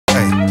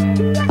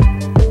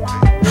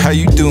How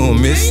you doing,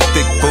 miss?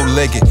 Thick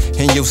bow-legged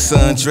in your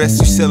sundress.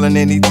 You selling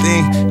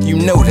anything? You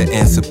know the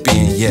answer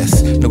being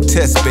yes. No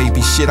test,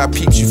 baby. Shit, I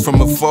peeped you from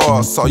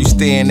afar. Saw you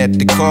staring at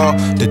the car.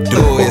 The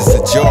door is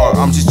ajar.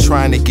 I'm just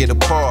trying to get a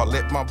paw.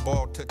 Let my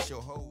ball touch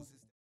your hose.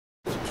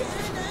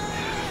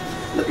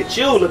 Look at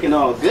you, looking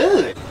all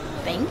good.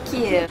 Thank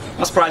you.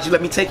 I'm surprised you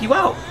let me take you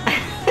out.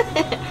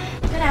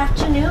 Good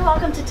afternoon.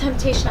 Welcome to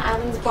Temptation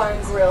Island's Bar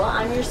and Grill.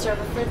 I'm your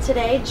server for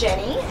today,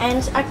 Jenny,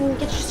 and I can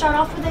get you started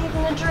off with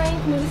anything to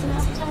drink, maybe some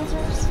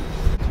appetizers.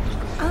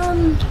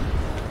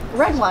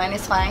 Red wine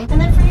is fine. And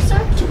then for you, sir?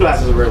 2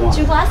 glasses of red wine.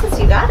 2 glasses,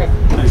 you got it.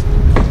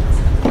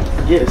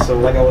 Yeah, so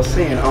like I was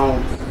saying,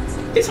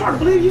 it's hard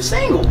to believe you're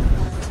single.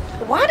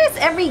 Why does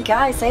every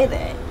guy say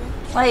that?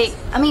 Like,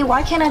 I mean,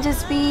 why can't I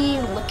just be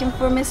looking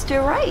for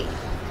Mr. Right?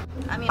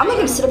 I mean, I'm not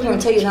gonna sit up here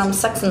and tell you that I'm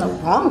sexing the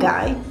wrong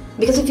guy.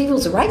 Because if he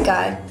was the right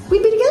guy,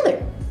 we'd be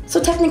together. So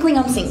technically,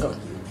 I'm single.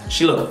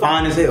 She look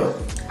fine as hell.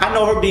 I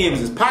know her DMs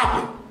is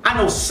popping. I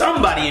know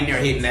somebody in there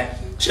hitting that.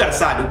 She got a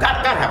side dude.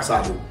 Gotta have a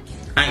side dude.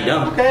 I ain't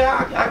done. Okay,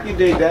 I can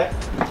dig that.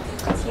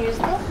 Here's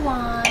the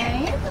wine.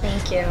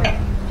 Thank you.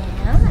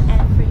 Ma'am,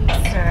 and for you,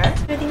 sir.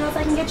 Anything else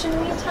I can get you in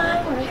the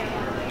meantime? Or...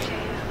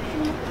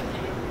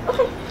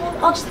 Okay,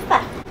 well, I'll just be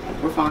back.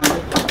 We're fine.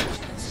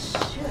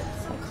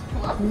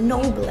 No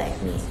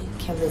black man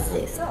can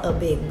resist a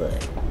big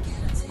butt.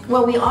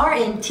 Well, we are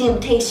in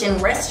Temptation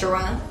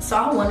Restaurant, so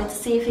I wanted to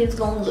see if he was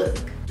gonna look.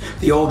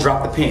 The old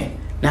drop the pen.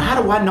 Now,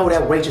 how do I know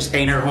that waitress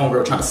ain't her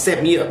homegirl trying to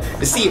set me up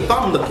to see if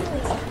I'm looking?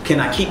 Can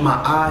I keep my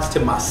eyes to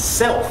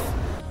myself?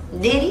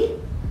 Did he?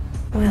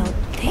 Well,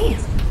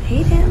 damn,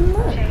 he didn't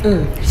look.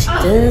 She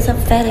does have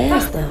a fat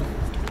ass, though.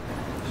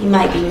 He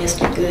might be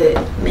Mr. Good,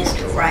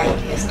 Mr. Right,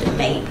 Mr.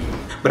 Maybe.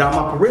 But on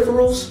my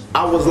peripherals,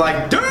 I was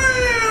like,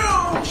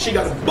 damn, she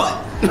got a butt.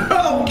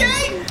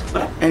 Okay?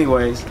 But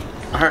anyways,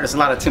 I heard there's a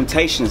lot of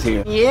temptations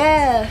here.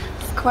 Yeah,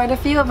 there's quite a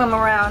few of them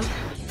around.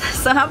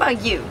 So how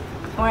about you?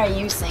 Why are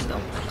you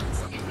single?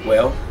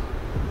 Well,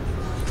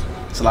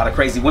 there's a lot of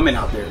crazy women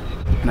out there.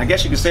 And I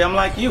guess you could say I'm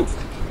like you.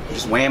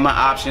 Just weighing my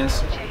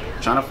options,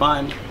 trying to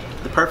find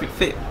the perfect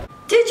fit.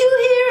 Did you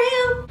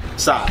hear him?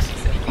 Size.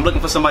 I'm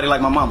looking for somebody like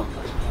my mama.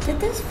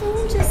 Did this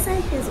fool just say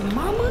his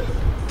mama?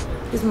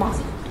 His mama.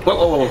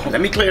 Whoa.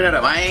 Let me clear that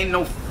up. I ain't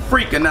no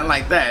freak or nothing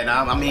like that.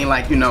 I mean,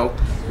 like, you know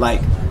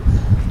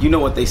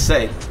what they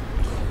say.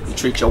 You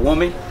treat your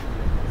woman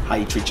how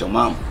you treat your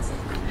mom.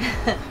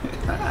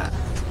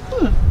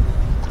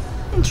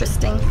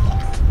 Interesting.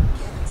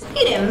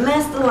 He didn't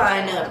mess the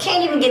line up.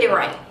 Can't even get it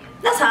right.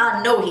 That's how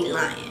I know he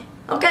lying.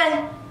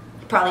 Okay?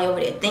 Probably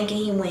over there thinking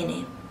he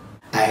winning.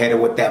 I hit her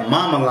with that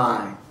mama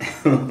line.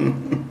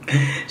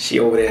 She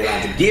over there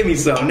about to give me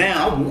some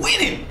now. I'm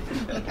winning.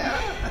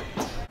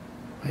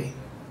 Wait.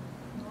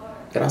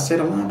 Did I say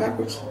the line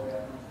backwards?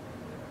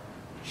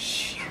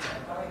 Shit.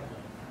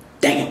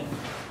 Dang it.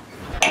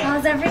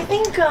 How's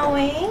everything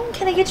going?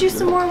 Can I get you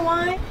some more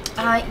wine?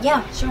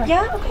 Yeah, sure.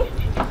 Yeah? Okay.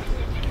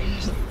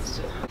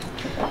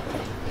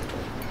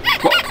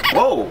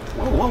 Whoa.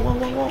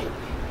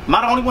 Am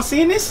I the only one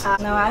seeing this?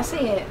 No, I see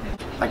it.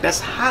 Like, that's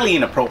highly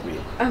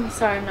inappropriate. I'm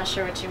sorry, I'm not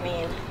sure what you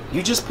mean.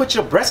 You just put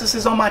your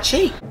breasts on my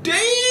cheek.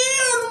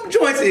 Damn, them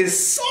joints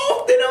is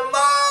soft in a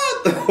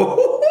mug.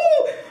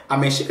 I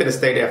mean, she could have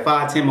stayed there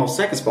 5-10 more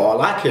seconds for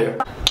all I care.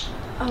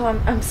 Oh,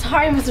 I'm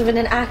sorry, it must have been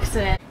an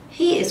accident.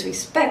 He is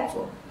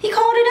respectful. He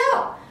called it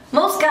out.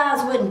 Most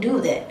guys wouldn't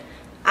do that.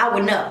 I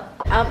would know.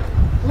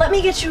 Let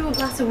me get you a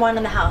glass of wine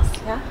in the house,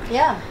 yeah?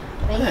 Yeah,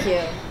 thank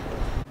you.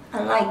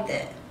 I like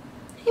that.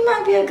 He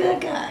might be a good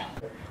guy.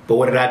 But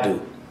what did I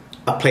do?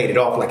 I played it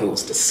off like it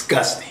was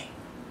disgusting.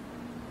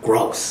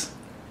 Gross.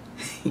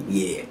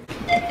 Yeah.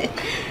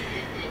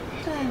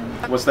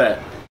 What's that?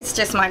 It's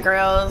just my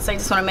girls. I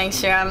just want to make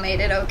sure I made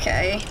it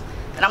okay.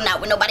 And I'm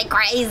not with nobody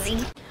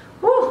crazy.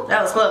 Woo,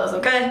 that was close,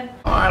 okay?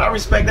 Alright, I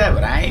respect that,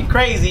 but I ain't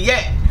crazy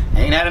yet.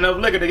 I ain't had enough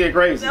liquor to get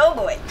crazy. Oh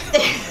boy.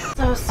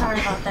 So sorry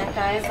about that,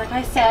 guys. Like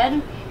I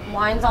said,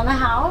 wine's on the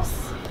house.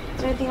 Is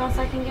there anything else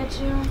I can get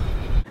you?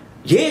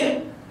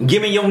 Yeah,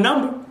 give me your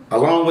number,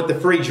 along with the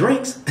free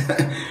drinks.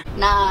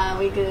 Nah,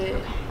 we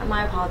good.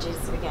 My apologies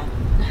again.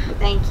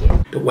 Thank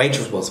you. The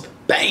waitress was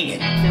banging.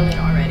 Feeling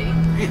already.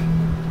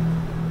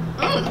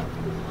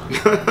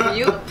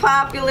 You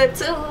popular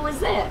too. Who is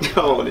that?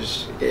 Oh,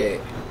 this shit.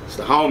 It's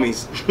the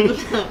homies.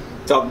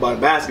 Talked about a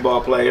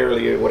basketball play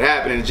earlier. What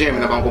happened in the gym,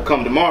 and I'm gonna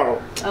come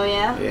tomorrow. Oh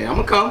yeah? Yeah, I'm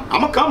gonna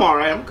come. All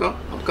right, I'm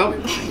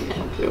coming.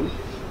 You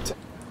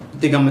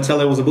think I'm gonna tell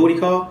her it was a booty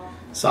call?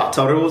 So I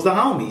told her it was the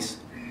homies.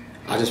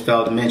 I just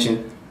failed to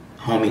mention,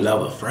 homie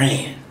love a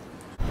friend.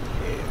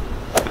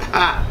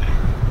 Yeah.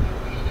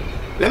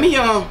 Let me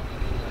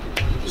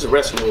use the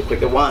restroom real quick.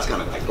 The wine's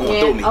kind of like going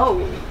through me.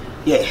 Oh.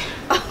 Yeah.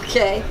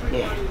 Okay.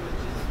 Yeah.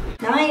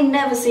 Now I ain't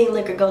never seen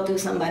liquor go through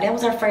somebody. That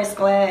was our first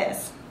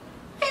glass.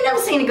 I ain't never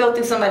seen it go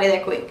through somebody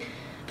that quick.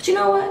 But you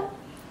know what?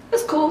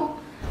 It's cool.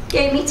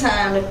 Gave me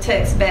time to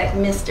text back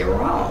Mr.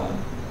 Wrong.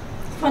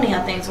 Funny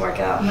how things work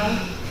out, huh?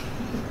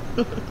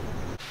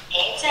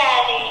 Hey,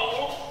 Daddy.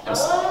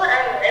 Oh,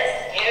 I miss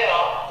you.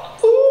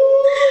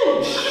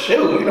 Ooh.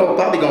 shoot, you know,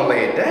 probably gonna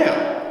lay it down.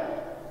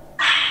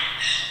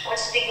 What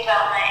you think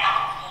about my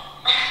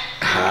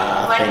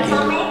outfit? Like it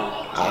on me?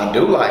 I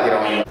do like it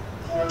on you.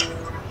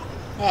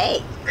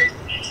 Hey.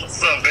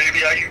 What's up, baby?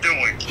 How you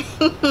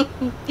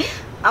doing?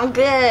 I'm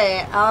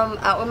good. I'm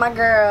out with my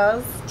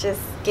girls,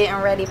 just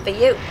getting ready for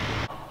you.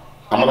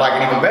 I'm gonna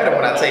like it even better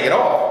when I take it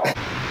off.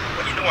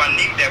 Well, you know I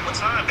need that. What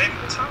time, baby?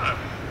 What time?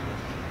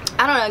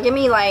 I don't know, give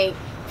me like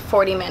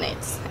 40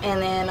 minutes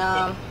and then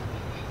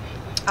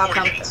I'll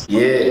come.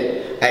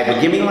 Yeah. Hey,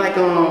 but give me like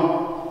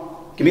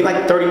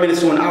 30 minutes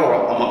to an hour.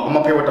 I'm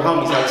up here with the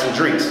homies having some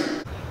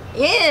drinks.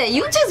 Yeah,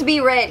 you just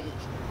be ready.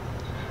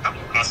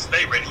 I'll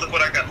stay ready. Look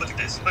what I got. Look at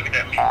this. Look at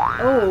that meat.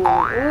 Ooh,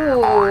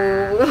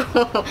 ooh.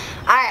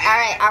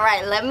 all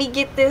right. Let me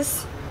get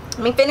this.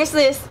 Let me finish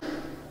this.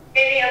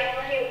 Baby, I'm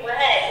really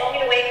wet. Want me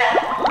to wake up?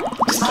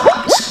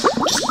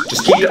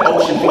 Just keep the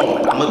ocean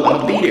flowing. I'm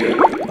gonna be there.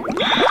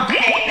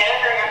 Okay, better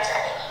hurry up,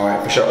 Jenny. All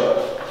right, for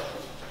sure.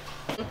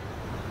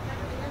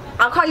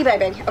 I'll call you back,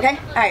 baby. Okay?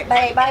 All right.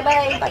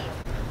 Bye.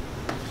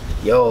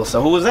 Yo,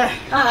 so who was that?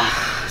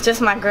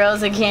 Just my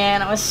girls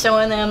again. I was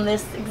showing them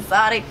this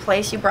exotic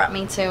place you brought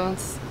me to.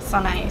 It's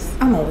so nice.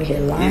 I'm over here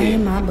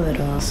lying my butt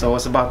off. So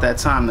it's about that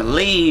time to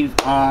leave.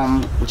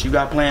 What you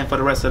got planned for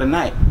the rest of the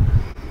night?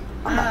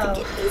 I'm about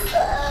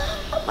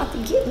to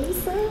get me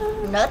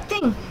some.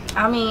 Nothing.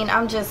 I mean,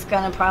 I'm just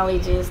gonna probably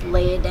just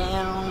lay it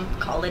down,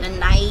 call it a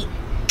night.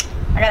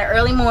 I got an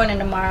early morning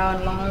tomorrow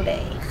and a long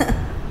day.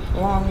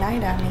 Long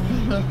night, I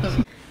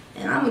mean.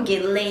 And I'm gonna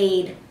get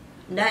laid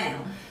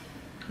down.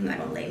 I'm not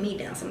gonna lay me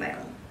down, somebody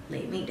gonna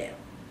lay me down.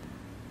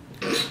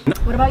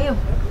 What about you?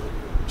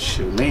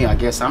 Shoot, me, I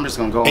guess I'm just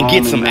gonna go And home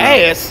get some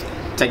ass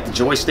take the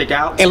joystick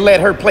out and let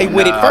her play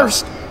with it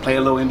first. Play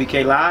a little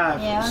MBK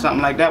Live, Yeah.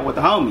 something like that with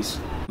the homies.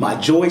 My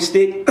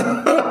joystick?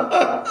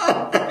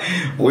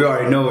 We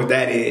already know what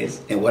that is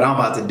and what I'm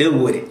about to do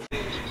with it.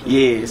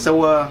 Yeah, so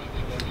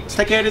let's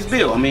take care of this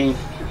bill. I mean,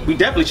 we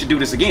definitely should do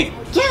this again.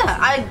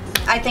 Yeah,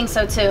 I think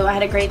so too. I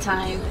had a great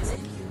time.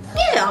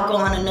 Yeah, I'll go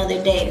on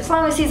another date as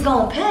long as he's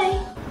gonna pay.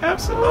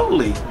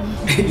 Absolutely.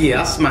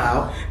 Yeah, I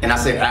smiled and I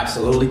said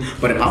absolutely,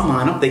 but in my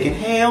mind I'm thinking,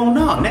 hell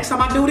no. Next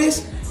time I do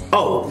this,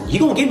 oh, you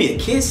gonna give me a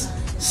kiss?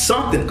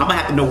 Something. I'm gonna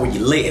have to know where you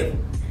live.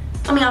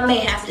 I mean, I may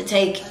have to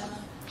take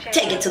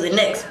it to the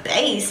next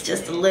base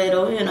just a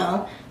little, you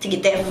know, to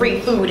get that free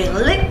food and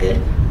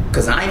liquor.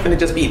 Cause I ain't finna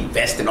just be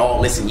investing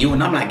all this in you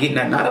and I'm not getting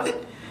nothing out of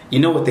it. You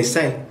know what they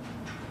say?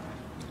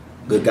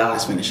 Good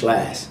guys finish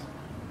last.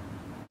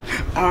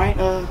 All right,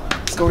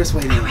 let's go this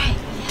way then. All right.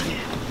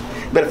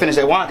 Better finish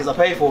that wine cause I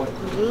paid for it.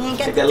 You ain't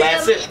got Take to that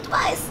last tell me sip.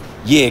 twice.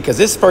 Yeah, cause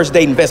this first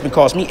date investment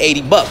cost me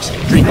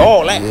 $80. Drink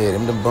all that. Yeah,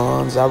 them the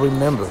bonds I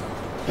remember.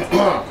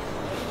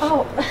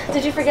 Oh,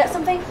 did you forget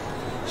something?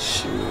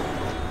 Shoot.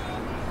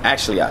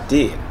 Actually, I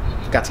did.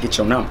 Forgot to get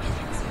your number.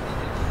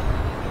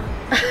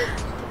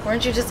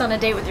 Weren't you just on a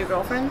date with your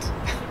girlfriend?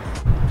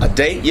 A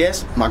date?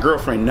 Yes. My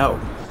girlfriend, no.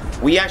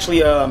 We actually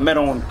met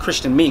on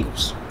Christian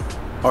Mingles.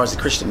 Or is it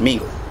Christian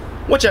Mingle?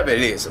 Whichever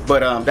it is.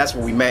 But that's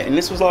where we met. And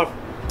this was our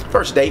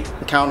first date,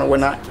 encounter or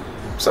whatnot.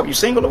 So you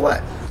single or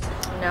what?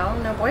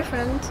 No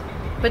boyfriend.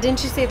 But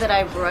didn't you say that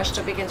I brushed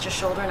up against your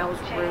shoulder and I was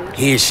rude?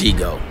 Here she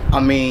go.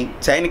 I mean,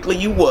 technically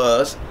you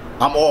was.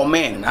 I'm all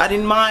man. And I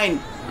didn't mind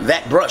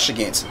that brush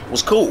against. It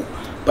was cool.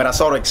 But I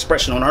saw the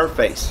expression on her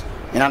face.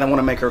 And I didn't want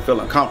to make her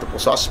feel uncomfortable.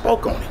 So I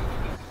spoke on it.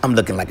 I'm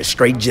looking like a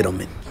straight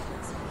gentleman.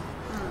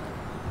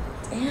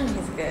 Damn,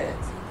 he's good.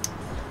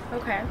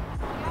 Okay.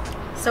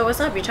 So what's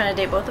up? You trying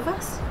to date both of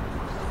us?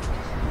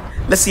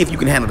 Let's see if you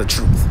can handle the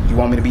truth. You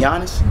want me to be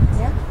honest?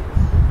 Yeah.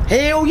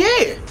 Hell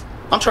yeah.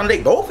 I'm trying to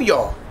date both of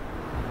y'all.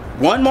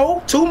 1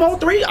 more, 2 more,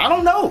 3, I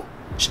don't know.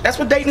 That's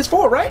what dating is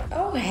for, right?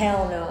 Oh,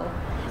 hell no.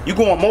 You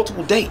go on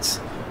multiple dates.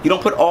 You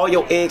don't put all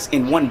your eggs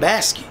in one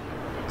basket.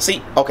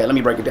 See, okay, let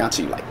me break it down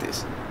to you like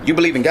this. You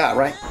believe in God,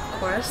 right? Of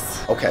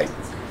course. Okay.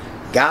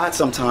 God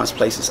sometimes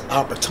places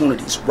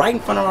opportunities right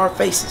in front of our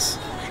faces.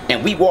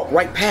 And we walk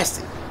right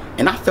past it.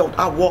 And I felt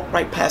I walked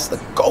right past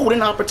the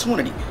golden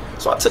opportunity.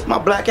 So I took my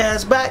black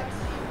ass back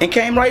and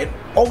came right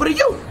over to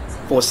you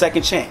for a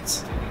second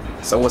chance.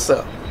 So what's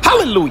up?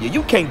 Hallelujah.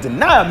 You can't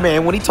deny a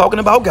man when he talking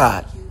about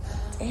God.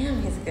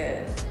 Damn, he's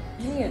good.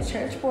 Isn't he a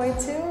church boy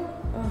too?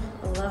 Oh,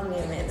 I love me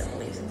a man that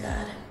believes in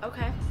God.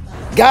 Okay.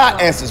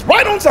 God answers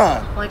right on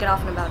time. Well, I get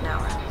off in about an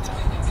hour.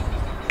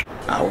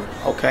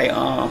 Oh, okay.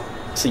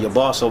 See your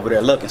boss over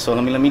there looking. So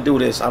let me do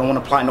this. I don't want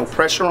to apply no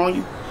pressure on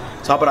you.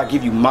 So how about I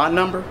give you my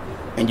number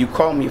and you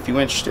call me if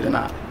you're interested or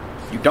not.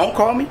 If you don't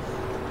call me,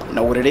 I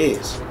know what it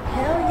is.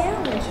 Hell yeah,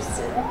 I'm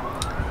interested.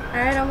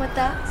 Alright, I'm with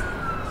that.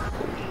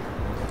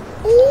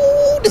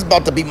 Ooh, this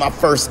about to be my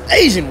first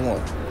Asian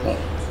one.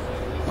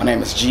 My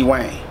name is G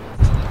Wayne.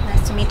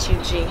 Nice to meet you,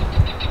 G.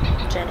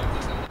 Jenny.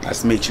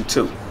 Nice to meet you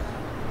too.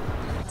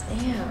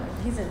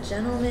 Damn, he's a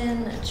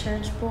gentleman, a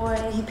church boy.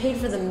 He paid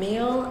for the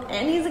meal,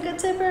 and he's a good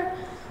tipper.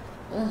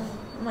 I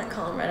might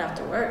call him right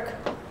after work.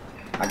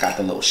 I got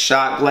the little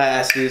shot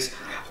glasses.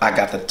 I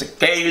got the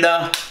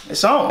tequila.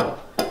 It's on.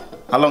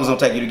 How long is it gonna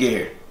take you to get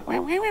here?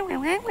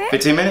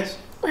 15 minutes?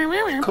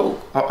 Cool.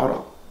 Hold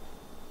on.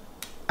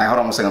 Hey, hold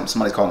on one second.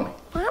 Somebody's calling me.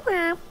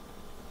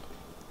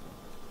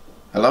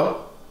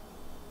 Hello?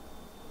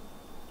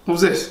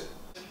 Who's this?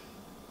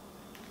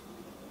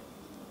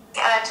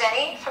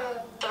 Jenny from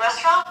the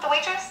restaurant, the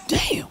waitress?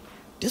 Damn,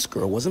 this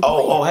girl wasn't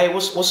Oh, hey,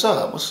 what's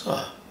up? What's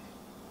up?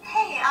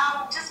 Hey,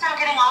 just now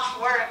getting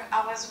off work.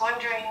 I was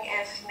wondering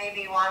if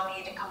maybe you want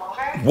me to come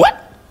over?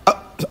 What?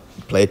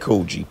 Play it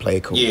cool, G. Play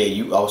it cool. Yeah,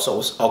 you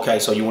also, okay,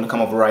 so you want to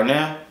come over right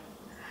now?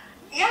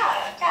 Yeah,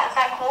 is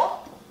that cool?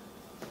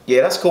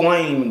 Yeah, that's cool. I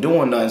ain't even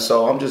doing nothing,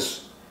 so I'm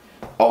just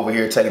over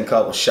here taking a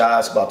couple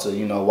shots, about to,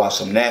 you know, watch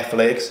some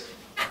Netflix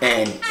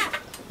and,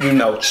 you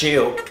know,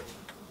 chill.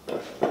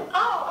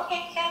 Oh,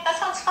 okay, yeah, that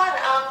sounds fun.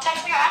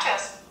 Text me your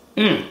address.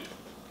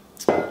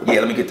 Yeah,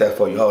 let me get that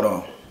for you. Hold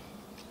on.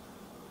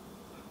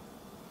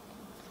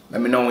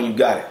 Let me know when you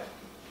got it.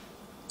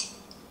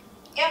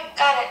 Yep,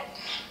 got it.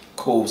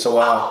 Cool, so,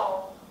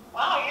 Oh,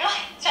 wow, you're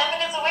like 10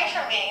 minutes away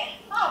from me.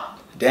 Oh,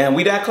 damn,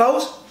 we that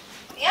close?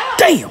 yeah.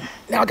 Damn,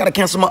 now I gotta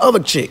cancel my other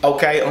chick.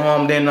 Okay,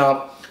 then,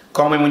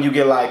 call me when you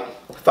get, like,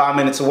 5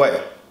 minutes away.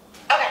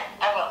 Okay,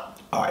 I will.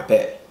 All right,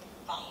 bet.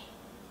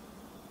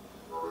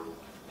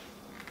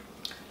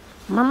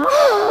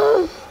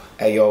 Bye.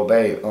 Hey, yo,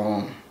 babe,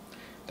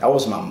 that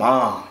was my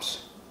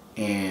mom's,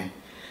 and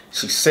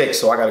she's sick,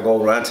 so I gotta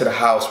go run to the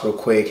house real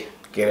quick,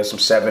 get her some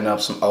 7-Up,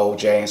 some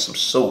OJ, and some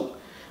soup,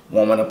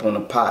 warming up on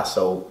the pot.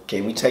 So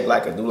can we take do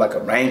like a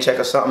rain check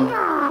or something?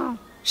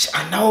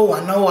 I know,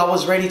 I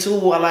was ready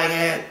too. I like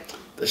had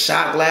the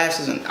shot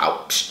glasses and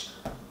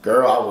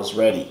girl, I was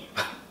ready.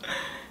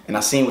 And I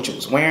seen what you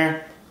was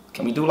wearing.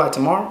 Can we do like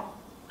tomorrow?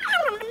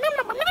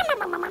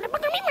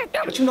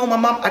 But you know my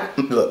mom,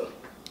 look,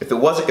 if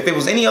it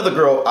was any other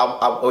girl,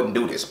 I wouldn't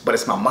do this, but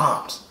it's my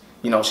mom's.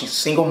 You know, she's a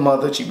single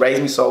mother, she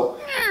raised me, so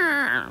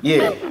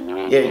yeah,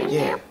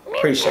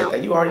 appreciate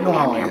that. You already know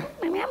how I am.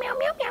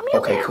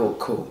 Okay,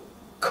 cool.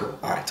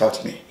 All right, talk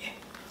to me.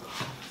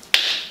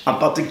 I'm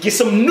about to get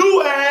some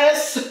new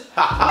ass.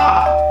 Yeah.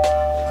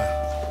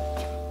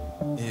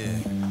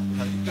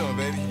 How you doing,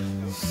 baby?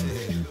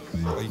 Shit.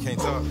 Oh, you can't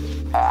talk?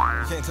 You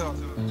can't talk?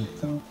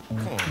 Come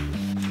on.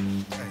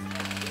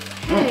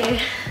 Hey.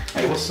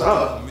 Hey, what's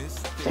up?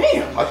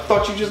 Damn, I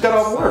thought you just got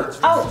off work.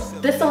 Oh,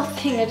 this old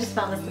thing, I just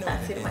found this in the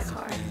backseat of my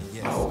car.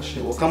 Oh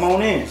shit, well come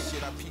on in.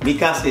 Mi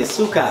casa es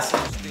su casa.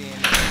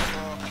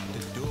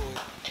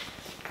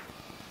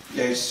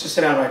 Yeah, just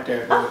sit down right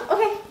there. Oh,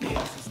 okay.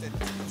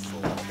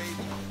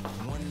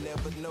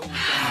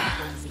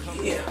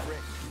 Yeah.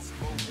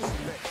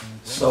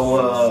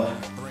 So,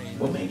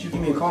 what made you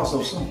give me a call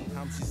so soon?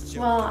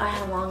 Well, I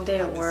had a long day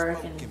at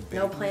work and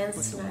no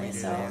plans tonight,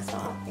 so I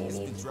thought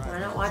maybe why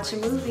not watch a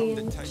movie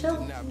and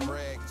chill.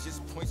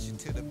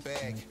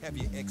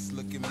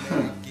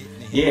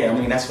 Yeah, I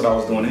mean, that's what I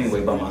was doing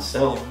anyway by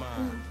myself.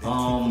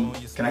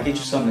 Can I get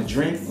you something to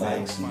drink?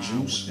 Like some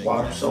juice,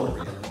 water,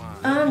 soda?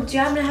 Do you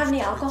happen to have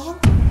any alcohol?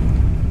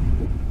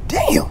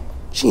 Damn,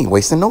 she ain't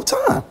wasting no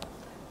time.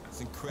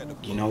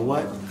 You know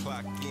what?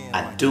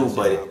 I do,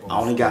 but I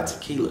only got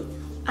tequila.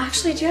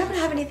 Actually, do you happen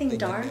to have anything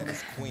dark?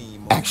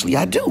 Actually,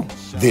 I do.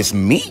 This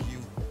me?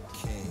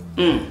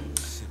 No,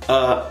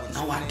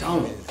 I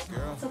don't.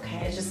 It's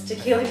okay, it's just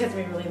tequila gets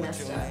me really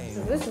messed up.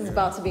 So this is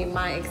about to be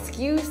my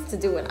excuse to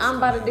do what I'm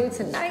about to do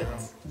tonight.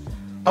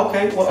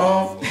 Okay,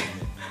 well,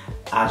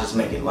 I'll just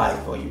make it light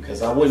for you,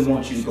 because I wouldn't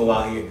want you to go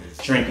out here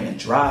drinking and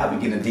drive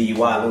and getting a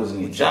DUI, losing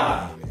your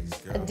job.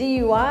 A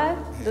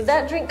DUI? Does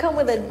that drink come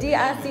with a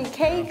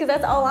DICK? Because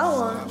that's all I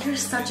want. You're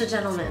such a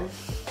gentleman.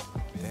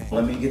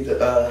 Let me get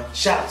the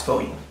shots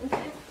for you.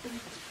 Okay.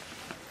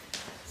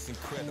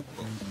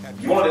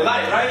 You want it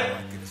light,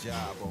 right?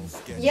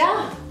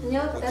 Yeah,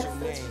 that's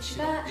what you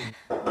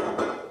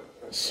got.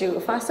 Shoot,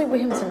 if I sleep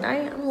with him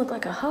tonight, I'm gonna look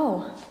like a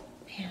hoe.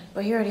 Man,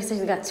 but he already said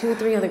he's got 2 or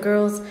 3 other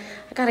girls.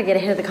 I gotta get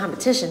ahead of the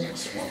competition. One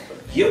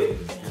for you.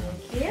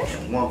 Yeah.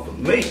 And one for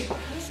me.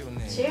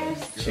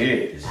 Cheers.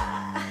 Cheers.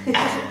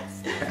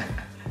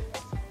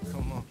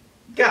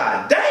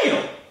 God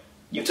damn!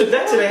 You took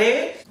that to the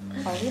head.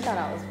 Oh, he thought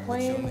I was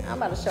playing. I'm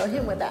about to show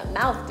him what that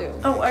mouth do.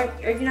 Oh, are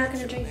you not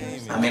gonna drink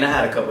yours? I mean, I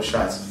had a couple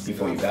shots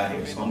before you got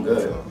here, so I'm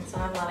good. So I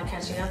have a lot of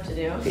catching up to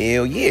do.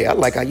 Hell yeah, I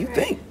like how you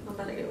think. I'm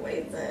about to get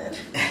wasted.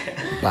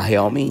 By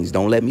all means,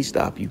 don't let me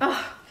stop you.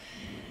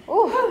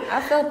 Ooh,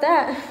 I felt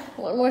that.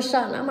 One more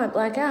shot and I might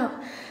black out.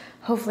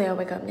 Hopefully I'll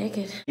wake up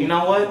naked. You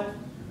know what?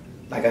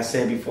 Like I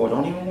said before,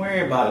 don't even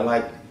worry about it.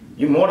 Like,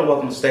 you're more than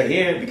welcome to stay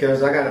here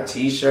because I got a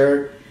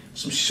t-shirt,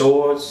 some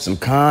shorts. Some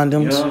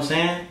condoms. You know what I'm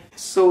saying?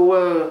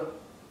 So,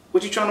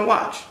 what you trying to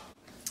watch?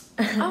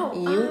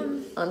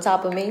 You on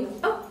top of me?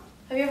 Oh,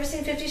 have you ever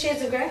seen 50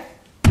 Shades of Grey?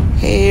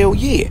 Hell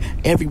yeah.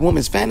 Every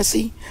woman's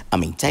fantasy. I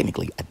mean,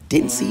 technically, I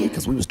didn't see it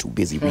because we was too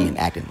busy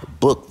reenacting the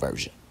book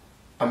version.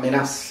 I mean,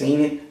 I seen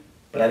it,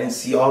 but I didn't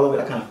see all of it.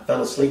 I kind of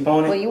fell asleep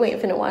on it. Well, you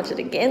ain't finna watch it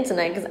again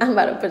tonight because I'm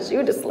about to put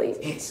you to sleep.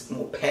 It's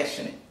more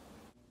passionate.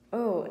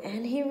 Oh,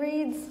 and he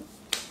reads?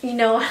 You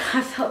know,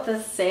 I felt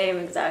the same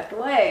exact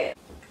way.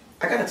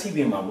 I got a TV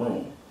in my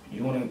room.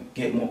 You want to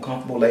get more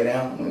comfortable, lay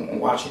down, and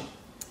watch it?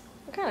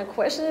 What kind of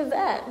question is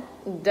that?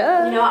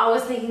 Duh. You know, I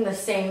was thinking the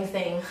same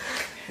thing.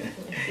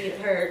 My feet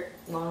hurt.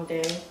 Long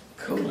day.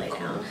 Cool. Lay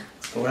down.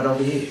 Let's go right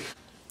over here.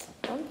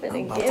 I'm I'm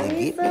finna about give to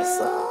me get me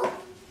some. some.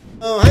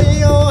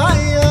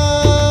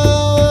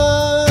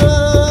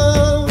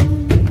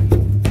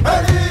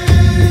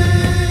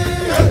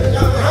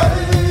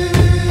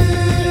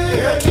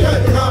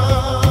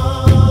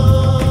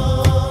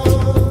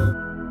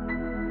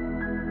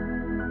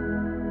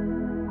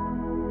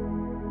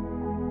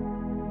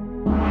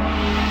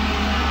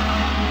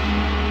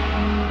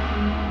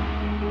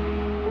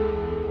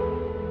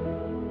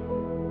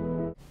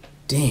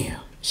 Damn,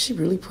 she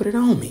really put it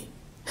on me.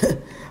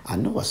 I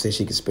know I said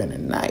she could spend the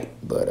night,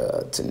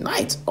 but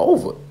tonight's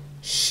over.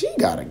 She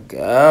gotta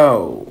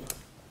go.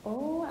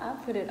 Oh, I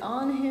put it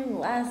on him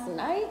last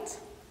night.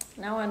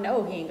 Now I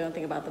know he ain't gonna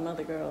think about them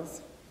other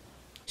girls.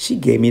 She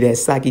gave me that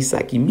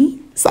sake me,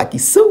 sake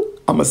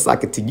soup. I'ma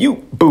sock it to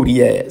you,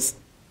 booty ass.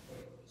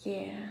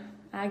 Yeah,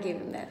 I gave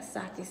him that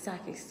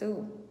sake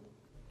soup.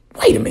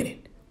 Wait a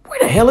minute. Where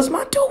the hell is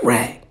my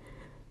do-rag?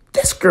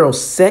 This girl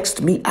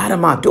sexed me out of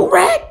my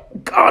do-rag?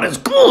 God is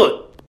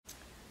good.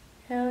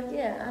 Hell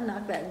yeah, I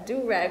knocked that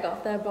do-rag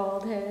off that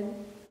bald head.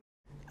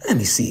 Let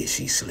me see if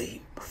she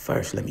sleep.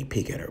 First, let me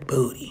pick at her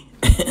booty.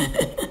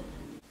 I'm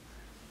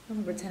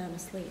gonna pretend I'm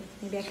asleep.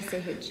 Maybe I can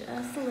stay here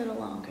just a little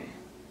longer.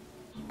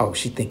 Oh,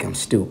 she think I'm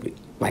stupid.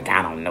 Like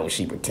I don't know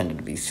she pretended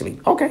to be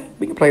asleep. Okay,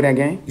 we can play that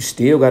game. You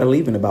still gotta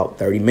leave in about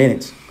 30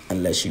 minutes.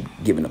 Unless you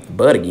giving up the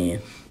butt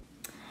again.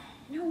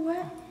 You know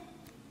what?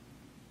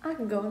 I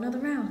can go another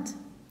round.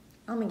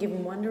 I'm gonna give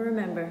him one to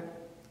remember.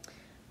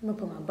 I'm gonna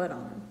put my butt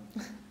on him.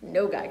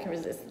 No guy can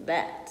resist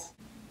that.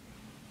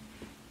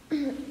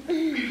 There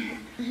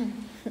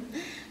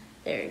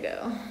you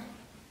go.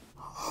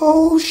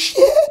 Oh,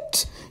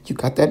 shit. You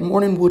got that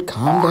morning wood.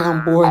 Calm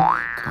down, boy.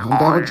 Calm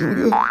down,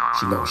 Junior.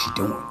 She knows what she's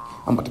doing.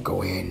 I'm about to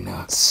go ahead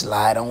and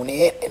slide on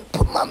it and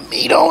put my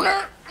meat on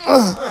her.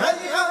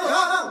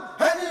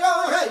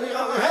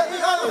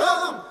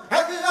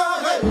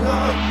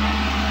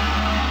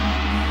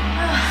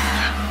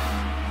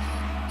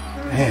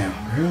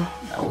 Damn, girl.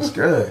 That was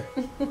good.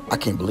 I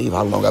can't believe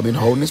how long I've been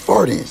holding this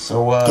fart in.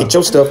 So, get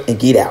your stuff and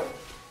get out.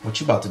 what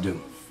you about to do?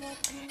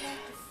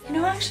 You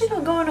know, I actually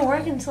don't go into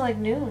work until like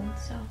noon,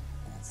 so.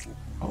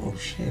 Oh,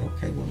 shit.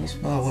 Okay, well, it's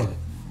about what?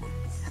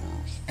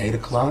 8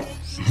 o'clock?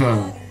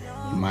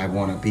 You might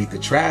want to beat the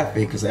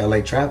traffic, because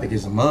LA traffic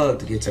is a mug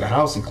to get to the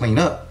house and clean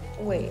up.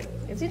 Wait,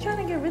 is he trying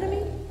to get rid of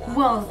me?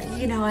 Well,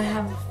 you know, I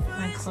have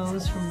my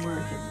clothes from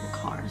work in the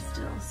car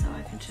still, so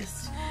I could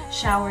just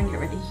shower and get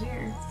ready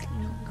here. You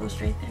know, go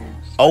straight there.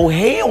 Oh,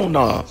 hell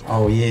no.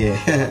 Oh,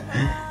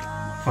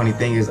 yeah. Funny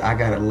thing is, I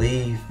got to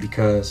leave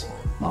because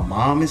my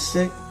mom is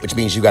sick. Which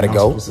means you gotta I'm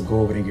go. supposed to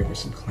go over there and give her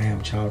some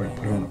clam chowder and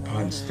put her in a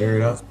pot and stir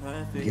it up.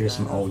 And get her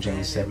some old Jane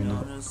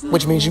 7-Up.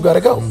 Which means you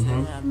gotta go.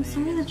 I'm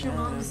sorry that your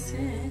mom is sick.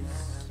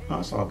 Oh,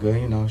 it's all good,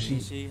 you know.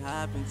 She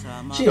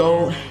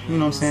old, you know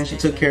what I'm saying? She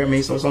took care of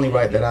me, so it's only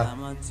right that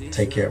I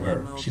take care of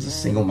her. She's a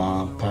single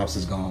mom. Pops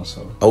is gone,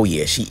 so. Oh,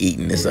 yeah, she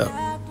eating this up.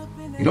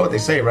 You know what they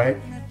say, right?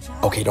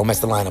 Okay, don't mess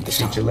the line up this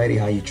Treat your time. lady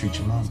how you treat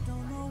your mom.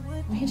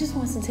 He just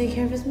wants to take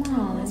care of his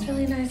mom. It's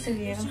really nice of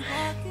you.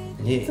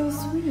 Yeah. So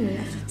sweet.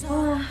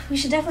 Well, we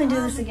should definitely do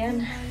this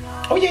again.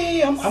 Oh,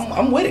 yeah,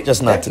 I'm with it.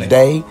 Just not Definitely.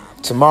 today,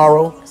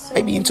 tomorrow,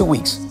 maybe in 2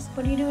 weeks.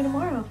 What are you doing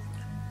tomorrow?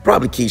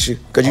 Probably Keisha,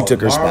 because you Oh,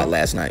 took her tomorrow? spot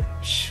last night.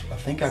 I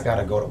think I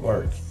gotta go to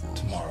work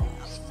tomorrow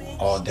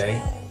all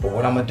day. But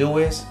what I'm gonna do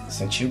is,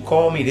 since you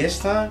called me this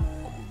time,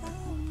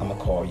 I'm gonna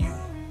call you.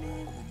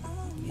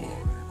 Yeah.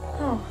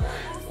 Oh,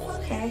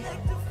 okay.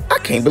 I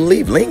can't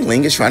believe Ling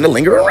Ling is trying to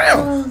linger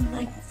around. Well,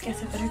 I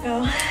guess I better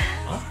go.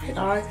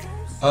 All right.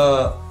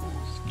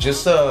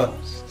 Just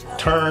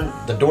turn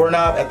the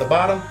doorknob at the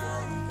bottom.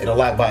 It'll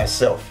lock by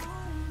itself.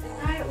 All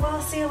right, well,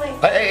 I'll see you later.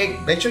 Hey,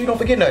 make sure you don't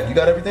forget nothing. You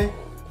got everything?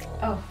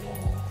 Oh,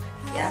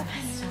 yeah.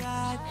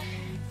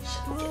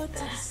 Should get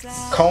this.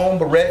 Comb,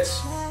 barrettes,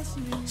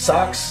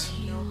 socks.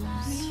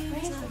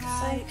 Right,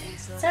 looks like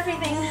it's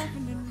everything.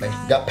 You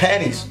got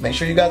panties. Make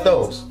sure you got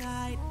those.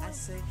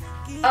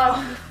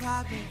 Oh,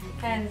 I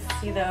didn't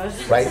see those.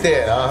 Right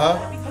there,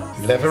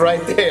 You left it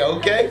right there,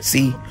 okay?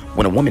 See,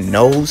 when a woman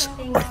knows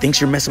or thinks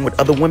you're messing with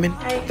other women,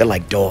 they're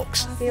like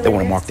dogs. They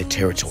want to mark their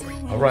territory.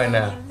 All right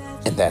now.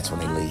 And that's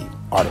when they leave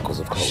articles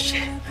of clothing.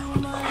 Shit.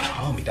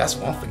 Homie, that's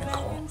what I'm finna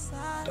call.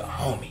 The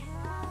homie.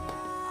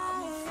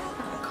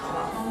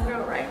 Call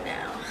homegirl right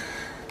now.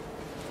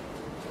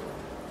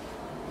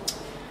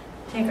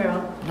 Hey,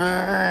 girl.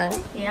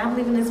 Yeah, I'm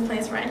leaving this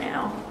place right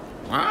now.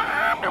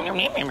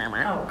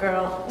 Oh,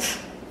 girl.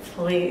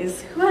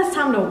 Please. Who has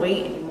time to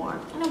wait anymore?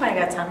 Ain't nobody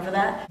got time for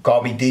that.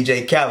 Call me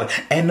DJ Khaled.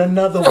 And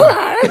another one.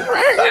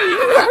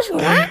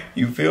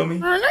 You feel me?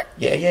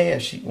 Yeah.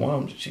 She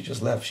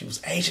just left. She was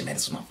Asian, man.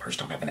 This was my first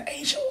time having an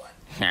Asian one.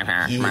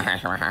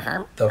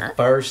 Yeah. The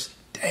first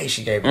day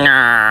she gave me. Ain't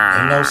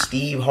no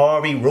Steve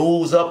Harvey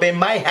rules up in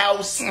my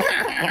house. You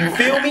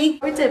feel me?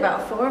 We did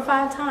about 4 or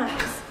 5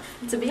 times.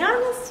 To be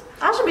honest,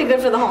 I should be good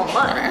for the whole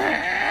month.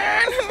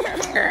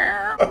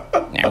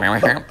 Yeah, am I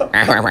gonna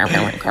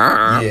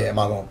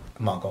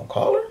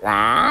call her?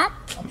 I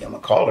mean, I'm gonna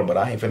call her, but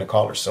I ain't finna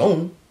call her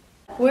soon.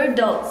 We're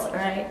adults, all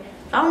right?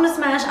 If I want to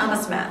smash, I'm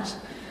a smash.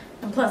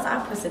 And plus, I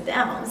push it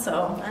down,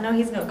 so I know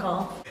he's gonna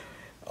call.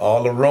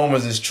 All the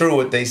rumors is true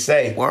what they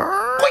say.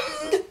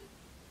 Boing!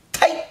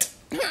 Tight!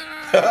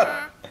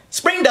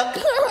 Spring duck!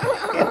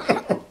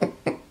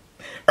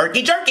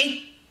 Erky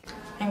jerky!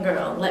 And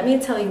girl, let me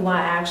tell you why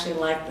I actually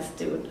like this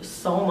dude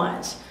so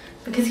much.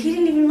 Because he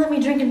didn't even let me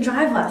drink and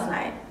drive last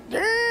night.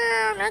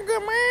 Damn, that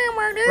good man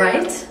right there.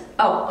 Right?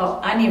 Oh,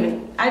 I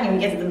didn't even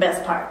get to the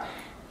best part.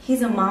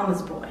 He's a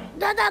mama's boy.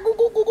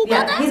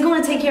 Yeah, he's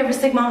going to take care of his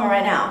sick mama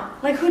right now.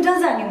 Like, who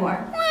does that anymore?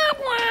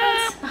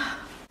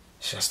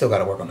 Shit, I still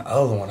gotta work on the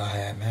other one I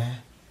had, man.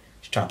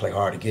 She's trying to play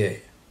hard to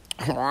get.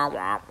 Hey,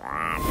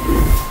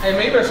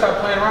 man, you better stop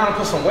playing around and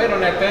put some weight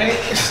on that thing.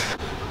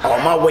 All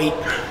my weight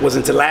was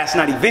into last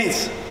night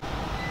events.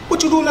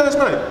 What you do last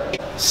night?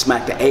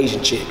 Smacked the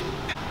Asian chick.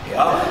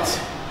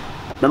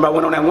 Remember I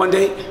went on that one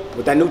date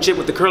with that new chick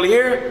with the curly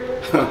hair?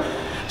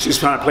 She was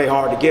trying to play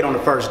hard to get on the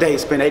first date,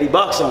 spend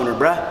 $80 on her,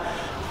 bruh.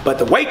 But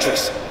the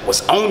waitress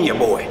was on your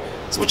boy.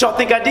 So what y'all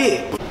think I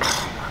did?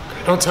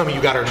 Don't tell me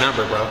you got her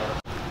number, bro.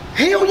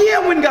 Hell yeah, I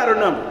went and got her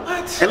number.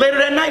 What? And later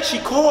that night, she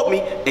called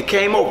me and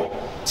came over.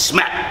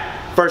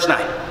 Smack. First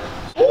night.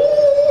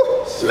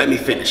 Ooh. Let me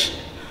finish.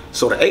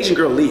 So the Asian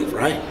girl leaves,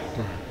 right?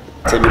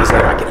 10 minutes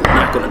later, I get a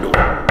knock on the door.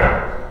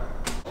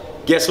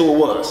 Guess who it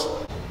was?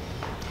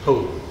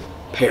 Who?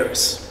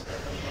 Paris.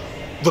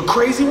 The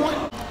crazy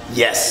one?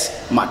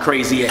 Yes, my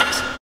crazy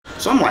ex.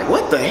 So I'm like,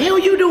 what the hell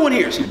you doing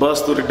here? She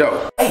busts through the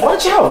door. Hey,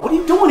 watch out. What are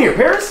you doing here,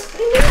 Paris? What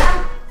do you mean?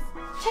 I'm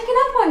checking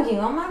up on you.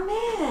 I'm my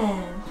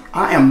man.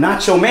 I am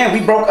not your man.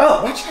 We broke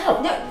up. Watch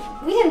out.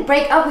 No, we didn't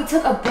break up. We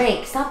took a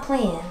break. Stop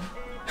playing.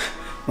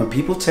 When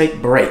people take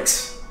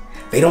breaks,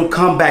 they don't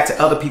come back to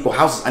other people's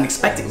houses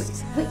unexpectedly.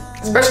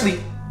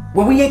 Especially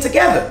when we ain't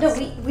together. No,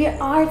 we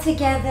are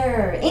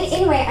together.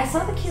 Anyway, I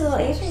saw the cute little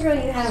Asian girl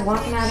you had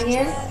walking out of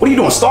here. What are you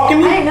doing, stalking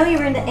me? I didn't know you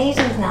were into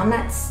Asians now. I'm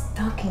not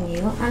stalking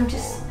you. I'm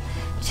just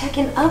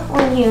checking up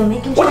on you,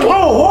 making sure.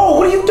 Whoa,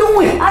 what are you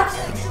doing? I'm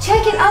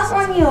checking up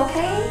on you,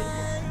 okay?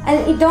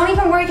 And you don't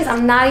even worry, because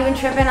I'm not even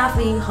tripping off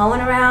of you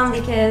hoeing around,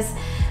 because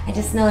I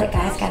just know that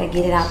guys gotta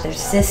get it out their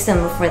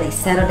system before they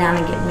settle down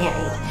and get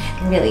married.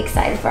 I'm really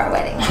excited for our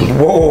wedding.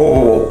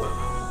 Whoa,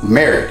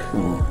 married?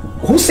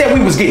 Who said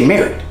we was getting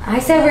married? I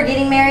said we're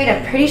getting married.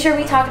 I'm pretty sure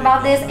we talked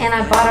about this, and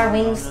I bought our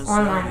rings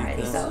online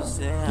already, so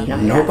you know.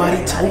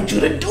 Nobody told you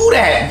to do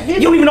that. You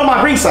don't even know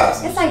my ring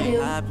size. Yes, I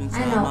do.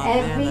 I know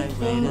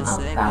everything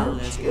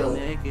about you.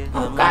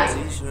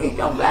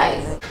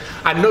 Okay.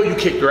 I know you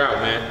kicked her out,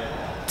 man.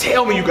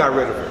 Tell me you got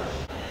rid of her.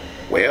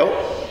 Well,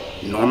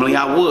 normally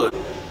I would,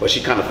 but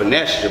she kind of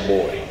finessed your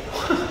boy.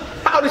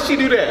 How did she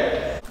do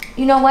that?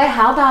 You know what?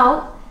 How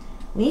about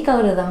we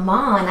go to the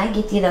mall and I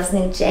get you those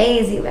new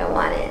J's you've been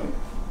wanting?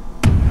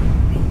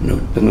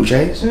 The new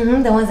J's?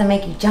 Mm-hmm. The ones that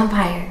make you jump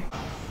higher.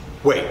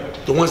 Wait,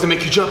 the ones that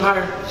make you jump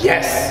higher?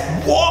 Yes.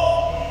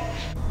 What?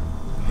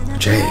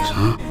 J's,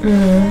 huh?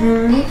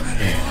 Mm-hmm.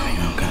 Yeah, you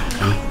know,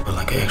 gotta put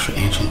like an extra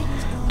inch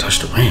and touch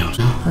the rims,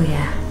 huh? Oh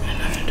yeah.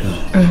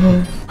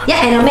 Mm-hmm.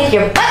 Yeah, and it'll make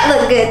your butt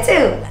look good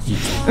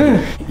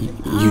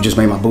too. You just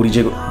made my booty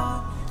jiggle.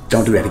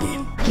 Don't do that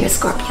again. You're a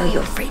Scorpio,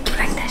 you're a freak, you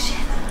like that shit.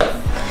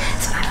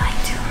 That's what I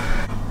like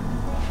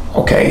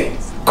too. Okay,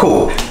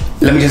 cool.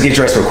 Let me just get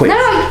dressed real quick. No,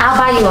 I'll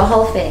buy you a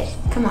whole fit.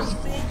 Come on.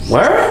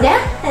 Word?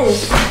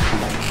 Yes.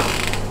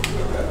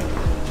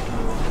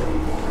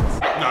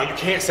 No, you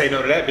can't say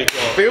no to that big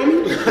dog. Feel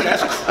me?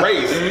 That's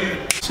crazy.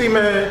 See,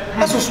 man,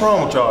 that's what's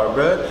wrong with y'all,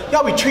 bruh.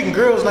 Y'all be treating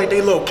girls like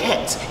they little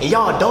cats, and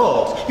y'all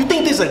dogs. You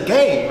think this a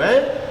game,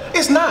 man?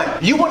 It's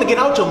not. You want to get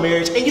out your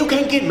marriage, and you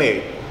can't get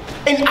married.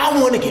 And I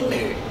want to get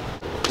married.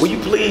 Will you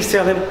please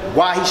tell him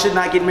why he should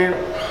not get married?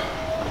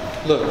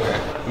 Look,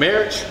 man,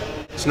 marriage,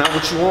 it's not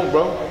what you want,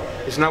 bro.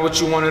 It's not what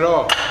you want at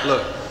all.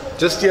 Look,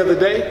 just the other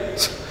day,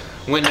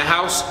 went in the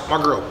house,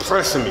 my girl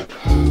pressing me.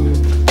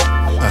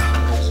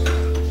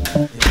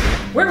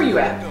 Where were you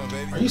at?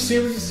 Are you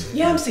serious?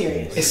 Yeah, I'm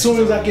serious. As soon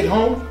as I get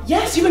home?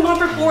 Yes, you've been gone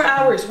for 4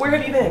 hours. Where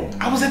have you been?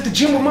 I was at the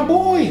gym with my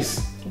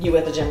boys. You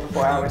at the gym for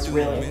 4 hours,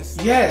 really?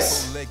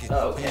 Yes.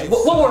 Okay.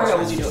 What workout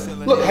was you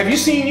doing? Look, have you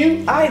seen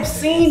you? I've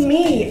seen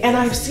me, and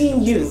I've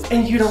seen you,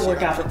 and you don't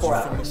work out for 4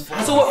 hours.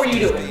 So what were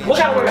you doing? What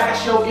kind of workout?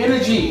 Match your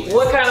energy.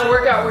 What kind of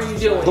workout were you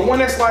doing? The one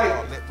that's like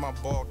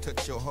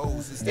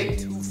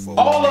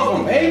all of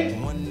them,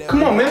 babe.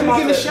 Come on, man, let me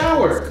get in the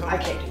shower. I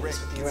can't do this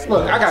with you right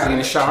Look, now. I gotta get in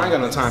the shower. I ain't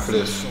got no time for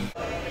this.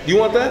 You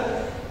want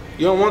that?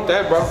 You don't want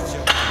that, bro.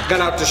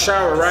 Got out the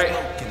shower, right?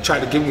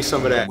 Tried to give me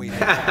some of that.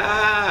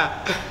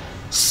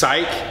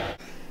 Psych.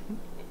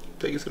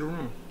 Take it to the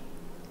room.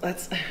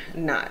 Let's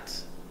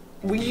not.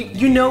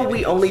 You know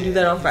we only do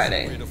that on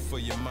Friday.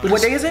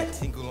 What day is it?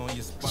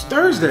 It's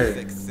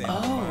Thursday.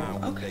 Oh,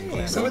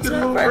 okay. So Can we it's get a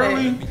not little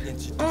Friday.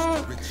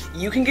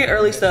 You can get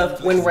early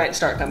stuff when rent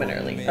start coming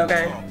early,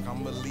 okay?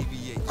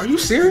 Are you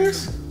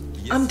serious?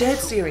 I'm dead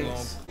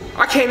serious.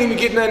 I can't even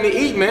get nothing to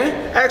eat,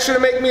 man. Asked her to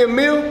make me a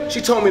meal.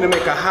 She told me to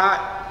make a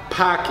hot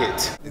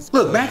pocket.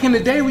 Look, back in the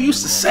day, we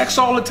used to sex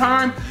all the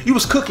time. You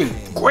was cooking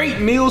great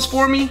meals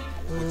for me.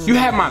 You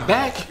had my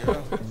back.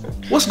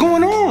 What's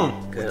going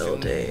on? Good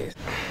old days.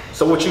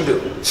 So what you do?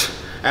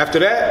 After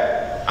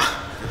that,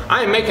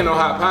 I ain't making no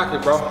hot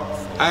pocket, bro.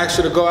 I asked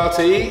her to go out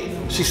to eat.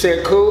 She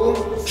said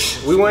cool.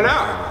 We went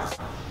out.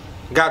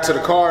 Got to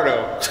the car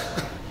though.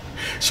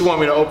 She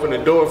wanted me to open the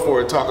door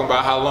for her, talking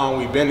about how long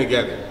we've been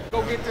together.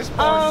 Go get this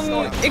party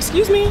started.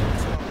 Excuse me?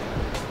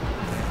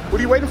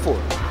 What are you waiting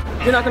for?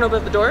 You're not gonna open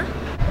up the door?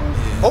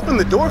 Open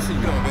the door for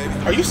you.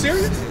 Are you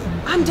serious?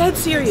 I'm dead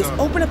serious.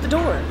 Open up the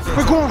door.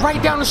 We're going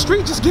right down the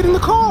street. Just get in the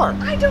car.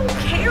 I don't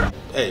care.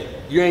 Hey,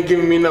 you ain't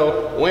giving me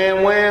no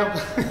wham wham.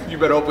 You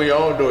better open your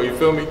own door, you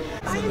feel me?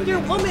 I am your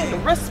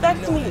woman.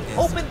 Respect me.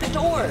 Open the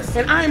door.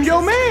 And I am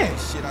your man.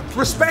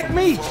 Respect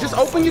me. Just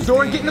open your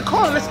door and get in the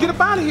car and let's get up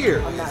out of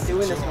here. I'm not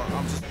doing this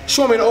one. She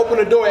want me to open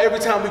the door every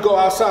time we go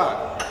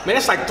outside. Man,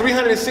 that's like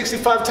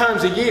 365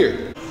 times a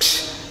year.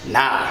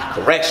 Nah,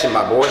 correction,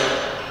 my boy.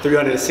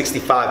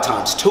 365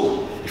 times 2.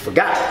 You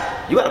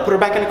forgot. You gotta put her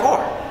back in the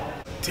car.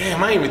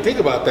 Damn, I didn't even think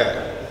about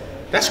that.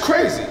 That's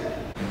crazy.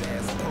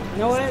 You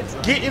know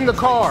what? Get in the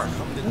car.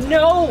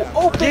 No,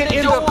 open Get the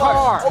in door. the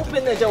car.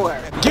 Open the door.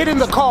 Get in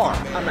the car.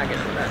 I'm not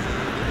getting in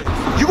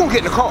that. You gonna get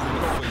in the car.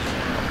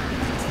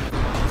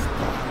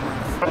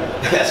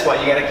 That's why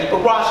you gotta keep a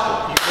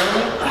roster. You feel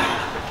me?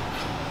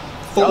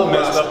 Y'all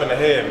messed up in the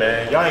head,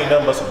 man. Y'all ain't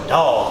nothing but some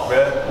dogs,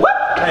 bruh. What?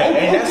 Man,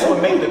 and that's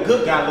what make the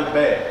good guy look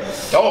bad.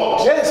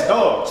 Dogs? Yes,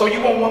 dogs. So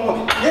you want one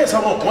woman? Yes,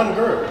 I want one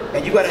girl.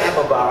 And you gotta have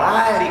a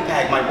variety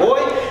pack, my boy.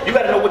 You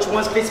gotta know which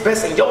ones fits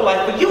best in your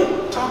life for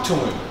you. Talk to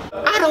him.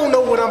 I don't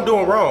know what I'm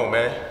doing wrong,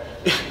 man.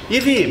 You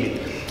hear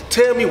me?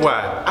 Tell me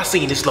why. I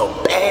seen this little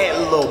bad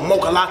little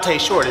mocha latte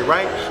shorty,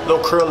 right?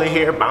 Little curly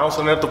hair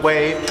bouncing up the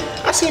wave.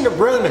 I seen her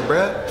running,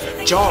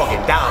 bruh,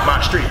 jogging down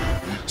my street.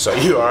 So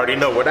you already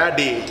know what I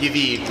did, you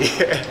feel me?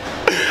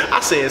 I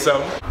said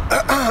something.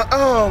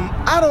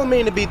 I don't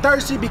mean to be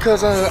thirsty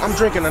because I'm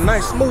drinking a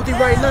nice smoothie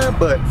right now,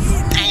 but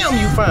damn,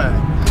 you fine.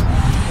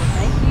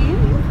 Thank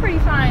you. You're pretty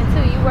fine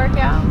too. You work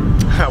out?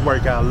 I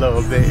work out a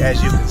little bit,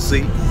 as you can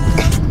see.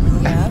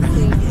 Yeah, I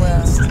see.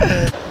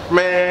 Well.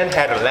 Man,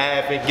 had to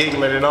laughing,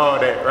 giggling, and all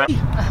that, right?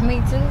 Me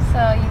too.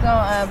 So you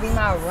gonna be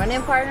my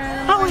running partner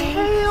in the morning?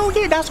 Oh hell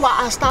yeah! That's why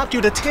I stopped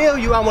you to tell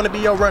you I want to be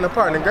your running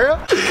partner, girl.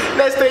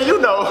 Next thing you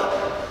know,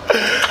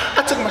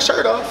 I took my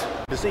shirt off.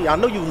 You see, I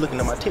know you was looking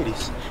at my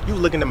titties. You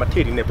was looking at my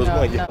titty nipples,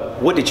 weren't you?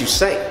 What did you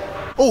say?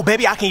 Oh,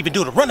 baby, I can't even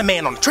do the running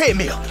man on the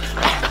treadmill.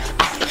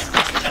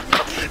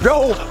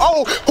 No,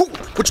 oh, who?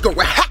 What you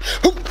going?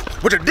 Who?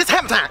 What you? This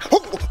hammer time? Who?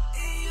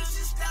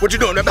 What you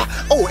doing?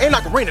 Oh, and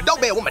I can ring the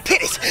doorbell with my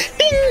titties.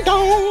 Ding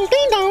dong,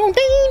 ding dong,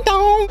 ding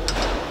dong.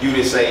 You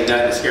didn't say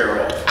nothing to scare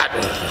her off.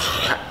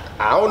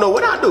 I don't know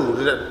what I do.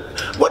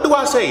 What do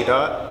I say,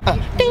 dog?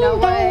 You know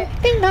what?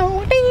 Ding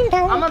dong, ding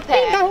dong. I'm a pass.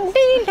 Ding dong,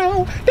 ding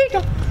dong, ding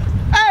dong.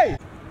 Hey!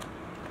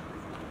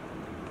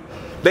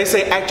 They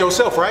say act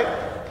yourself, right?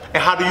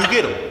 And how do you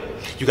get them?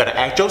 You gotta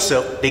act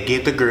yourself to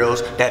get the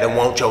girls that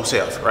want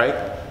yourself, right?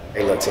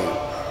 Hey, look, Tim.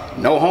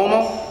 No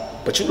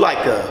homo, but you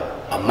like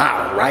a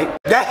model, right?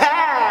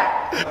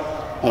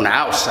 On the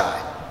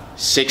outside,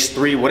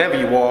 6'3", whatever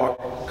you are,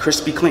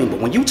 crispy clean. But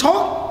when you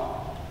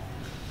talk,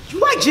 you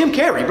like Jim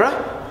Carrey, bruh.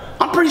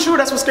 I'm pretty sure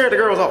that's what scared the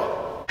girls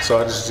off. So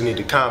I just need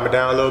to calm it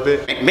down a little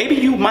bit. Maybe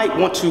you might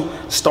want to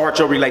start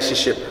your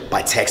relationship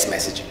by text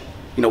messaging.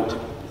 You know,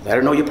 let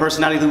her know your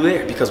personality through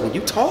there. Because when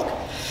you talk,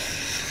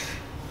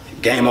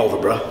 game over,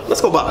 bruh.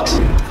 Let's go box.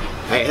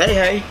 Hey, hey,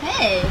 hey.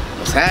 Hey.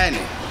 What's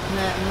happening?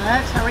 Not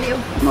much. How are you?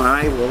 All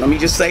right, well, let me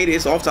just say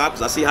this off top,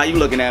 because I see how you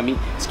looking at me.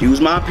 Excuse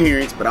my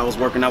appearance, but I was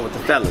working out with the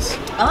fellas.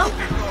 Oh,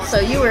 so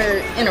you were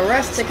in a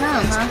rush to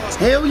come, huh?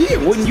 Hell yeah,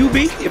 wouldn't you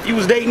be if you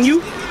was dating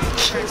you?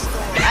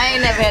 I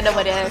ain't never had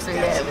nobody ask me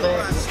that,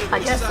 but I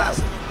guess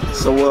so.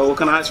 So, what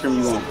kind of ice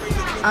cream you want?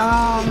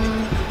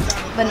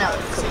 Vanilla.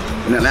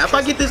 Cool. Now, if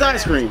I get this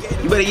ice cream,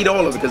 you better eat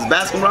all of it, because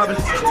Baskin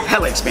Robbins,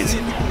 hella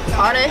expensive.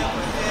 Are they?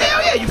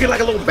 Hell yeah, you get like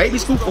a little baby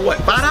scoop for what,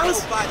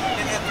 $5?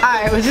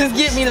 Alright, well just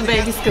get me the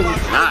baby scoop.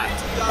 Alright.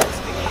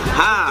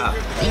 Ha!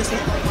 Thank you.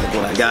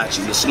 Well, I got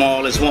you, the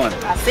smallest one.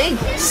 I see.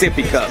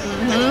 Sippy cup.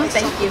 Mm-hmm,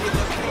 thank you.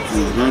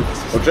 Mm-hmm.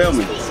 Well, tell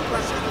me,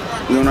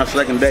 you on our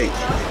second date,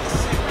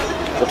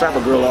 what type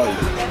of girl are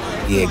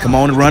you? Yeah, come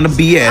on and run the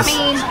BS.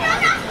 I mean,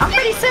 I'm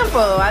pretty simple.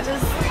 I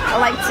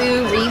like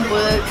to read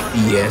books.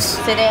 BS.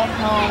 Sit at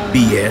home.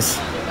 BS.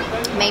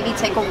 Maybe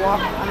take a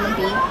walk on the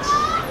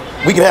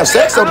beach. We can have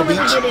sex on the beach.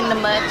 I don't really get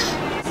into much.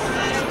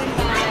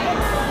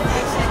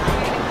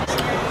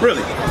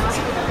 Really?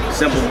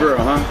 Simple girl,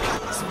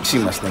 huh? She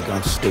must think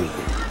I'm stupid.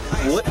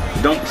 What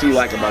don't you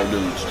like about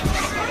dudes?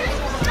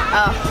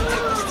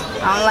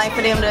 I don't like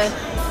for them to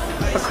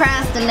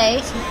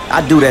procrastinate.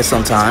 I do that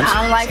sometimes.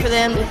 I don't like for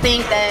them to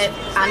think that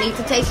I need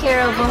to take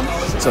care of them.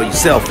 So you're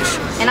selfish.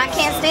 And I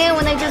can't stand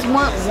when they just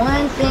want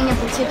one thing in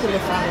particular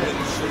from me.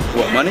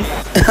 What, money?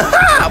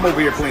 I'm over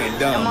here playing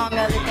dumb. Among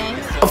other things.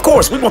 Of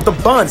course, we want the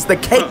buns, the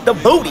cake, the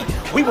booty.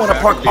 We want to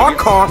park our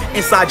car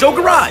inside your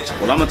garage.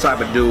 Well, I'm the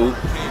type of dude,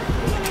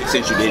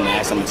 since you didn't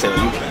ask, I'm gonna tell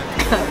you.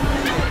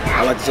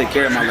 I like to take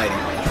care of my lady.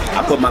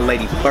 I put my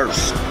lady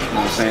first, you know what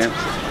I'm saying?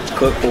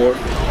 Cook for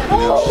her,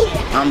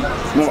 I'm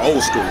more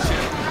old school.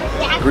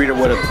 Greet her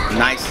with a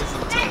nice,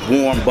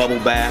 warm bubble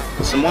bath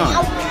with some wine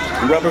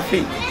and rubber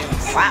feet.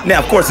 Wow. Now,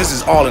 of course, this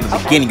is all in the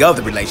beginning of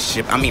the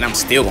relationship. I mean, I'm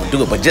still gonna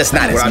do it, but just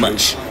not as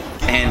much.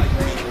 And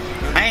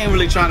I ain't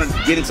really trying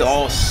to get into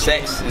all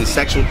sex and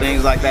sexual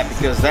things like that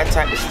because that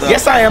type of stuff.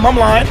 Yes, I am. I'm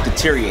lying.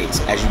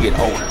 Deteriorates as you get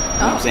older. You know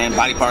what I'm saying?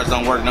 Body parts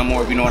don't work no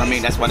more, if you know what I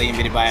mean. That's why they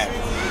invented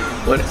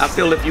Viagra. But I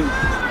feel if you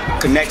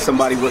connect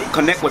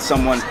with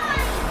someone,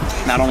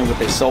 not only with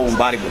their soul and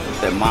body, but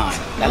with their mind,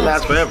 that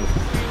lasts forever.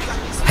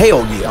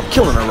 Hell yeah, I'm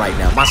killing her right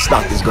now. My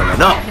stock is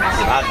going up. That's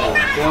what I do.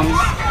 You feel me?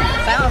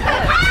 Sounds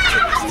good.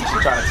 You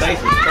try to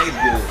taste it. It tastes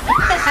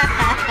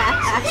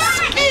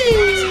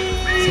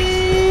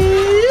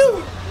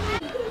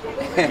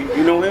good.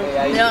 You know him?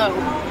 No.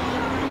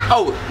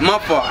 Oh, my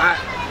fault.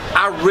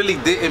 I really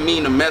didn't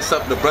mean to mess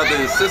up the brother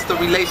and sister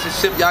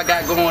relationship y'all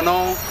got going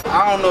on.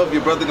 I don't know if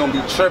your brother gonna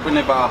be tripping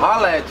if I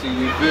holler at you,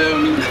 you feel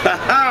me?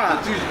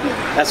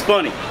 That's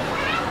funny.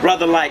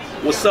 Brother like,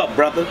 what's up,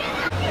 brother?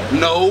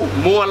 No,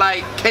 more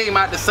like came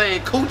out the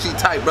same coochie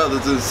type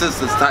brothers and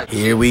sisters type.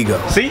 Here we go.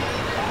 See?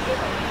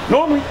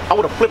 Normally, I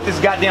would have flipped this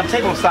goddamn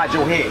table inside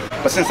your head.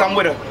 But since I'm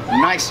with a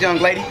nice young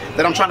lady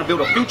that I'm trying to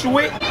build a future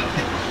with,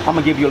 I'm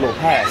gonna give you a little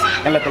pass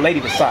and let the lady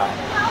decide.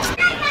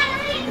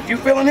 If you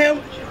feeling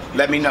him,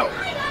 let me know.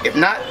 If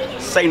not,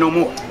 say no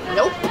more.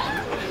 Nope.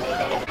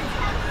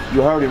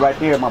 You heard it right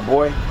there, my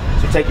boy.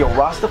 So take your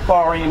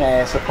Rastafarian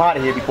ass up out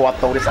of here before I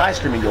throw this ice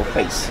cream in your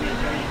face.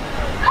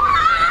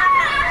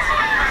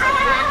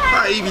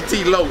 My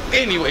EBT low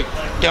anyway.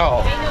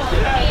 Yo.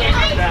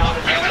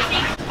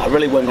 I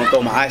really wasn't gonna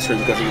throw my ice cream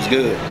because it was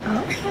good.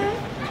 Okay.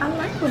 I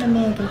like when a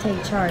man can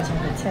take charge and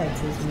protect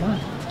his woman.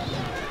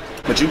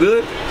 But you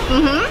good?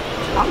 Mm-hmm.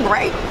 I'm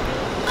great.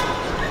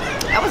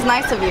 That was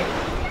nice of you.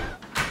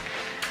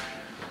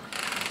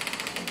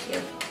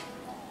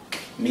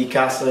 Mi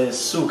casa is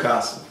su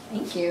casa.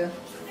 Thank you.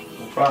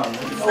 No problem.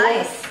 It's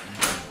nice.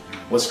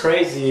 What's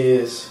crazy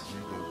is,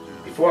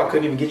 before I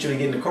couldn't even get you to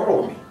get in the car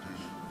with me.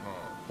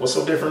 What's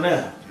so different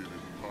now?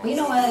 Well, you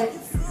know what?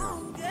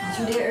 What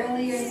you did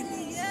earlier,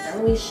 that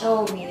really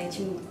showed me that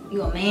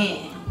you a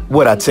man.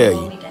 What'd I tell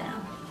you? Me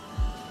down.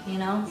 You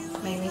know,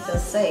 made me feel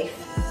safe.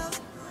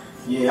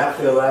 Yeah, I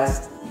feel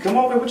that. Come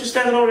over here, what you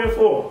standing over there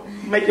for?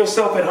 Make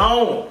yourself at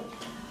home.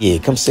 Yeah,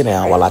 come sit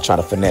down while I try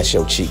to finesse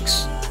your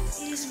cheeks.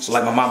 So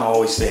like my mama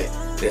always said,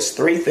 there's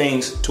 3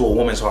 things to a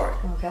woman's heart.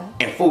 Okay.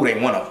 And food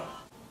ain't one of them.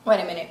 Wait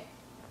a minute.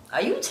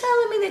 Are you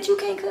telling me that you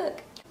can't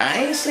cook?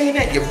 I ain't saying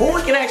that. Your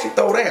boy can actually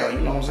throw down,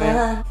 you know what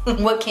I'm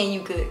saying? What can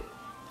you cook?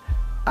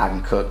 I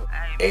can cook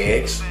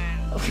eggs,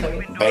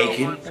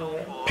 bacon,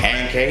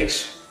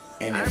 pancakes,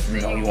 and if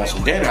you want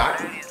some dinner, I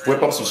can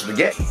whip up some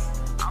spaghetti.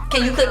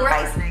 Can you cook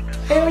rice?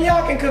 Hell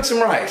yeah, I can cook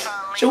some rice.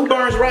 So who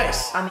burns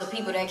rice? I'm the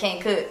people that can't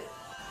cook.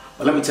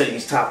 But let me tell you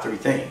these top 3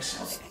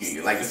 things.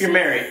 Like if you're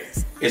married,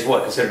 it's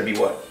what? Considered to be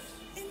what?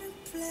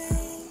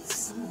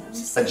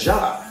 A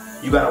job.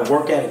 You gotta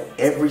work at it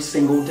every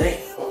single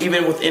day.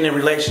 Even within a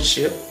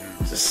relationship,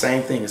 it's the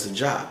same thing, it's a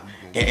job.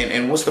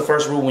 And what's the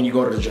first rule when you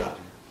go to the job?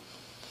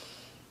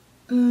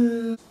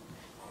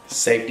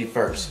 Safety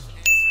first.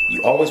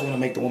 You always wanna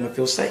make the woman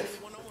feel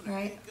safe.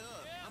 Right.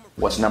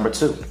 What's number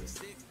 2?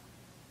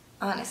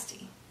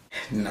 Honesty.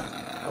 No,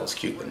 that was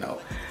cute, but no.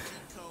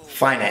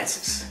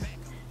 Finances.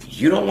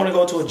 You don't want to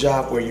go to a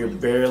job where you're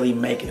barely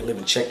making it,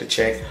 living check to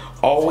check,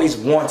 always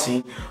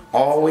wanting,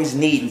 always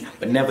needing,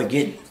 but never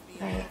getting.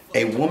 Right.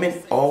 A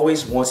woman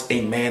always wants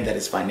a man that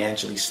is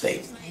financially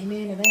stable.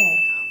 Amen to that.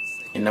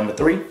 And number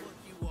 3? I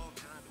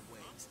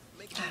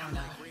don't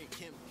know.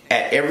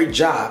 At every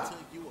job,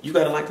 you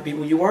gotta like the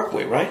people you work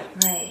with, right?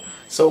 Right.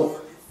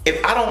 So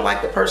if I don't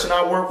like the person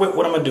I work with,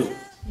 what I'm gonna do?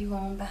 You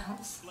gonna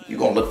bounce. You're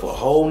gonna look for a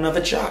whole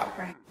nother job.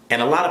 Right.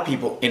 And a lot of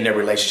people in their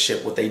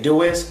relationship, what they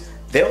do is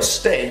they'll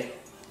stay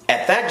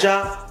at that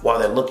job while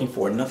they're looking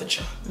for another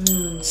job.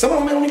 Some of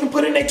them don't even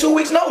put in their 2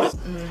 weeks notice.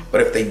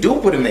 But if they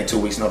do put in their 2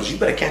 weeks notice, you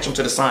better catch them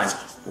to the signs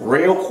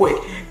real quick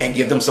and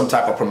give them some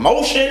type of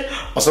promotion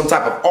or some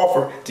type of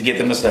offer to get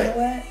them to stay. You know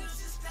what?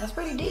 That's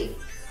pretty deep.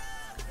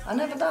 I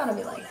never thought of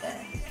it like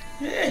that.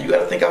 Yeah, you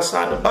gotta think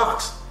outside the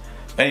box.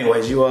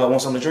 Anyways, you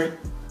want something to drink?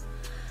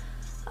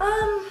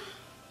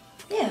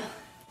 Yeah.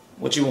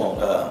 What you want?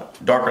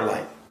 Dark or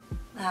light?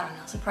 I don't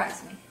know.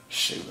 Surprise me.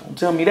 Shoot, don't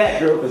tell me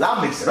that, girl, because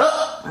I'll mix it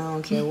up. I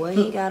don't care what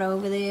he got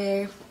over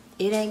there.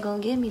 It ain't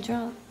gonna get me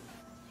drunk.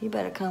 You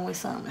better come with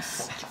something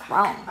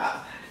strong.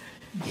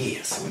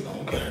 Yes, we're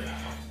gonna get her.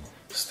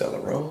 Stella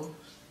Rose?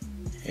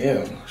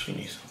 Hell no, she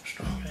needs something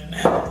stronger than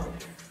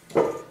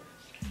that.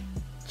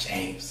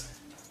 James.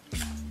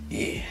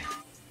 Yeah.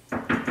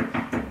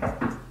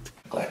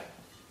 Glad.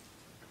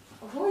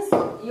 Who is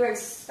you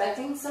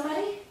expecting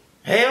somebody?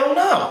 Hell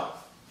no.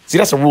 See,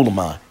 that's a rule of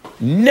mine.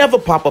 Never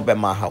pop up at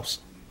my house.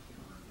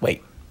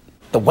 Wait,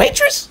 the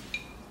waitress?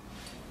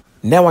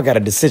 Now I got a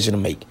decision to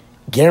make.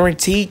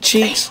 Guaranteed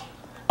cheeks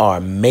or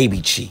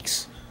maybe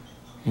cheeks?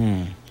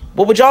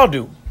 What would y'all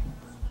do?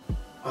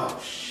 Oh,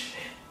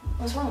 shit.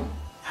 What's wrong?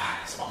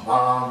 It's my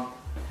mom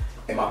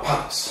and my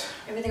pops.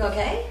 Everything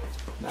okay?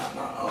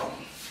 No.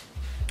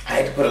 I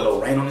had to put a little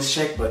rain on this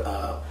check, but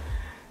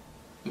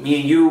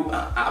me and you,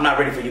 I'm not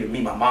ready for you to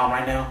meet my mom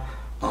right now.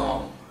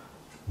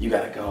 You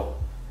gotta go.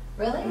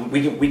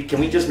 Really?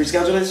 Can we just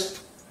reschedule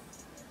this?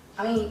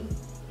 I mean,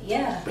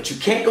 yeah. But you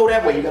can't go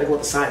that way. You gotta go to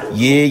the side door.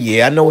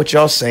 Yeah, I know what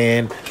y'all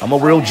saying. I'm a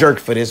real jerk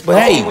for this, but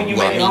hey,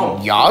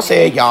 y'all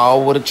said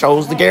y'all would have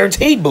chose the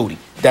guaranteed booty.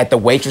 That the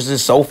waitress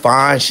is so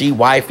fine, she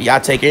wife,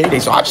 y'all take anything.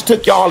 So I just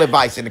took y'all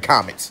advice in the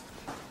comments.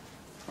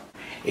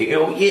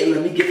 Yo, yeah,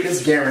 let me get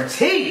this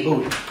guaranteed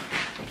booty.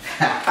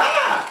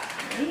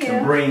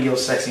 And bring your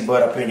sexy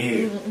butt up in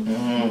here.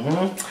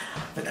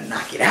 Mm-hmm. Gonna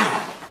knock it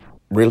out.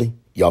 Really?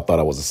 Y'all thought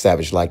I was a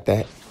savage like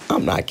that?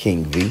 I'm not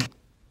King V.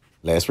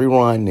 Let's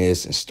rewind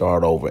this and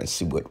start over and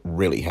see what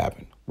really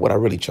happened. What I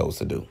really chose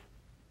to do.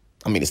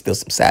 I mean, it's still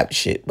some savage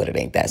shit, but it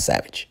ain't that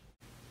savage.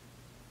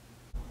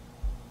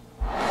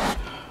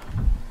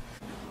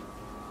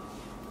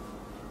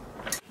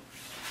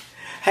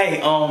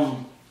 Hey,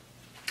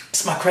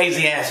 it's my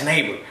crazy ass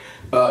neighbor.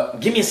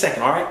 Give me a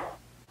second, all right?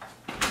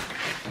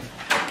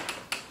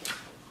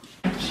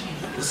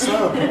 What's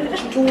up?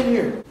 What you doing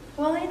here?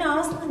 Well, you know, I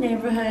was in the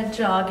neighborhood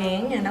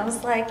jogging, and I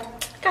was like, I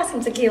got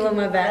some tequila in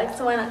my bag,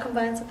 so why not come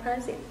by and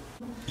surprise you?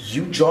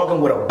 You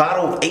jogging with a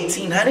bottle of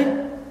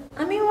 1800?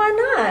 I mean, why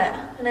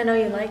not? And I know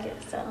you like it,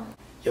 so.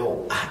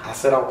 Yo, I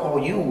said I'll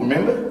call you,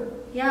 remember?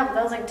 Yeah, but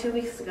that was like 2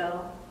 weeks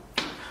ago.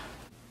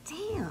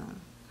 Damn.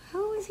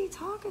 Who is he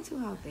talking to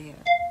out there?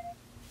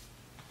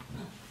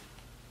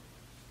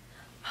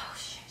 Oh,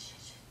 shit.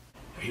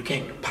 You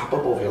can't pop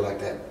up over here like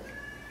that.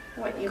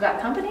 What, you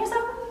got company or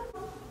something?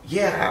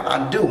 Yeah,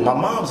 I do. My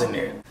mom's in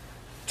there.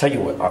 Tell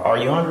you what, are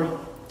you hungry?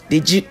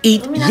 Did you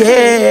eat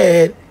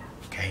yet?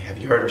 Okay, have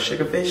you heard of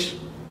Sugarfish?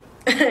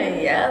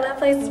 Yeah, that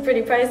place is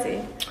pretty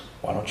pricey.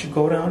 Why don't you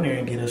go down there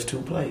and get us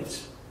 2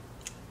 plates?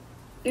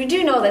 You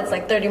do know that's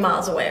like 30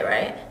 miles away,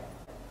 right?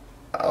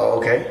 Oh,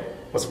 okay.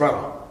 What's the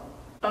problem?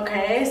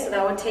 Okay, so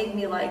that would take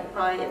me like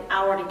probably an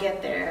hour to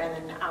get there and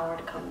then an hour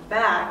to come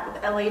back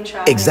with LA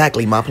traffic.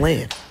 Exactly my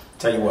plan.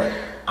 Tell you what,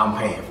 I'm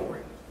paying for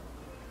it.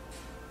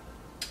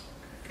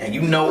 And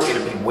you know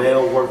it'll be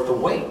well worth the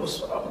wait.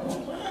 What's up?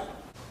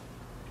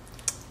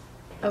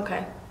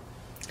 Okay.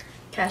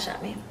 Cash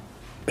at me.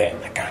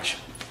 Bet, I got you.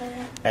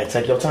 Hey,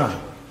 take your time.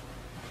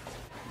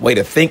 Way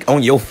to think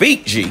on your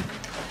feet, G.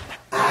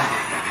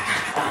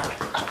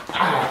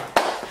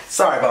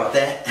 Sorry about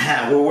that.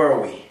 Where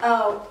were we?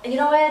 Oh, you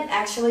know what?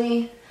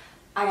 Actually,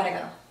 I gotta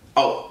go.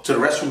 Oh, to the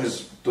restroom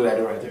is through that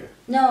door right there.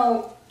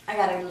 No, I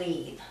gotta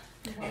leave.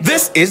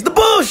 This is the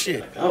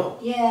bullshit. Oh.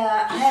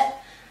 Yeah,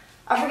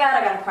 I forgot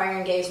I got a prior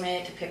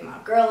engagement to pick my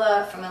girl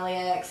up from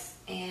LAX,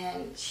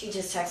 and she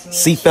just texted me.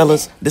 See,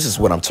 fellas, this is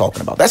what I'm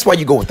talking about. That's why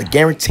you go with the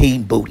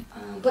guaranteed booty.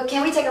 But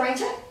can we take a rain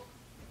check?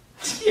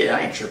 Yeah,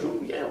 I ain't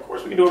tripping. Yeah, of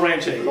course we can do a rain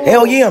check.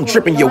 Hell yeah, I'm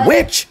tripping your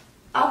witch.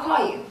 I'll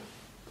call you.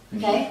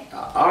 Okay?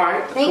 All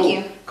right. Thank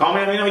you. Call me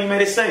and let me know you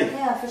made it safe.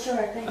 Yeah, for sure.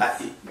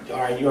 Thanks. All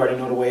right, you already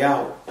know the way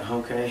out.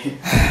 Okay.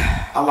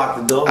 I locked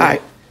the door. All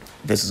right.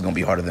 This is going to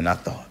be harder than I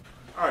thought.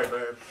 All right,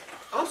 man.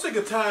 I'm sick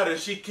and tired of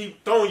she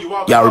keep throwing you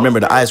out. Y'all remember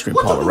the ice cream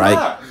parlor,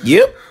 right?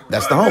 Yep,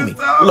 that's the homie.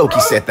 Loki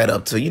set that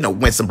up to,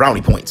 win some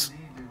brownie points.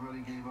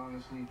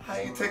 I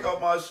ain't take off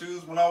my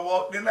shoes when I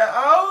walked in that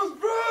house,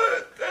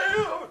 bro.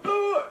 Damn,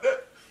 dog.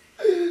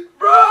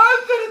 Bro,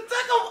 I should have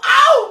took them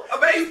out. I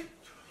mean,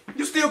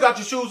 you still got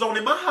your shoes on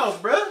in my house,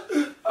 bro.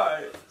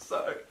 Alright,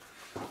 sorry.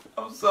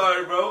 I'm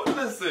sorry, bro.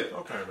 Listen,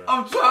 okay, man.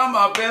 I'm trying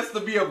my best to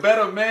be a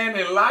better man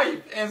in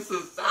life and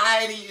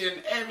society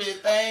and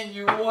everything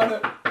you wanna.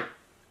 What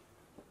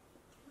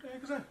the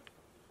heck is that?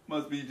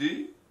 Must be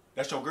G.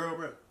 That's your girl,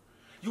 bro.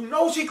 You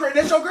know she crazy.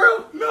 That's your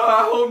girl? No,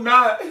 I hope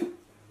not.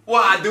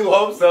 Well, I do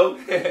hope so.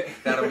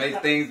 That'll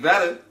make things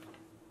better.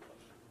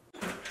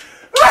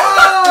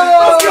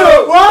 What's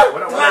good, boy?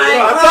 What up, I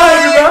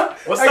told you, bro.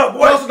 What's hey, up, boy?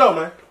 What's up,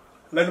 man?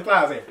 Let the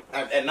flies in.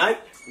 At night?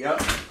 Yep.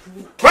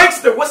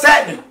 Prankster, what's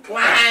happening?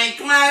 Clang,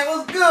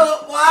 what's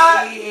good,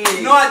 boy?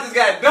 You know I just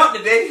got dumped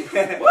today.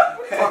 What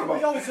you talking about?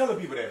 You always telling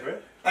people that, bro.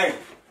 Hey,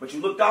 but you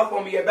looked out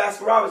for me at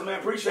Baskin Robbins, man.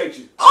 Appreciate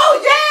you.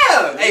 Oh,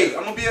 yeah. Hey,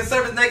 I'm going to be in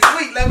service next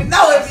week. Let me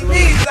know if you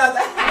need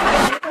something.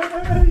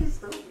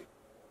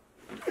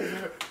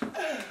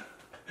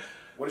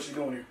 What is she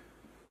doing here?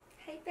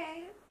 Hey,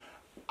 babe.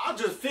 I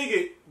just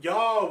figured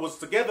y'all was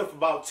together for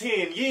about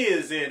 10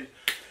 years and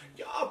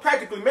y'all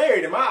practically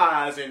married in my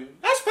eyes, and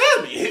that's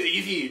family.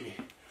 You hear me?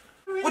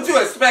 Would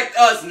you expect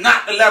us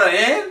not to let her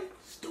in?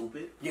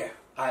 Stupid. Yeah,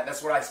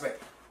 that's what I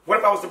expect. What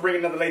if I was to bring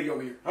another lady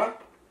over here, huh?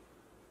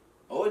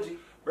 OG.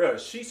 Bruh,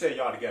 she said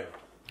y'all together.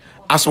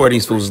 I swear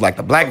these fools is like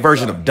the black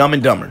version of Dumb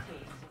and Dumber.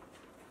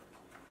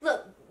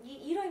 Look,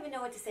 you don't even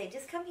know what to say.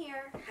 Just come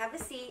here, have a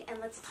seat, and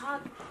let's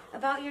talk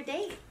about your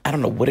date. I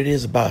don't know what it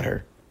is about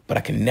her, but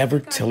I can never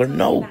tell her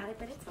no. About it,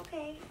 but it's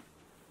okay.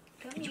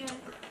 Come here.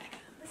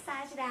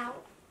 Massage it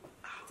out.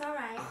 It's all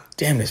right.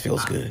 Damn, this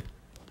feels good.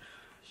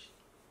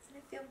 Doesn't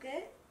it feel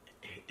good?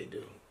 It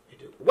do.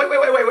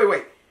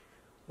 Wait.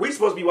 We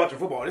supposed to be watching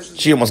football. This is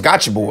She almost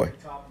got you, boy.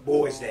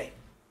 Boys' Day.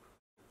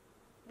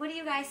 What do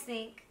you guys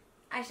think?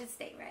 I should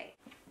stay, right?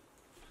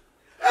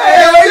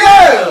 Hell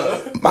yeah!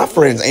 My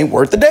friends ain't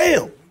worth a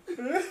damn.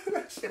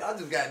 Shit, I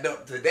just got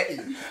dumped today.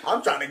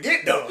 I'm trying to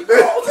get dumped.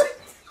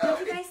 Don't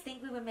you guys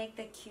think we would make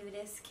the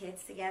cutest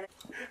kids together?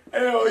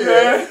 Hell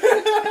yeah.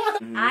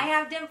 I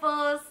have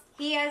dimples.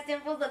 He has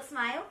dimples. Look,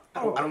 smile.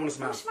 I don't want to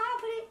smile. Oh, smile,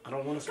 put it. I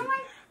don't want to smile. Come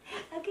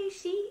on. Okay,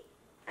 she.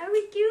 Are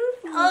we cute?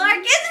 Oh, our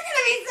kids are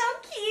gonna be so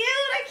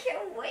cute. I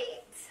can't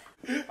wait.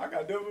 I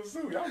got dimples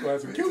too. Y'all gonna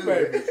have some cute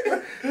babies.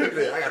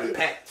 I got a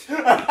patch.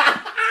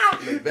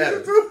 Look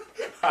better.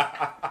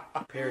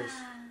 Paris,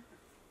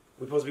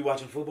 we supposed to be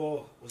watching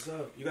football. What's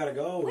up? You gotta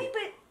go. Wait,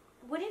 but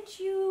wouldn't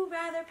you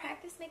rather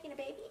practice making a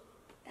baby?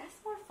 That's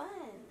more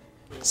fun.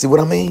 See what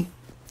I mean?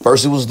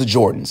 First it was the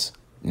Jordans.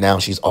 Now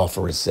she's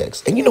offering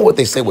sex. And you know what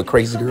they say with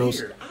crazy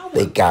girls?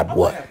 They got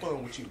what?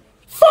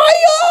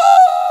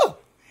 Fire!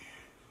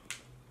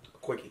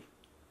 Quickie.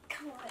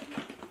 Come on.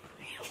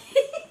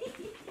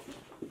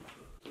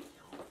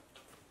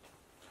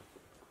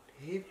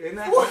 You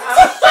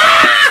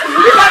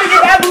gotta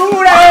get that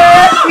blue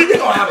ass. You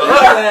gonna have a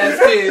ugly ass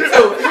kid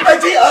too. Hey,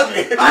 she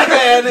ugly. My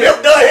man,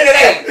 Milk done into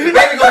that. the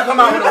baby gonna come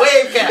out with a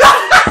wave cap.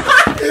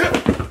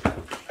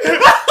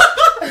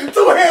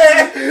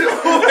 Two-head.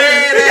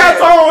 He got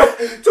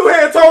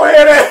two-head,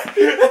 toe-head.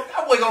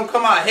 That boy gonna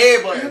come out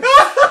head button.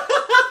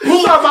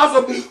 Talking about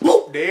some.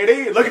 Whoop, there it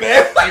is. Look at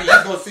that. Hey,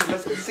 let's go see.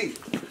 Let's go see.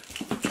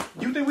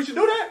 You think we should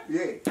do that?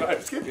 Yeah. All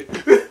right, skip it.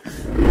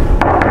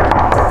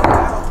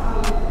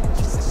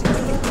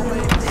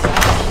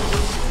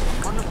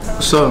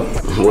 What's up?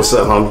 What's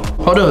up, homie?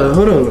 Hold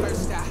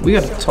up. We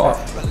gotta talk.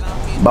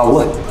 About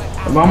what?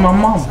 About my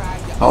mom.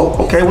 Oh,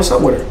 okay. What's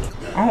up with her?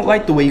 I don't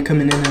like the way you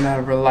coming in and out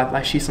of her life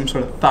like she's some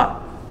sort of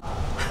thought.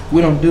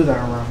 We don't do that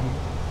around here.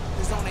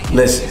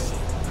 Listen,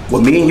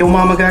 what me and your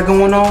mama got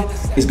going on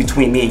is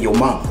between me and your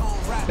mama.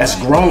 That's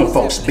grown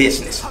folks'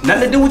 business.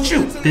 Nothing to do with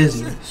you.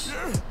 Business.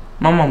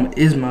 My mama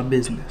is my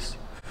business.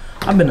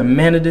 I've been a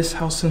man of this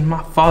house since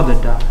my father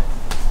died.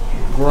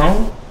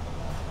 Grown?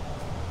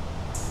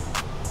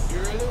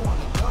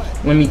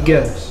 Let me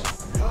guess.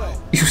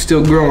 You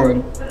still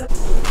growing.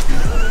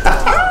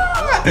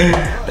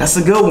 That's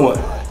a good one.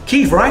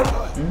 Keith, right?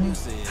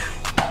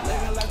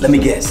 Let me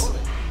guess.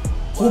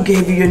 Who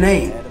gave you your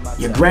name?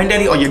 Your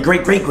granddaddy or your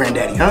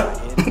great-great-granddaddy, huh?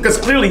 Because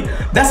clearly,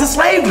 that's a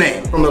slave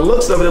name. From the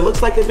looks of it, it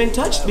looks like they've been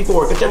touched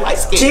before, because you're light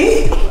skinned.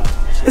 Gee,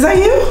 is that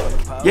you?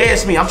 Yeah,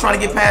 it's me. I'm trying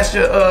to get past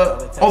your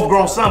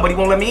overgrown son, but he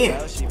won't let me in.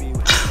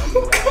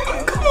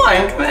 Come on.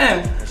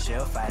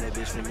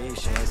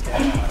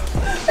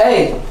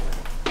 Hey,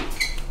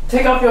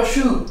 take off your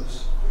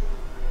shoes.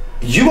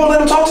 You gonna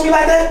let him talk to me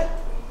like that?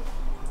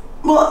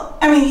 Well,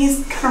 I mean,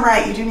 he's kind of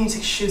right. You do need to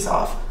take your shoes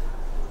off.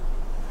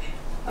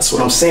 That's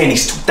what I'm saying.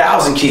 These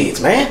 2000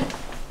 kids, man.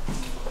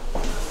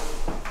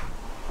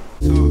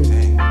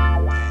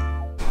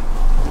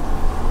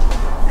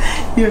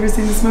 You ever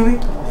seen this movie?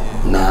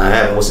 Nah, I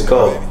haven't. What's it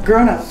called?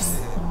 Grown Ups.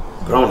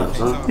 Grown Ups,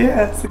 huh?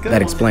 Yeah, it's a good That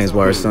one. explains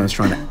why her son's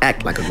trying to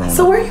act like a grown-up.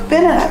 So where you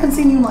been at? I haven't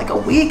seen you in like a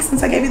week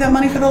since I gave you that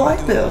money for the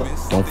light bill.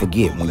 Don't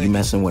forget, when you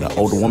messing with an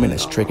older woman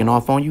that's tricking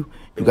off on you,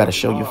 you gotta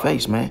show your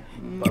face, man.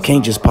 You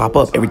can't just pop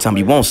up every time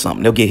you want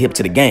something. They'll get hip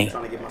to the game.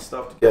 Trying to get my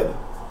stuff together.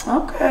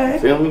 Okay.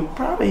 Feel me?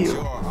 Proud of you.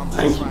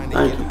 Thank you.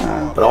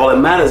 But all that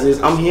matters is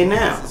I'm here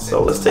now.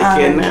 So let's take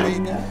care now.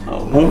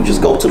 Won't we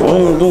just go to the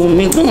room doing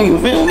me? You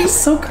feel me? It's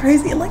so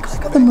crazy. Like I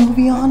got the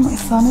movie on. My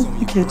son is in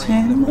the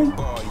kitchen. Like,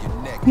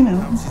 you know.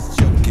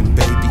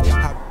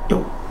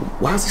 Yo,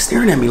 why is he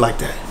staring at me like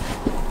that?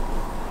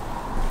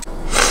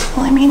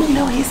 Well, I mean, you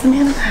know, he's the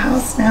man of the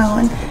house now,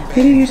 and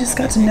maybe you just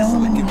got to know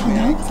him and you hung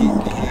out with him a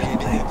little bit.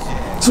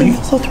 So you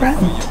feel so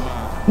threatened.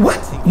 What?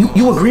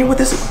 You agree with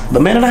this? The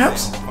man of the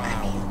house?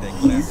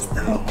 Yes,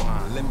 though.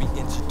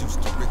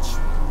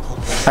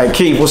 Hey,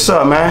 Keith, what's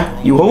up, man?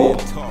 You who?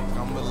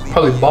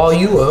 Probably ball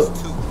you up.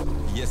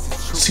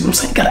 See what I'm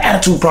saying? Got an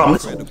attitude problem.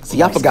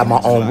 See, I forgot my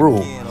own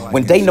rule.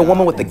 When dating a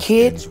woman with a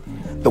kid,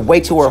 the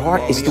way to her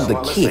heart is through the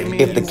kid.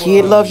 If the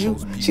kid loves you,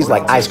 she's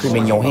like ice cream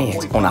in your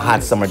hands on a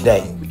hot summer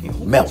day.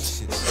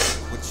 Melts.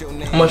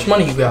 How much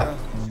money you got?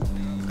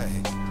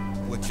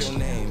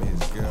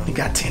 You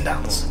got $10.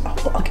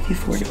 I'll give you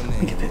 40. Let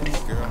me get 50.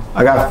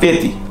 I got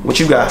 50. What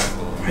you got?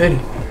 Ready?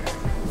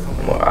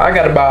 Well, I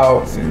got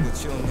about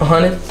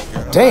 100.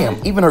 Damn,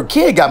 even her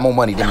kid got more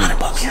money than me.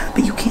 $100, yeah,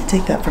 but you can't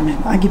take that from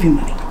him. I give you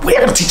money. We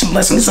gotta teach them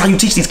lessons. This is how you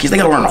teach these kids. They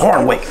gotta learn the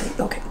hard way.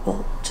 Okay,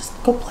 well, just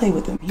go play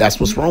with him. That's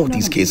what's wrong with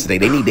these kids today.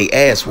 They need their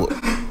ass whooped.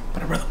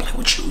 But I'd rather play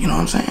with you, you know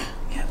what I'm saying?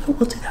 Yeah, but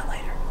we'll do that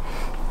later.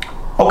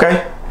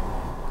 Okay.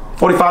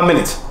 45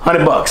 minutes,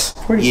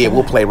 $100. Yeah,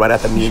 we'll play right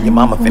after me and your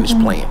mama finish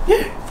playing.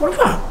 Yeah,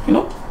 45, you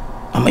know?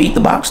 I'm gonna eat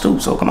the box too,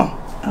 so come on.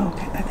 Oh,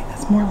 okay, I think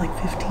that's more like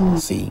 15.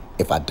 See,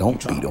 if I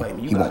don't beat him,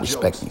 he won't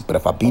respect me. But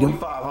if I beat him,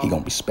 he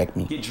gonna respect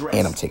me,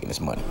 and I'm taking his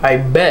money. I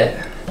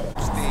bet.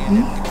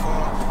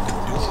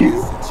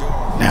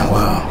 Now,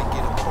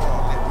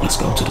 let's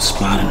go to the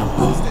spot in the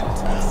room.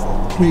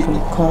 Can you go to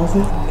the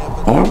closet?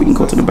 Or we can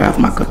go to the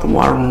bathroom. I cut the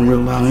water on real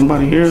loud.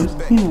 Anybody here?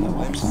 You know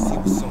what I'm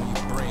saying.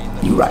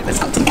 You right. Let's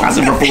go to the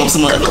closet and pull up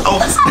some other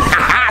clothes.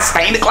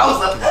 Stay in the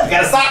clothes up. You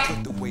got a sock?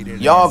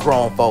 y'all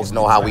grown folks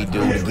know how we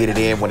do to get it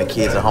in when the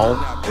kids are home.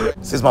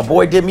 Since my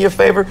boy did me a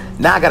favor,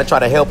 now I gotta try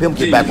to help him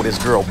get back with his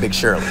girl, Big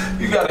Shirley.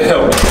 You gotta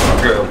help me get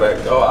my girl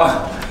back,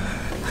 dog.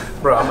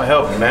 Bro, I'ma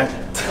help you, man.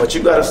 But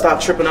you gotta stop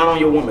tripping out on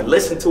your woman.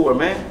 Listen to her,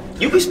 man.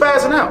 You be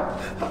spazzing out.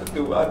 I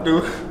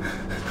do.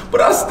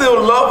 But I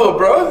still love her,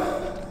 bro.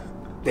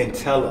 Then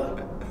tell her.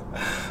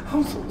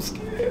 I'm so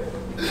scared.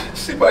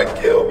 She might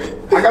kill me.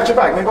 I got your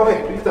back, man. Go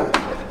ahead. Do your thing.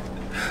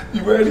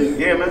 You ready?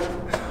 Yeah, man.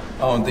 I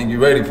don't think you're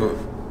ready for it.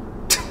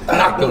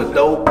 Knock the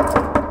door.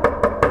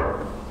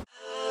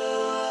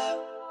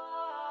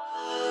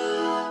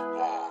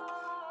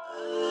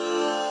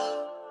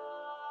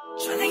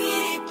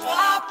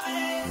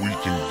 We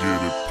can get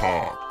it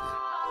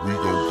poppin'. We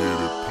gon' get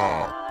it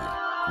poppin'.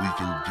 We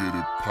can get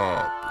it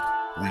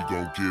poppin'. We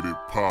gon' get it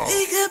poppin'.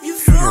 Pick up your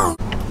phone.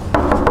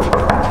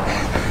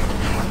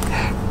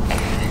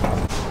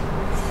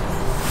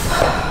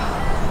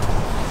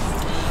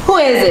 Who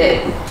is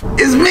it?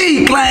 It's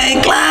me,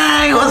 Clang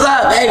Clang. What's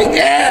up, baby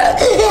girl?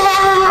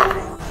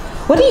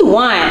 What do you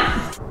want?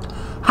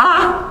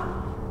 Huh?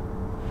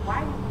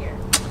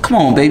 Come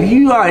on, baby.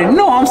 You already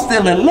know I'm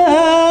still in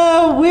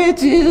love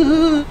with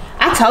you.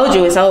 I told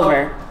you it's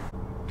over.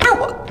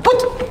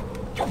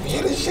 You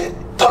hear this shit?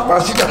 Talk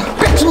about shit.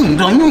 Bitch, you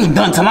ain't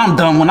done till I'm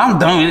done. When I'm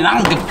done,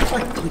 I don't give a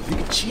fuck.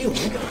 Nigga, chill,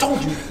 nigga. I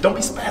told you. Don't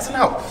be spazzing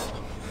out.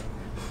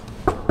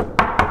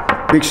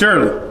 Big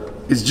Shirley,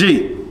 it's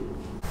G.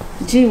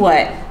 G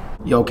what?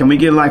 Yo, can we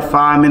get like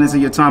 5 minutes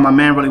of your time? My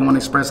man really want to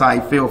express how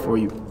he feel for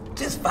you.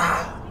 Just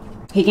 5.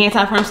 He can't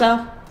talk for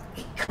himself?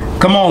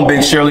 Come on,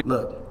 Big Shirley.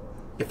 Look,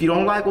 if you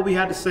don't like what we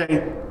had to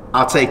say,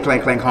 I'll take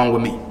Clank Clank home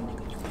with me.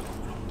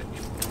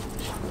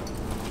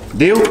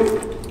 Deal?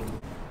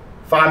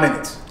 5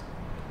 minutes.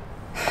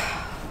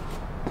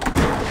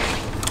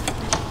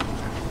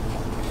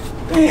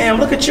 Damn,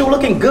 look at you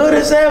looking good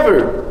as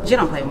ever. You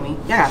don't play with me.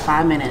 Y'all got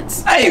 5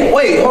 minutes. Hey,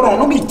 wait, hold on.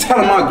 Don't be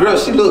telling my girl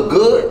she look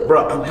good.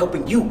 Bro, I'm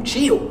helping you.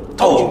 Chill.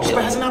 Told you,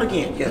 spazzing out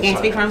again. He can't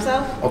speak for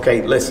himself?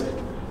 Okay, listen.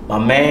 My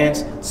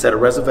man's set a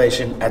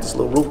reservation at this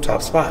little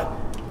rooftop spot.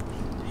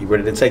 He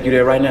ready to take you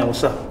there right now.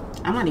 What's up?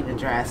 I'm not even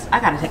dressed. I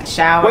gotta take a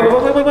shower. Wait,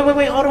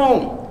 hold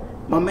on.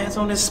 My man's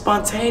on this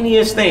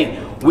spontaneous thing.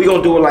 We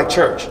gonna do it like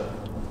church.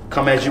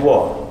 Come as you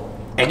are.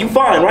 And you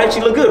fine, right? She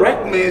look good,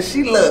 right? Man,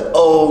 she look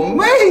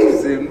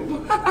amazing.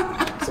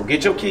 So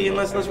get your key and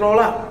let's roll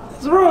out.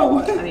 What's wrong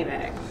with I'll be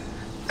back.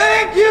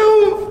 Thank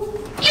you.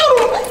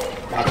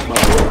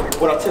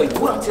 What I tell you?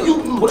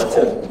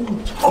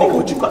 Nigga,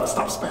 what you gotta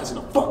stop spazzing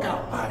the fuck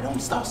out. All right, don't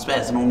stop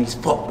spazzing on these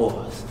fuck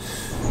boys.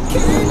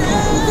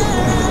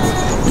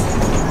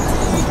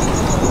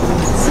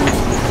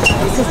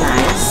 This is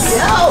nice.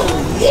 Yo,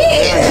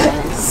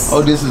 yes.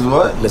 Oh, this is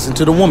what? Listen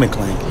to the woman,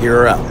 Clank. Hear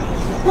her out.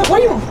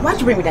 Why'd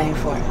you bring me down here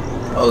for?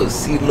 Oh,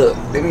 see, look,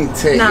 let me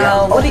tell you.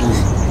 No,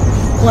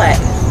 what?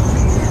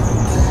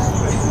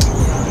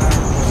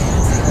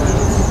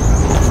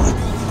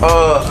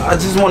 I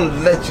just wanted to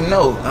let you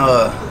know,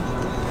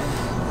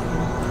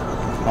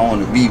 I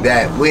want to be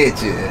back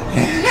with you.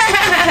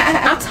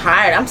 I'm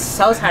tired. I'm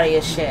so tired of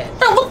your shit.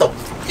 Man, what the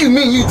f you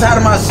mean you tired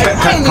of my shit?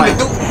 I ain't even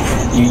do.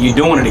 You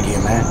doing it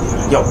again, man.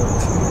 Yo,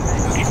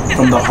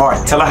 from the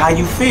heart, tell her how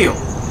you feel.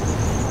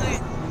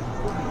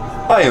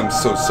 I am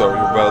so sorry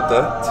about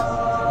that.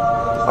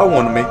 I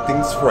want to make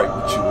things right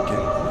with you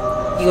again.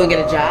 You gonna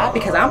get a job?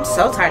 Because I'm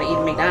so tired of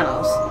eating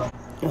McDonald's.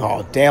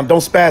 Oh, damn,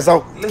 don't spaz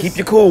out. Keep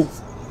you cool.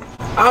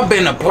 I've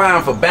been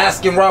applying for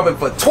Baskin Robbins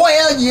for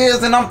 12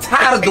 years and I'm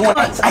tired of doing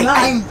it. Hey,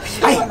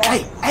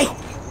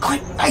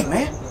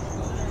 man.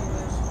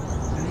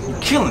 You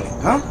killing it,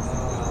 huh?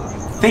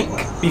 Think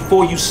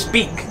before you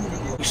speak.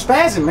 You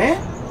spazzing, man.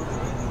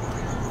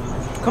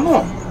 Come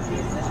on.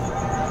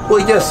 Well,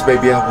 yes,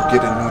 baby, I will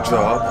get a new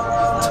job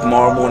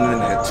tomorrow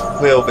morning at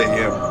 12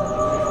 a.m.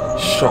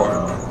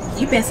 sharp.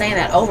 You've been saying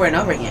that over and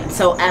over again.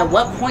 So at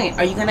what point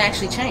are you gonna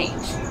actually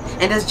change?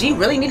 And does G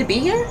really need to be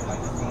here?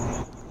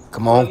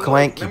 Come on,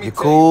 Clank. Keep you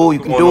cool. You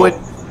can do it.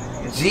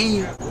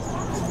 G,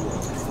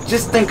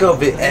 just think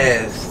of it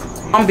as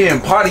I'm being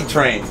potty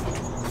trained.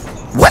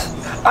 What?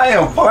 I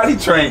am potty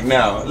trained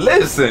now.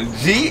 Listen,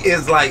 G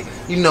is like,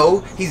 you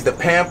know, he's the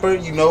pamper,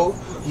 you know.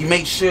 He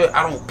makes sure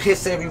I don't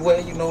piss everywhere,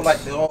 you know,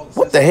 like the all.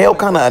 What the hell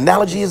kind of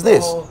analogy is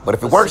this? But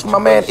if it works, my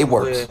man, it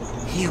works.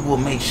 He will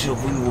make sure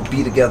we will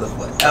be together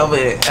forever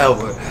and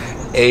ever.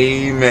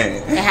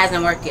 Amen. It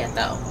hasn't worked yet,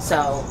 though.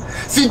 So.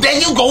 See, there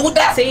you go with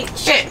that. See?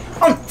 Shit.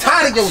 I'm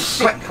tired of your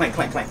shit. Clank.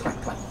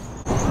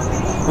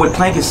 What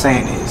Clank is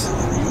saying is,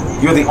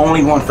 you're the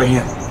only one for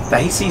him.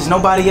 That he sees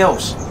nobody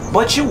else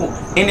but you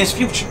in his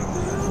future.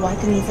 Why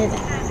couldn't he say that?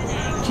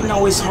 You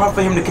know, it's hard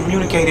for him to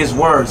communicate his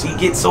words. He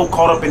gets so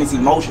caught up in his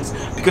emotions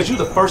because you're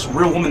the first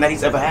real woman that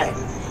he's ever had.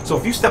 So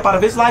if you step out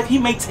of his life, he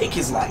may take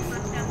his life.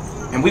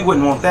 And we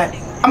wouldn't want that.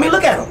 I mean,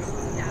 look at him.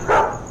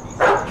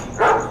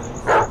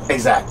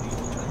 Exactly.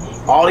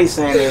 All he's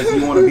saying is he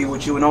want to be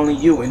with you and only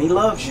you, and he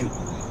loves you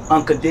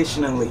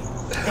unconditionally.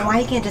 Then why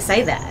he can't just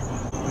say that?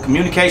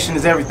 Communication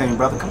is everything,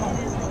 brother. Come on.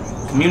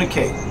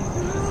 Communicate.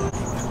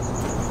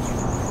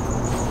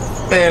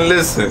 Man,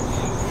 listen.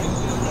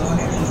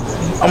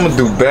 I'm gonna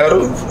do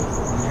better.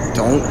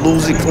 Don't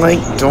lose it,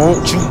 Clank.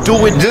 Don't you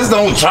do it. Just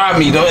don't try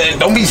me.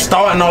 Don't be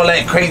starting all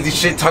that crazy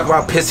shit. Talk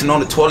about pissing on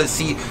the toilet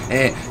seat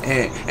and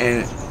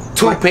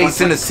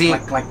toothpaste in the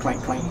sink. Clank.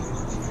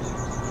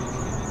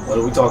 What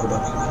are we talking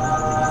about?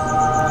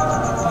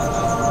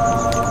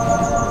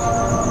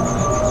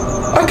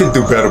 I can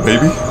do better,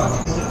 baby.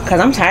 Cause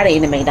I'm tired of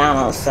eating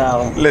McDonald's,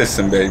 so.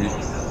 Listen, baby.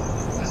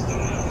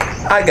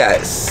 I got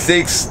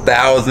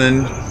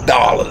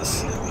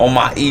 $6,000 on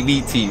my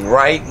EBT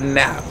right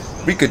now.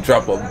 We could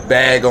drop a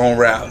bag on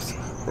Ralph's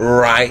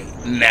right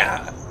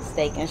now.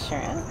 Steak and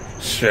shrimp.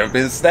 Shrimp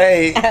and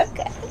steak.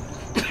 Okay.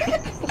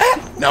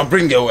 Now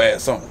bring your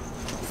ass on.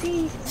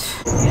 See.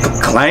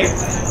 Clank.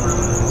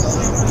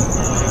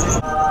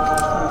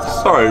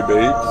 Sorry,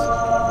 babes.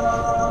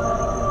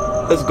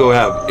 Let's go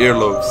have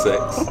earlobe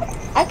sex.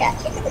 Okay.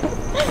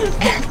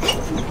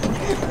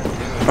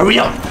 Hurry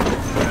up.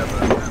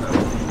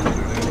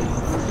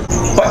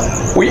 What?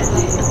 Wait.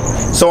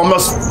 So I'm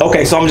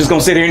just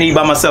gonna sit here and eat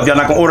by myself. Y'all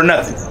not gonna order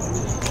nothing.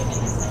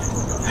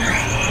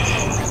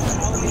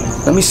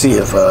 Let me see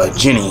if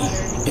Jenny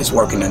is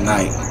working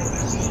tonight.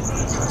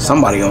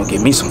 Somebody gonna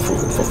give me some food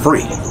for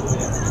free.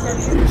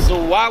 So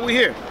why are we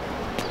here?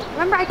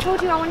 Remember I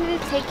told you I wanted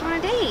to take you on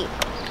a date?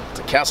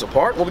 To Castle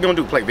Park? What we gonna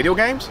do? Play video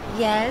games?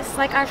 Yes,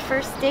 like our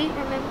first date,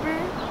 remember?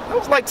 That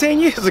was like 10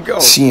 years ago.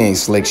 She ain't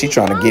slick. She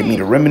trying to get me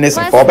to reminisce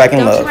and fall back in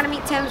Don't love. you want to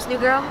meet Tim's new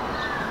girl?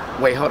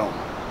 Wait, hold on.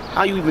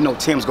 How you even know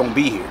Tim's gonna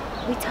be here?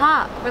 We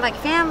talk. We're like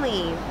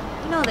family.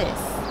 You know this.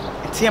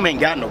 And Tim ain't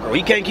got no girl.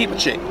 He can't keep a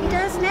chick. He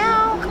does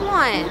now. Come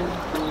on.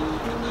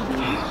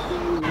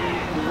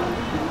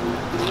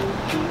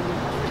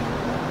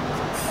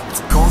 It's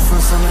a cold for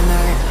summer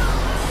night.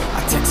 I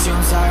text you,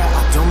 I'm sorry,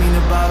 I don't mean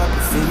to bother,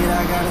 but figured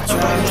I gotta try.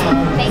 You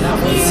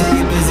say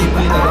you're busy,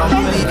 but I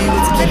don't believe you,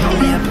 it's keeping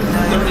me up at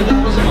night.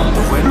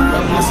 The way my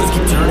emotions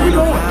keep turning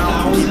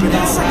around, keep it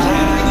inside.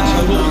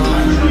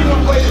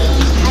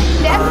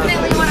 I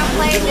definitely want to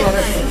play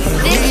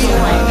this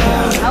one,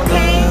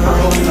 okay?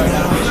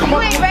 You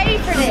ain't ready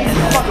for this.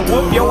 I'm about to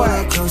whoop your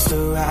ass.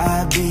 Coaster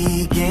ride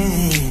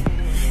begin.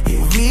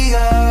 Here we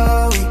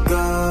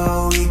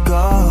go.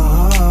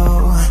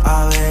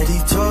 Already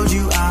told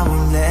you I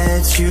won't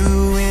let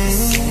you in.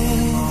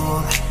 Same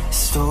old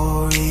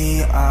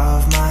story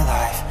of my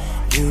life.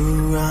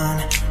 You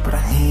run, but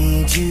I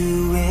need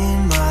you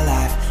in my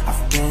life.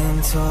 I've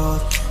been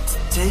told to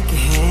take a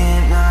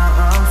hint,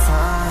 now I'm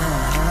fine.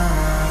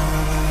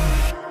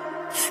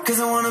 Cause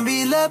I wanna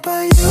be loved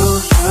by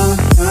you.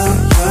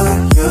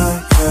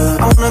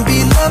 I wanna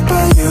be loved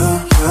by you.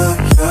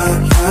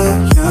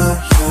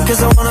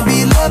 Cause I wanna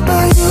be loved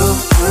by you.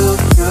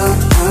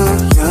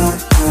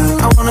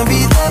 I wanna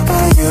be loved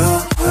by you.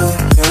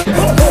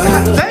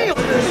 Damn,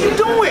 what are you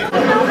doing?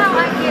 You know how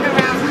I get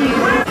around you.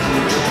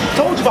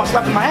 Told you about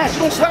slapping my ass.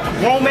 You don't slap a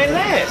grown man's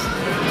ass.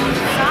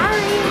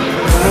 Sorry.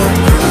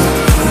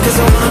 Cause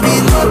I wanna be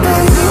loved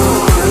by you.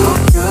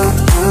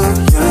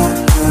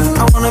 I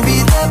wanna be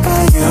loved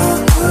by you.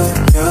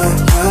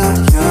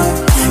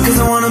 Cause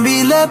I wanna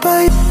be loved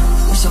by you.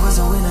 Wish I was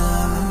a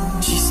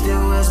winner. She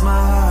still wears my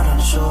heart on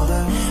her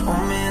shoulder. Oh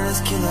man, let's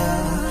kill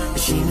her.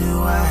 But she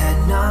knew I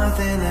had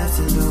nothing left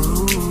to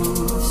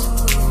lose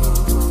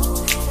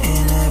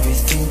and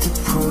everything to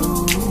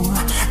prove.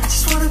 I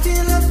just wanna be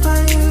loved by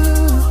you.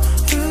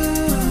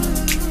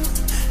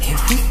 Here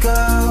we go.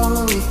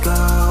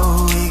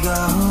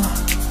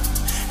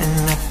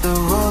 And let the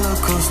roller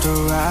coaster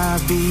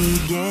ride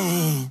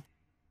begin.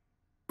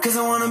 Cause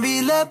I wanna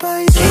be loved by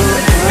you. I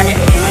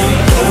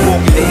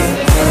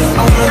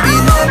wanna be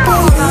loved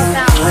by you.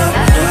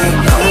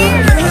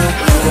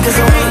 Cause I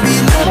wanna be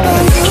loved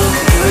by you.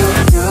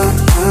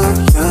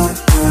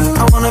 I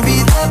wanna be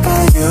loved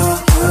by you.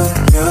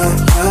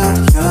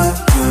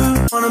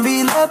 I wanna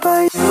be loved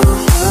by you.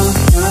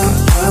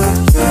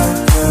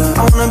 I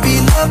wanna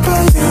be loved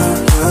by you.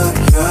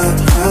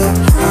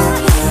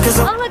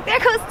 Oh, look, there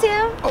goes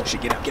Tim. Oh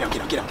shit, get up.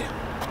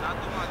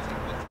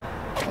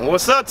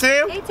 What's up,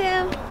 Tim? Hey,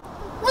 Tim.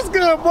 What's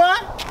good, boy?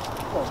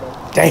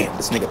 Damn,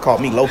 this nigga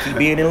called me low-key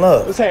being in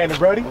love. What's happening,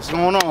 Brody? What's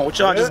going on? What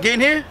y'all just getting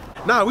here?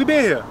 Nah, we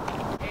been here.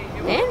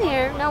 Been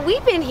here? No,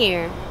 we've been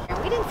here.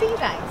 We didn't see you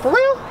guys. For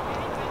real?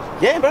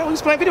 Yeah, bro, we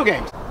was playing video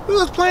games. We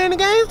was playing the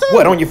games too.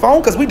 What, on your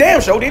phone? Cause we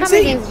damn sure didn't How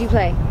many see games did you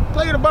play?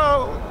 Played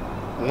about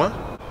one.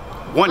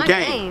 One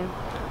game.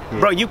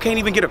 Bro, you can't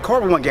even get a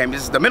car with one game.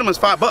 The minimum is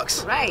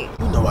 $5. Right.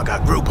 You know I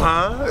got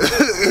Groupon.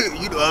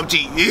 You know I'm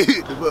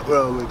cheating.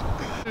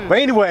 But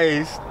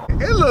anyways,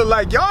 it look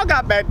like y'all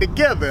got back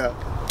together.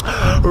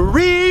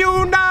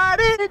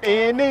 Reunited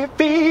and it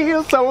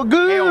feels so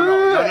good. Hell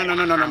no.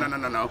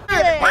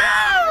 Hey,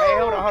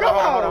 hold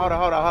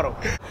on.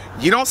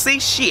 You don't see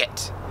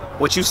shit.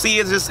 What you see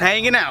is just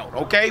hanging out,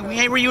 okay? We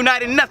ain't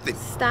reunited nothing.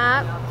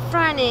 Stop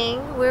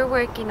fronting. We're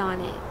working on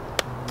it.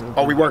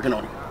 Oh, we working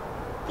on it.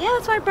 Yeah,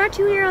 that's why I brought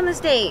you here on this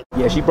date.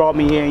 Yeah, she brought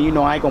me here and you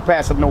know I ain't gonna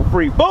pass up no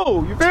free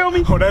food, you feel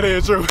me? Oh, that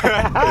is true.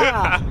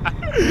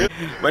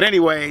 But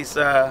anyways,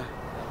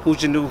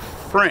 who's your new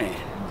friend?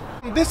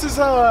 This is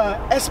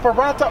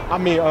Esperanto.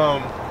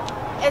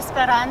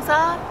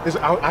 Esperanza.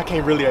 I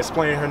can't really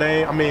explain her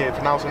name. I mean,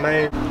 pronounce her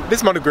name.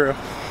 This mother girl.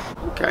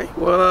 Okay,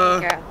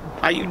 well,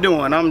 how you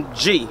doing? I'm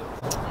G.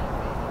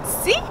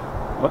 Si?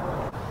 What?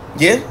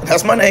 Yeah,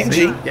 that's my name,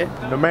 G.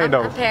 Yeah. The main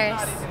though. I'm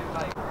Paris.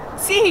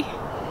 Si.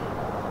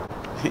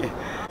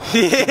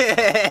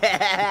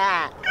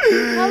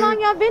 How long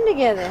y'all been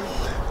together?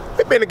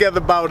 We've been together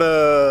about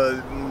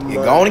You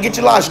go on and get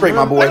your life straight,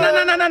 my boy.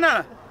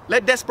 No.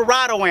 Let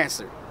Desperado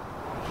answer.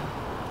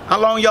 How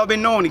long y'all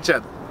been knowing each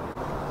other?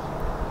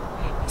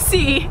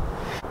 Si.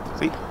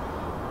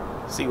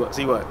 See what?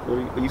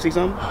 You see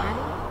something?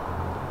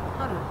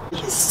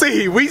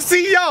 See, we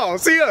see y'all.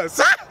 See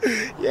us.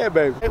 Yeah,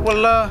 baby. Hey,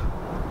 well,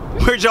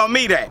 where'd y'all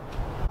meet at?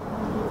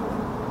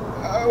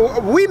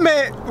 We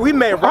met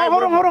right.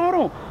 Hold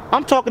on.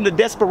 I'm talking to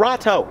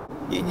Desperado.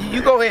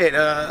 You go ahead.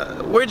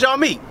 Where'd y'all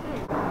meet?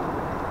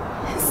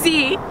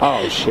 Si.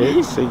 Oh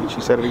shit. See,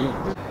 she said it again.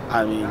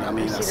 I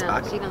mean, She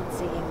don't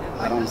see you.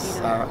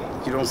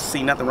 You don't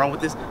see nothing wrong with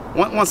this.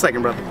 One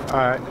second, brother. All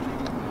right.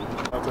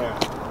 Okay.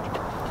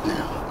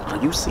 Now, are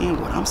you seeing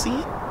what I'm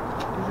seeing?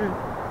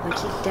 Like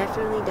she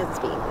definitely doesn't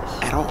speak English.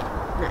 At all.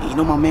 No. You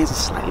know my man's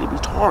slightly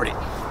retarded.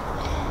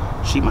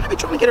 She might be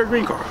trying to get her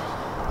green card.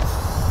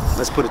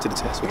 Let's put it to the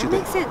test. What you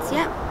think? Makes sense.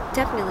 Yeah,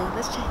 definitely.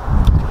 Let's check.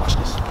 Watch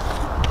this.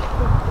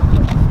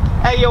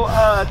 Hey, yo,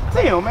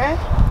 Tim, man.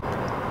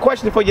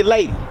 Question for your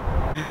lady.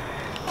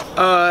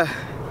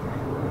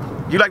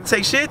 You like to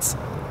take shits?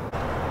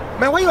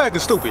 Man, why you acting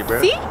stupid,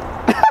 bro? See?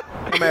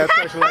 I'm asking a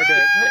question like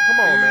that. Come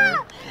on, man.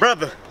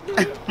 Brother.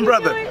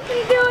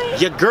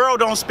 Your girl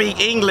don't speak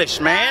English,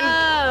 man.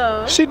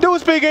 Oh. She do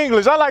speak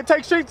English. I like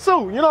take shit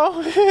too, you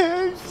know?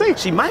 See?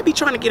 She might be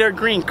trying to get her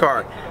green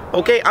card.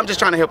 Okay, I'm just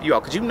trying to help you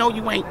out, because you know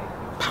you ain't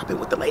popping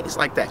with the ladies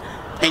like that.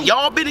 And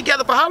y'all been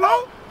together for how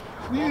long?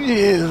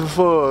 Yeah,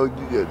 for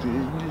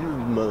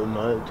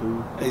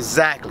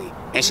Exactly.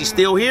 And she's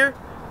still here?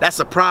 That's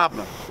a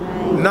problem.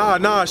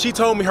 Nah, she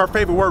told me her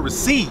favorite word was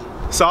C.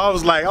 So I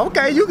was like,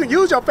 okay, you can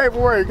use your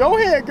favorite word. Go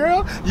ahead,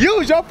 girl.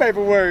 Use your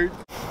favorite word.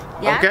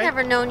 Yeah, Okay. I've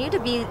never known you to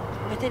be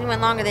with anyone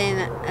longer than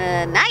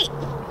a night.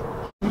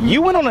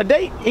 You went on a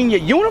date in your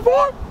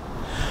uniform?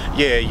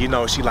 Yeah, you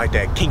know, she like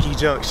that kinky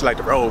junk. She like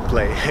the role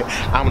play.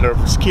 I'm the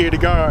security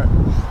guard.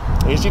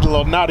 And she the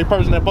little naughty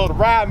person that's supposed to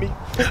ride me.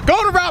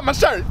 Go to ride my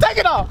shirt. Take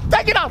it off.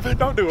 Take it off.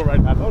 Don't do it right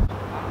now. Don't.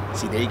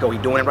 See, there you go. He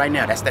doing it right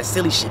now. That's that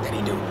silly shit that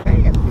he do.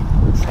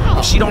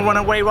 If she don't run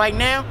away right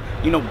now,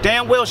 you know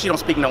damn well she don't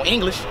speak no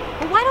English.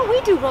 Well, why don't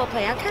we do role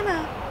play? I kind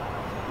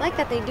of like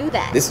that they do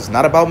that. This is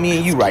not about me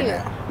and you right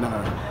now. No.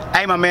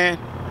 Hey, my man.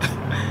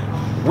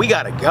 We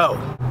gotta go.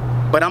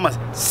 But I'ma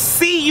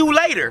see you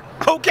later,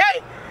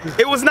 okay?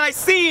 It was nice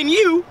seeing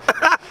you.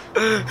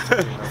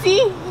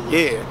 See?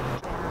 Yeah.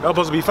 That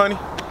supposed to be funny?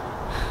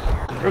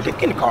 Girl,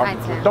 get in the car.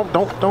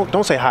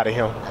 Don't say hi to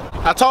him.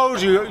 I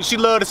told you she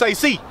love to say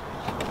see.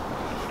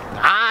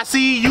 I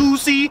see, you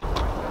see.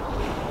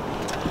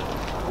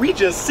 We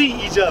just see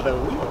each other.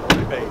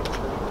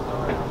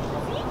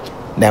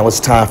 Now it's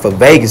time for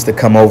Vegas to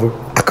come over.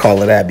 I call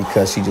her that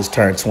because she just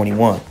turned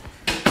 21.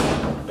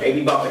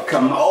 Baby about to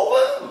come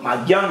over.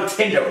 My young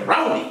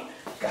tenderoni.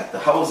 Got the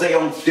Jose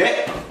on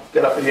deck.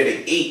 Get up in here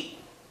to eat.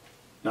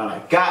 Not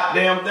a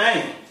goddamn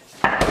thing.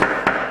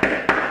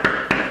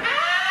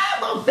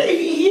 My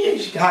baby here.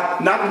 She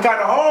got knocking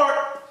kind of hard.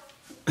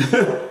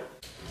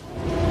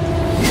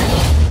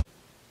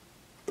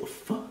 The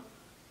fuck?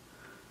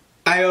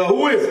 Hey,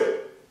 who is it?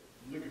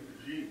 Looking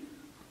for G.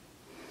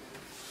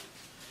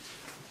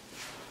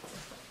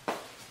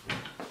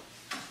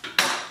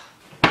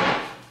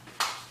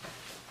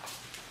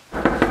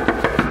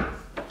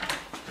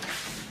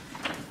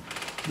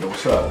 Yo,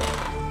 what's up?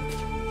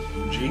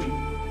 You G?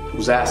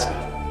 Who's asking?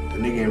 The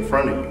nigga in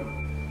front of you.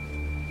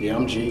 Yeah,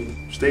 I'm G.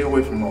 Stay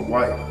away from my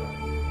wife.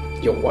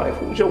 Your wife?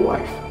 Who's your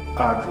wife?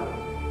 Audra.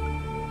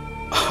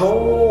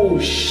 Oh,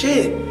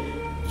 shit.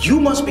 You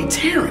must be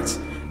Terrence,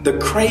 the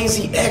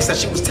crazy ex that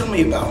she was telling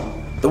me about.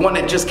 The one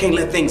that just can't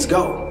let things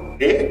go.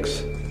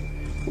 Ex?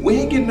 We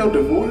ain't getting no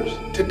divorce.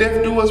 To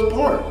death do us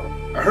part.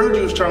 I heard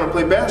you was trying to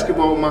play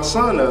basketball with my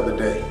son the other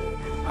day.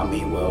 I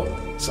mean, well,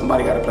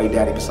 somebody got to play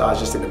daddy besides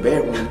just in the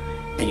bedroom.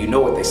 And you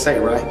know what they say,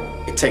 right?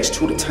 It takes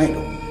two to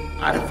tango.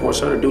 I didn't force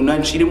her to do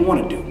nothing she didn't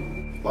want to do.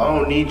 Well, I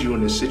don't need you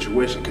in this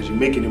situation because you're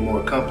making it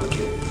more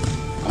complicated.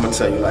 I'm going to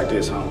tell you like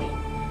this, homie.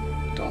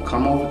 Don't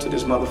come over to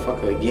this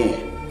motherfucker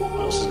again,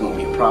 or else it's going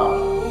to be a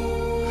problem.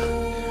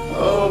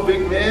 Oh,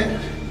 big man.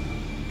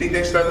 Think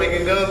they start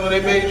making guns when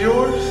they made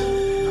yours?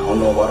 I don't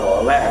know about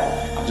all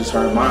that. I just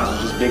heard mine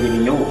was just bigger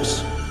than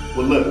yours.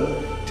 Well,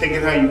 look, take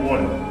it how you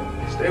want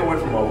it. Stay away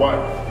from my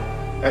wife.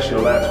 That's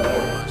your last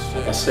warning.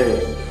 Like I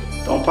said,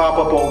 don't pop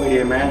up over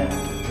here, man.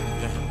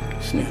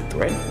 This nigga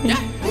threatening me. Yeah,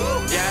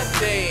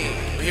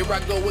 damn. Here I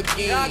go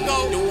again.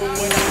 Doing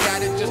what I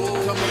got it just to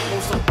come up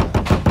on some.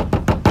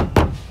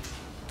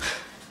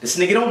 This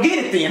nigga don't get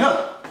it then,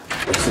 huh?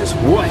 What's this?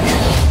 What?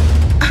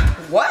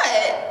 What?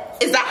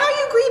 Is that how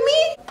you greet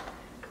me?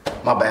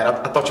 My bad.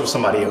 I thought you were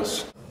somebody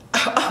else.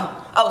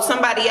 Oh,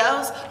 somebody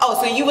else? Oh,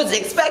 so you was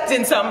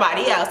expecting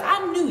somebody else.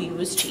 I knew you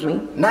was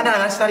cheating. Nah,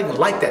 that's not even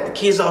like that. The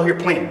kids out here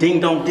playing ding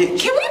dong ditch.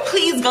 Can we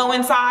please go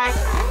inside?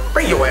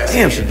 Bring your ass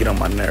Damn, in. she get on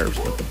my nerves,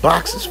 but the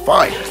box is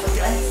fire. You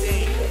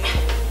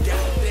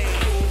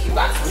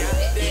got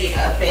something to eat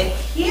up in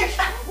here.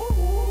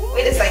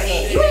 Wait a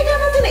second, you ain't got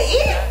nothing to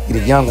eat? The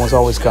young ones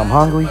always come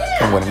hungry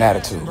and with an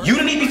attitude. You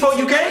didn't eat before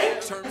you came?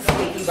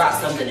 You got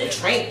something to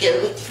drink,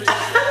 dude.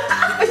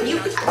 You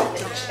got something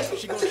to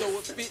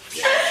drink.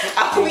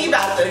 Oh, we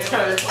about to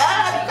turn up. You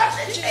got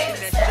to drink.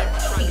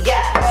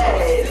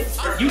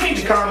 Yes. You need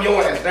to calm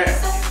your ass down.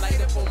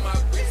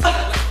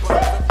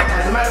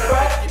 As a matter of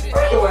fact,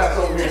 bring your ass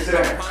over here and sit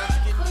down.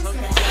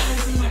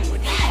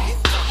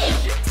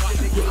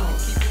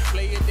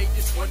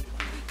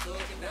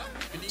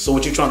 So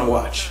what you trying to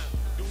watch?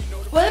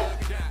 What?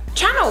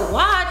 Trying to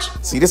watch?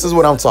 See, this is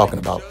what I'm talking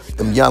about.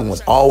 Them young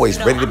ones always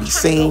ready to be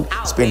seen,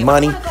 spend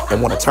money,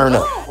 and want to turn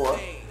up.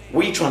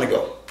 Where you trying to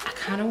go? I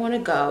kind of want to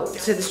go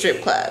to the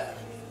strip club.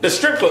 The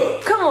strip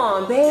club? Come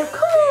on, babe.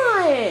 Come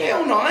on.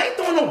 Hell no, I ain't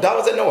throwing no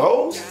dollars at no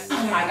hoes.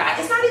 Oh my God,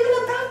 it's not even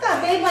about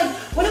that, babe. Like,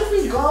 what if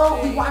we go,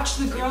 we watch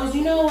the girls,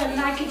 you know, and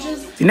I could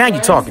just... See, now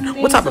you're talking.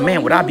 What type of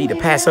man would I be to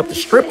pass up the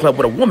strip club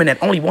with a woman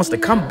that only wants to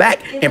come back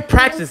and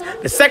practice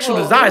the sexual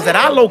desires that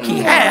I low-key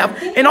have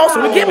and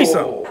also to give me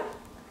some?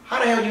 How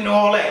the hell you know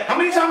all that? How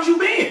many times you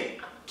been?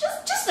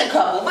 Just a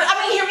couple. But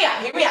I mean, hear me out.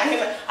 I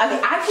mean,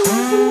 I can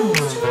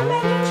listen to my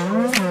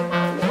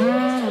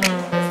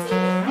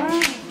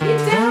get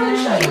down and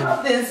show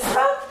you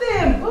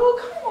something. Boo,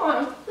 come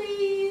on,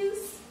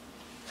 please.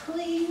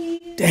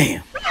 Please.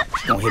 Damn.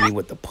 She gonna hit me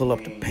with the pull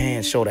up the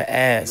pants, show the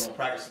ass.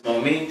 Practice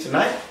on me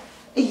tonight?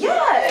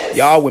 Yes.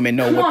 Y'all women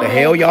know what the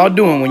hell y'all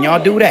doing when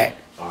y'all do that.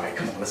 All right,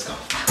 come on, let's go.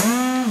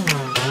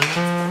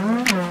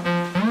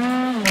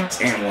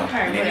 And one.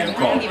 Alright, whatever.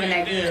 I ain't even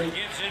that good.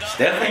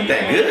 Steph ain't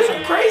that good.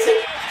 That's crazy.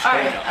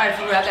 Alright,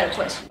 for real, I got a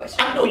question.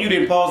 I know you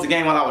didn't pause the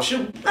game while I was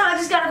shooting. No, I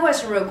just got a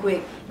question real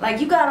quick.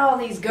 Like, you got all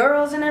these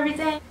girls and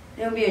everything?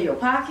 They'll be in your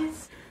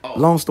pockets?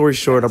 Long story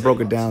short, I broke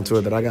it down to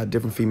her that I got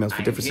different females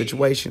for different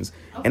situations.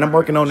 And I'm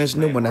working on this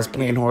new one that's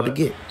playing hard to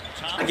get.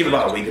 I give it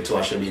about a week or two,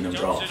 I should be in them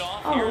draws.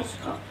 Oh,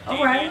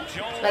 alright.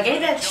 Like,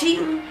 ain't that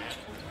cheating?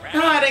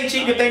 No, it ain't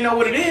cheating if they know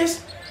what it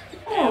is.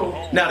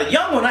 Oh. Now, the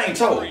young one I ain't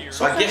told,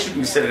 so I guess you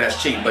can consider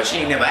that's cheating, but she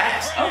ain't never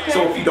asked. Okay.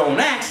 So if you don't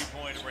ask,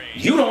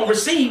 you don't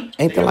receive.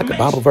 Ain't that like a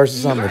Bible verse or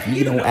something? If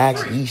you don't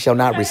ask, ye shall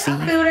not receive.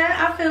 I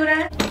feel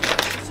that.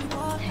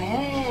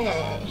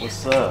 Hey.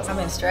 What's up? I've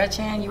been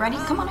stretching. You ready?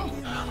 Come on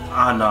in.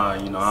 Nah,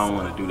 you know, I don't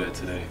want to do that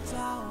today.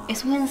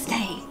 It's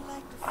Wednesday.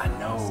 I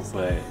know,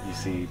 but you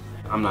see,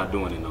 I'm not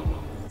doing it no more.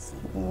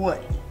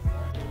 What?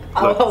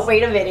 Oh,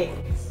 wait a minute.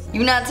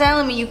 You not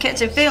telling me you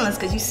catching feelings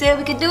because you said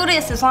we could do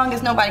this as long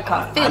as nobody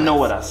caught I feelings. know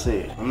what I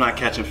said. I'm not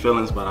catching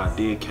feelings, but I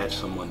did catch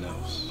someone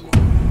else.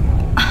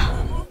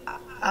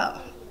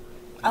 Oh.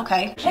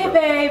 Okay. Hey,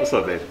 babe. What's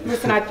up, baby?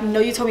 Listen, I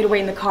know you told me to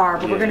wait in the car,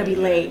 but we're gonna be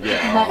late.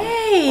 Yeah.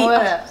 Hey.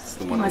 What up?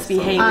 You must be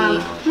Haley.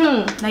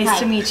 Nice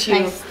to meet you.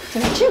 Nice to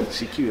meet you.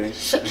 She cute, ain't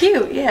she? She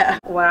cute, yeah.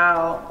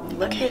 Wow,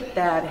 look at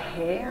that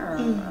hair.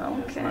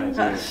 Okay, Right,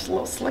 gosh, a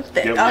little slick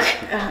there. Yep.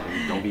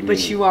 Okay. Don't be mean.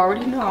 But you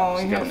already know.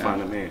 She gotta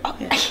find a man.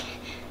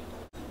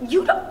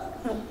 You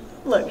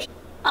don't. Look.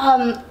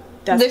 I'm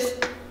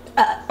gonna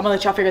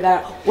let y'all figure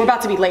that out. We're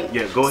about to be late.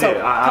 Yeah, go ahead.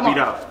 I'll beat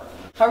out.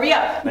 Hurry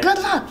up. Good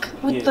luck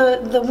with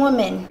the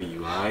woman.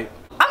 You alright?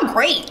 I'm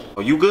great.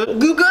 Oh, you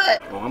good? You good?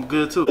 Oh, I'm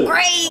good too.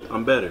 Great.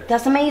 I'm better.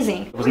 That's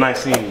amazing. It was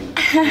nice seeing you.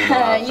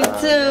 You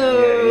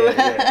too.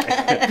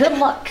 Yeah. Good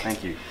luck.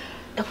 Thank you.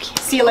 Okay.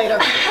 See you later.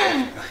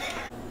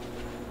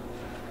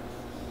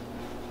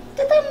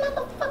 Did that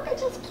motherfucker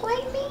just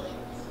play me?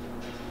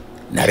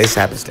 Now this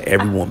happens to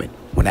every woman.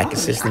 When that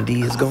consistent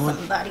D is gone,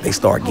 they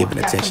start giving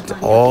attention to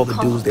all the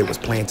dudes they was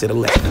playing to the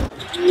left.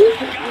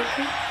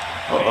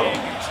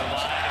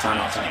 Turn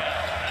off.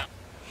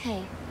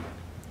 Hey,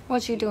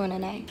 what you doing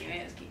tonight?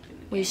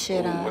 We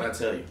should What'd I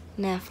tell you?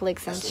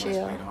 Netflix and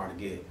chill. Hard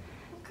to get.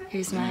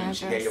 Here's my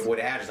She gave your address. boy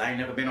the address. I ain't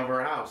never been over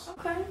her house.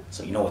 Okay.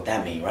 So you know what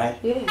that mean, right?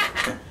 Yeah.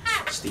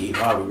 Steve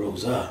Harvey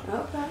rules up.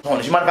 Okay. Hold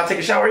on, you mind if I take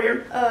a shower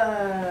here?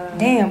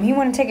 Damn, you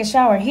want to take a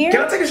shower here?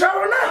 Can I take a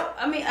shower or not?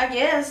 I mean, I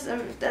guess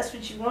if that's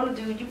what you want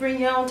to do. You bring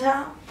your own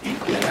towel. I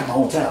got my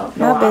own towel.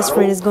 My best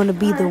friend is going to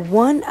be the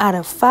 1 out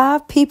of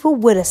 5 people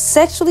with a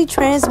sexually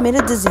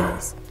transmitted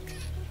disease.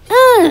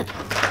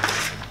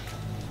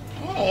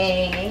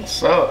 Hey.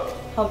 What's up?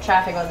 Hope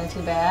traffic wasn't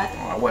too bad.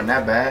 Oh, it wasn't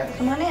that bad.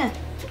 Come on in.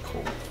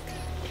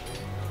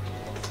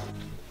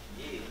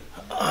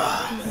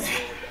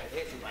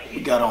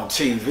 You got on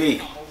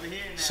TV.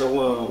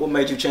 So, what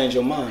made you change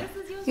your mind?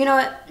 You know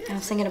what? I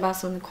was thinking about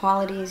some of the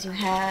qualities you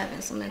have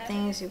and some of the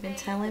things you've been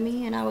telling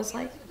me, and I was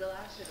like,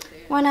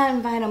 why not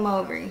invite him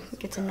over?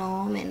 Get to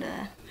know him and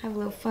have a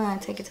little fun,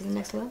 take it to the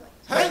next level.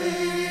 To the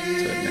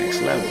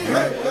next level,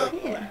 right?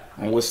 Yeah.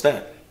 And what's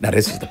that? Now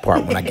this is the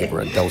part when I give her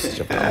a dosage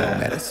of her own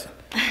medicine.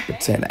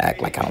 Pretend to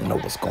act like I don't know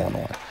what's going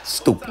on.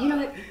 Stupid. You know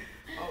what?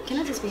 Can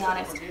I just be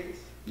honest?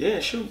 Yeah,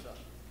 shoot.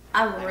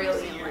 I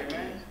really am liking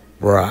you.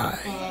 Right.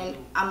 And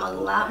I'm a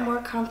lot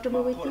more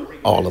comfortable with you.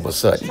 All of a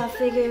sudden. So I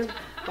figured,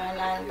 why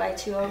not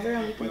invite you over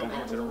and we can go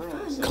have a little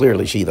fun.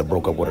 Clearly, she either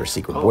broke up with her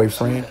secret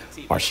boyfriend,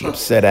 or she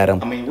upset at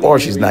him, or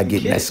she's not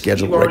getting that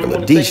scheduled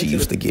regular D she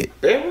used to get.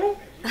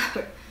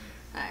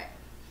 Alright,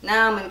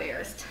 now I'm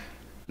embarrassed.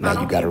 Now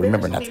you gotta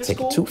remember not to take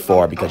it too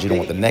far because you don't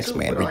want the next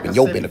man reaping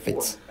your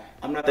benefits.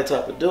 I'm not that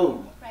type of dude.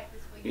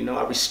 You know,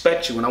 I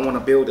respect you and I want to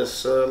build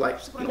this,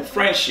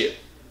 friendship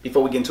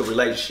before we get into a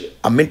relationship.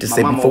 I meant to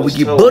say before we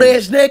get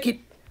butt-ass naked.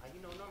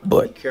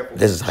 But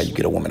this is how you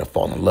get a woman to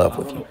fall in love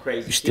with you.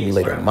 You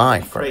stimulate her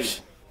mind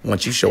first.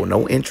 Once you show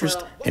no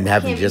interest in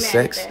having just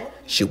sex,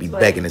 she'll be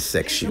begging to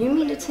sex You you.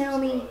 mean to tell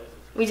me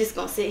we just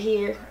gonna sit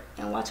here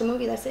and watch a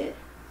movie, that's it?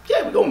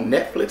 Yeah, we're going to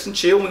Netflix and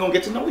chill. We're going to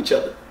get to know each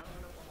other.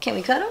 Can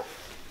we cuddle?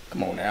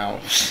 Come on now.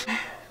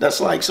 That's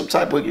like some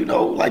type of,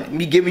 like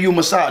me giving you a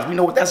massage. We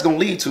know what that's going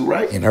to lead to,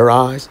 right? In her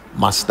eyes,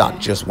 my stock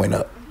just went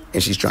up.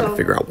 And she's trying to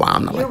figure out why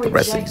I'm not like the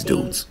rest of these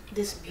dudes.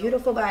 This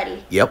beautiful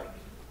body. Yep.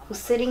 Who's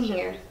sitting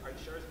here,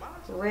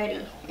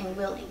 ready and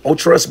willing. Oh,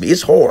 trust me,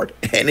 it's hard.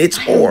 And it's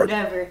hard.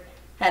 I've never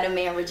had a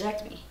man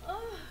reject me.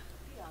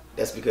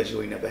 That's because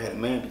you ain't never had a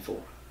man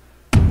before.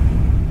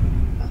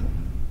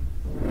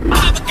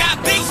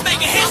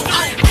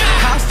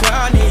 I swear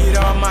I need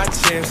all my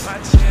chips.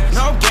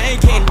 No gang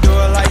can do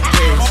it like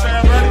this.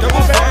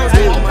 Double phones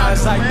in my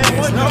eyes like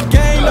this. No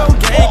gang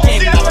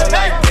can do it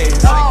like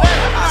this.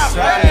 I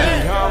swear I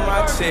need all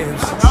my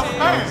chips. No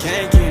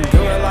gang can do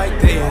it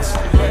like this.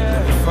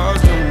 Double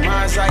phones in my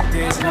eyes like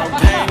this. No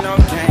gang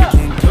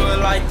can do it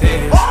like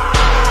this.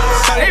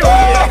 Say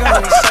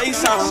gonna say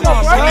something.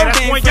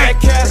 Anything fat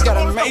cash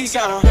gotta make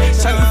something.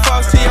 Send you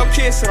folks to your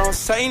kids, so don't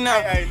say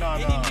nothing.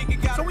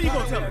 So what you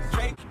gonna tell us?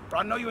 Bro,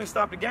 I know you ain't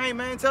stopped the game,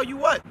 man. Tell you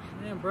what.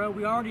 Man, bro,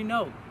 we already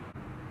know.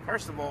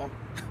 First of all,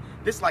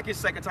 this is like his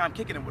second time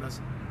kicking it with us.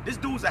 This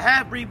dude's a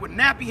half-breed with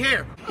nappy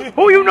hair.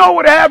 Who you know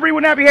with a half-breed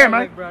with nappy hair,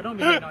 man? Hey, bro, don't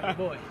be hating on your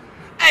boy.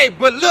 Hey,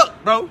 but look,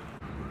 bro.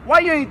 Why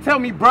you ain't tell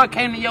me bro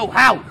came to your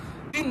house?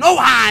 You know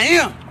how I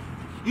am.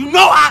 You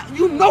know how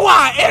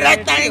I air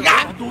that thing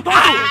out. Do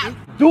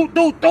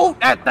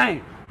that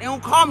thing. They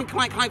don't call me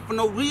clank for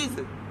no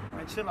reason.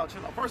 Man, chill out.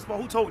 First of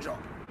all, who told y'all?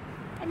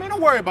 Hey, man,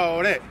 don't worry about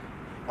all that.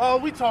 All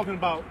we talking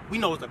about, we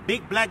know it's a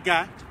big black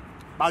guy,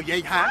 about yay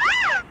high,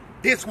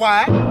 this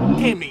wide,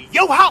 came to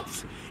your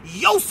house,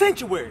 your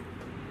sanctuary,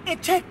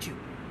 and checked you.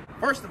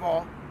 First of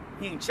all,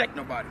 he ain't checked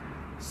nobody.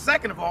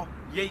 Second of all,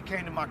 yeah, he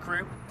came to my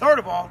crib. Third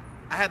of all,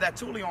 I had that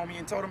toolie on me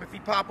and told him if he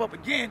pop up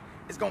again,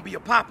 it's gonna be a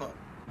pop-up.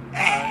 All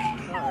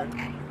right.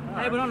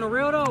 Hey, but on the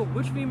real though,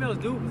 which female's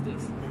dude was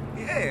this?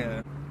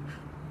 Yeah.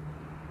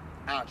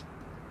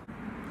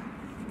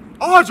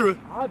 Audra,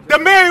 the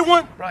married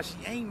one? Bro, she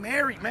ain't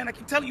married, man. I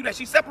keep telling you that.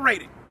 She's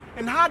separated.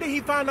 And how did he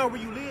find out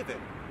where you live at?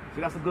 See,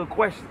 that's a good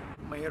question.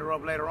 I'm gonna hit her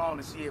up later on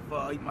and see if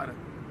he might have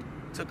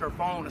took her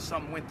phone or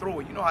something, went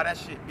through it. You know how that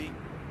shit be.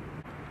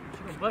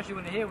 She gonna bust you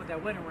in the head with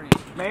that wedding ring.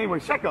 Man,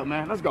 anyway, check up,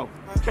 man. Let's go.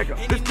 Check up.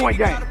 This point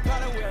game.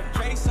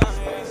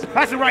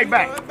 Pass it right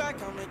back.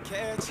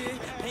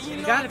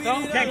 You got it,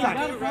 bro. Game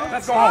time.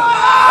 Let's go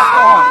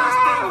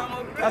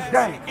home. That's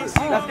game. That's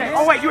game.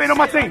 Oh, wait, you ain't on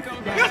my team.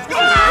 Let's go.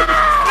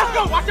 Let's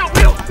go. Watch out,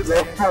 Will.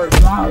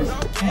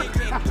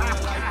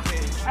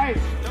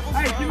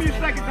 Hey, give me a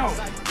second, though.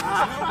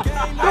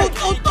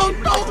 Don't.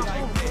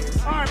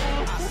 All right,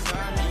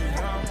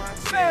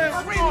 man,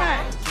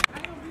 rematch.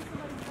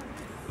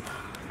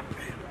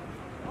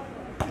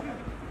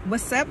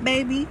 What's up,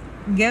 baby?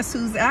 Guess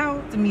who's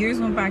out? Them years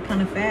went by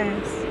kind of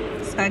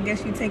fast. So I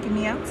guess you taking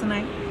me out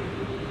tonight.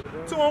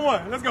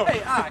 2-on-1. Let's go.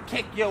 Hey, I'll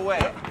kick your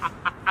ass.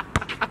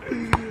 Hey,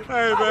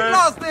 man. I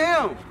lost to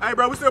him. Hey,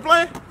 bro, we still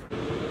playing?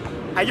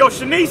 Hey, yo,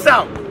 Shanice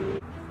out.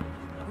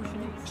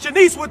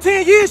 Shanice, what,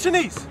 10 years,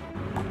 Shanice?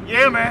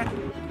 Yeah, man.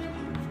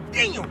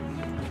 Damn.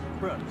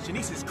 Bro,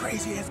 Shanice is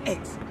crazy as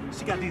X.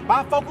 She got these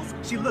bifocals.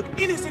 She look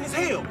innocent as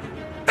hell.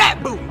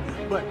 Fat booty.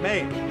 But,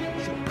 man,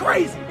 she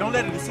crazy. Don't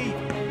let her deceive you.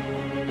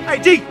 Hey,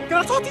 G, can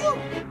I talk to you?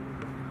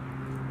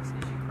 She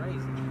crazy.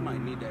 You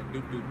might need that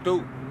do.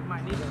 We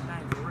might need that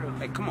thing for real.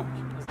 Hey, come on.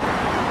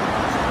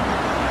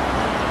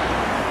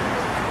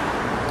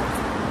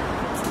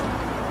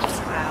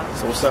 Wow.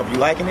 So what's up? You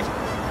liking it?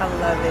 I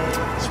love it.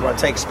 That's where I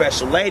take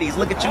special ladies.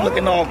 Look at you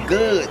looking all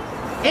good.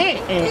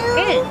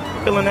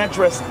 Filling that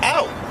dress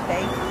out.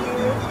 Thank you.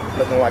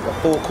 Looking like a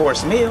full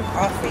course meal.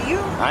 All for you.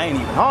 I ain't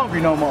even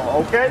hungry no more,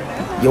 okay?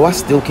 Yo, I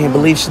still can't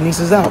believe Shanice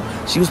is out.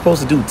 She was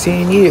supposed to do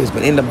 10 years,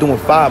 but ended up doing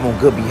 5 on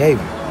good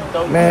behavior.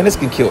 Man, this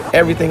can kill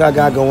everything I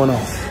got going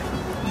on.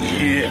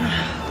 Yeah.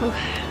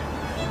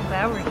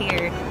 Glad we're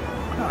here.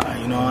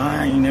 You know,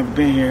 I ain't never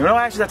been here. No,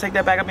 actually, I take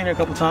that back. I've been here a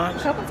couple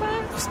times. A couple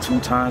times? Just 2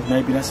 times,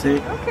 maybe. That's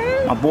it.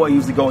 Okay. My boy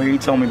used to go here. He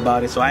told me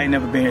about it, so I ain't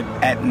never been here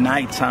at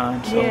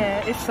nighttime. So.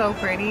 Yeah, it's so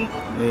pretty.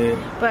 Yeah.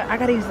 But I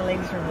gotta use the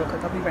ladies' room real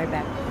quick. I'll be right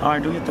back. All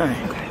right, do your thing.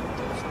 Okay.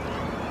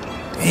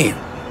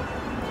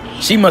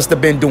 Damn. She must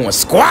have been doing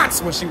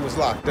squats when she was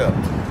locked up.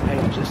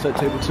 Hey, just at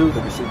table 2.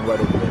 They'll be sitting right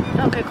over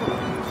there. Okay, cool.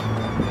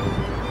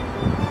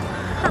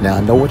 Now,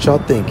 I know what y'all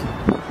thinking.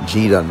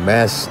 G done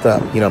messed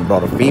up. He done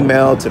brought a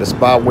female to the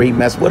spot where he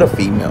messed with a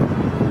female.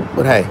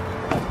 But hey,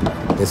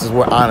 this is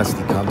where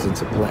honesty comes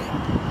into play.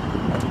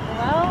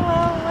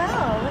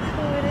 Well, look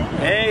who it is.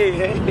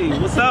 Hey,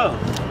 what's up?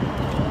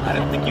 I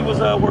didn't think you was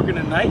working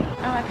tonight.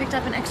 Oh, I picked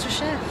up an extra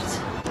shift.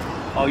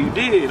 Oh, you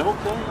did?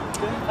 Okay.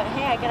 But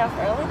hey, I get off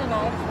early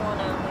tonight if you want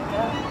to link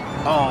up.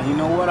 Oh, you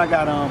know what? I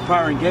got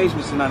prior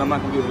engagements tonight. I'm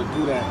not going to be able to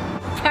do that.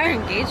 Prior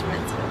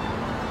engagements?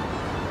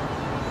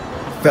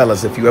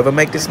 Fellas, if you ever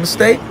make this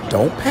mistake,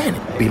 don't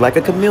panic. Be like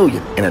a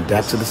chameleon and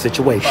adapt to the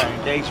situation. Prior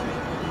engagement.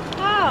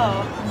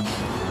 Oh.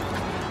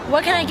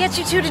 What can I get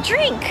you two to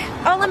drink?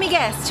 Oh, let me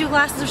guess. 2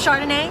 glasses of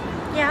Chardonnay?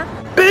 Yeah?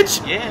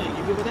 Bitch! Yeah,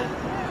 you good with that?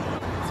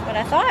 That's what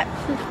I thought.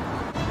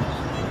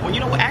 Well, you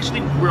know what?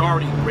 Actually, we're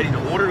already ready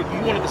to order.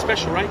 You wanted the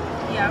special, right?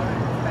 Yeah,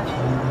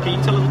 special. Can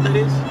you tell us what that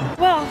is?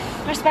 Well,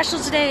 our special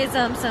today is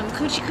some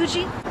coochie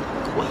coochie.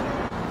 What?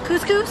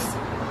 Couscous.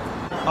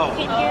 Oh.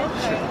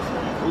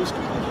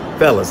 Couscous.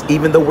 Fellas,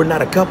 even though we're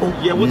not a couple,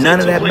 none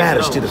of that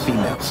matters to the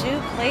females.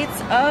 2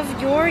 plates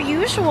of your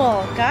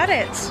usual. Got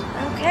it.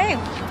 Okay.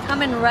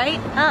 Coming right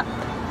up.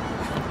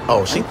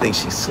 Oh, she thinks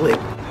she's slick.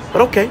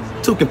 But okay,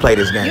 2 can play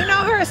this game. You know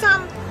her or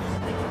something?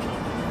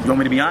 You want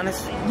me to be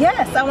honest?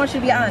 Yes, I want you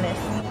to be honest.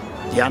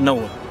 Yeah, I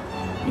know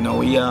her. You know,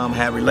 we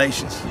had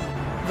relations.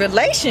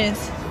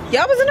 Relations?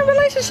 Y'all was in a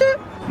relationship?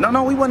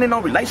 No, we wasn't in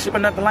no relationship or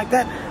nothing like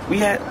that. We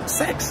had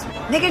sex.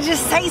 Nigga,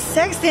 just say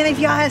sex then if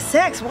y'all had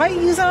sex. Why are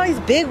you using all these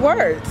big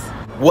words?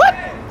 What?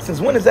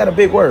 Since when is that a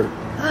big word?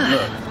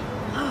 Look,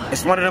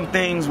 it's one of them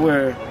things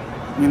where,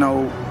 you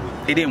know,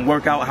 it didn't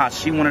work out how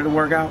she wanted to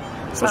work out,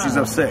 so she's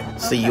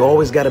upset. See, you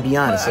always gotta be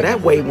honest. So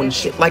that way, when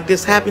shit like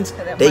this happens,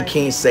 they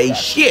can't say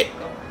shit.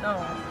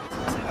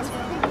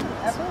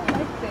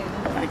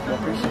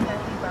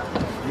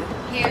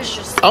 Here's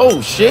your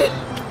Oh, shit.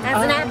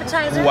 as an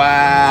appetizer.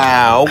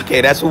 Wow.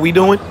 Okay, that's what we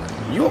doing?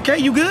 You okay?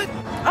 You good?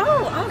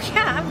 Oh,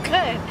 yeah, I'm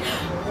good.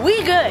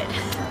 We good.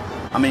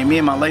 I mean, me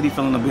and my lady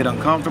feeling a bit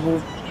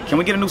uncomfortable. Can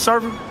we get a new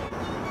server?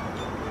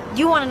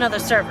 You want another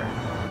server?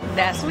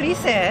 That's what he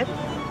said.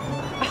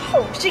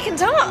 Oh, she can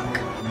talk.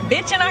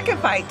 Bitch, and I can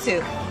fight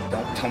too.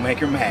 Don't make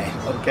her mad,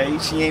 okay?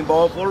 She ain't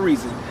bald for a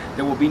reason.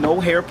 There will be no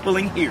hair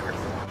pulling here.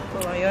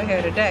 Pull on your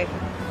hair today.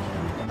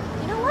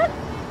 You know what?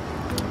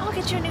 I'll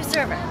get you a new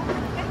server.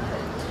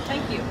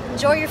 Thank you.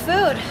 Enjoy your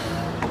food.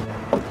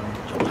 I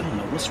don't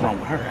know what's wrong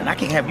with her, and I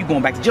can't have you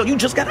going back to jail. You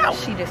just got out.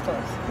 She this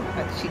close.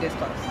 She this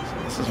close.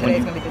 This is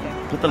Today's when gonna be the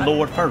day. Put the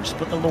Lord first.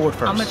 Put the Lord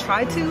first. I'm gonna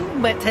try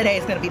to, but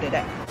today's gonna be the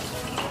day.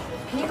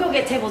 Can you go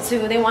get table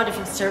 2? They want a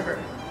different server.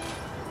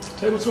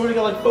 Table 2 already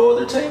got like 4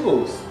 other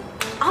tables.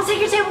 I'll take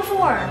your table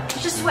 4.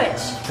 Just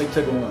switch. Take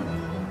table 1.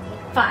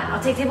 Fine,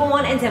 I'll take table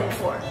 1 and table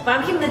 4. But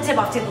I'm keeping the tip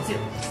off table 2.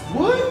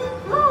 What?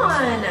 Come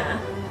on.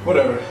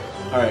 Whatever.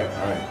 All right.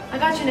 I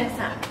got you next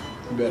time.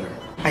 You better.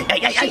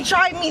 She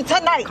tried me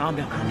tonight. Calm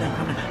down.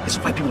 There's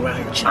white people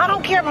around here. I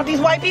don't care about these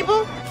white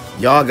people.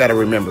 Y'all gotta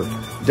remember,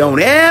 don't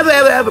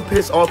ever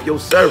piss off your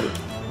server.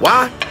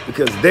 Why?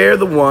 Because they're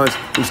the ones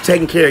who's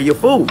taking care of your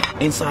food.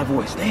 Inside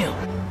voice, damn.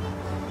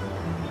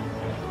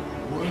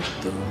 What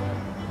the?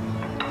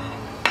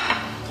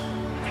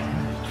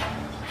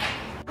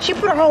 She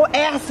put her whole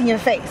ass in your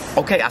face.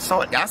 Okay, I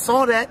saw it. I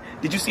saw that.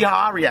 Did you see how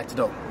I reacted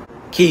though?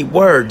 Key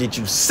word, did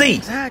you see?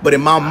 Exactly. But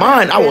in my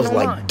mind, I was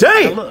like,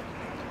 damn. Now look,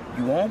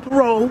 you on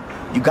parole.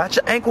 You got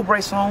your ankle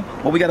brace on.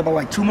 Well, we got about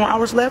like 2 more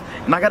hours left,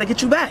 and I gotta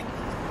get you back.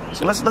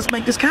 So let's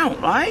make this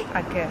count, all right?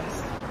 I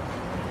guess.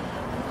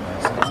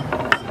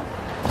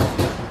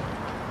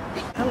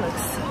 That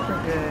looks super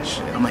good.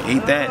 Shit, I'm gonna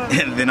eat that,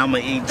 and then I'm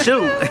gonna eat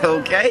you,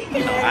 okay?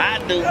 You know how I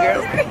do,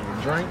 girl.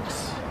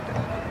 Drinks.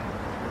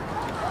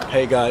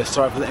 Hey guys,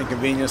 sorry for the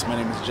inconvenience. My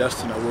name is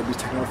Justin. I will be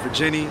taking over for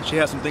Jenny. She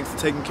has some things to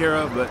take care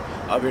of, but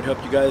I'll be here to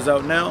help you guys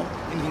out now.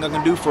 Anything I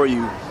can do for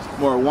you?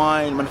 More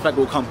wine. Matter of fact,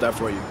 we'll come to that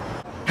for you.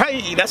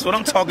 Hey, that's what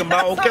I'm talking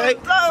about, okay?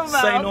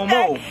 Say no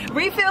more.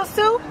 Refills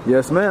too?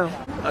 Yes, ma'am.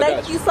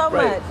 Thank you so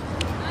much.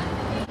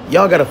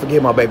 Y'all gotta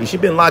forgive my baby. She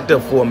been locked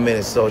up for a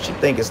minute, so she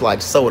think it's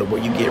like soda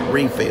where you get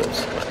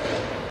refills.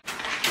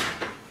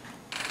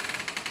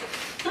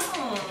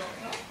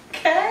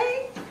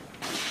 Okay.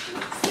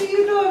 See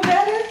you doing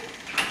better.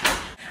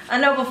 I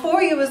know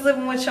before you was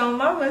living with your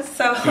mama,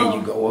 so. Here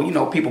you go. Well, you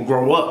know, people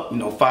grow up. You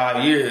know,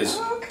 5 years,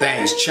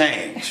 things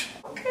change.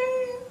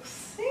 Okay,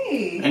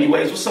 see.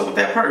 Anyways, what's up with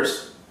that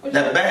purse?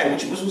 That bag,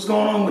 what's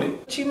going on with it?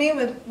 What you mean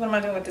with, what am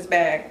I doing with this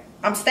bag?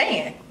 I'm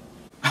staying.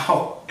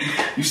 Oh,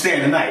 you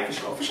staying tonight,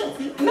 for sure.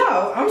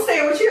 No, I'm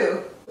staying with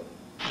you.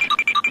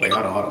 Wait,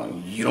 hold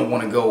on. You don't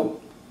want to go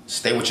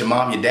stay with your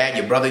mom, your dad,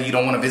 your brother? You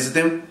don't want to visit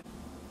them?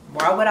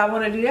 Why would I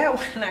want to do that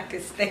when I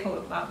could stay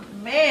with my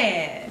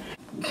man?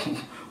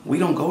 We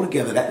don't go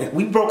together.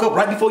 We broke up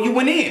right before you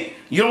went in.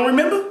 You don't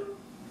remember?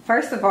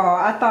 First of all,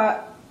 I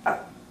thought...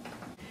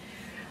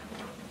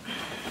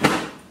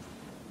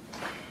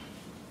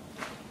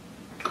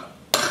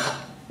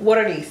 What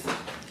are these?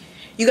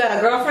 You got a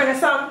girlfriend or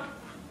something?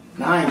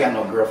 No, I ain't got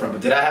no girlfriend,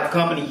 but did I have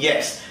company?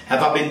 Yes.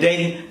 Have I been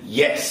dating?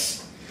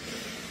 Yes.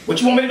 What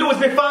you want me to do? It's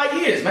been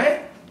 5 years,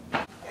 man.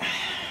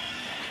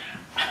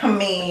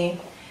 mean,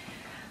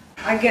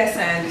 I guess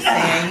I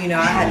understand. You know,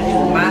 I had to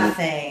do my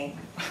thing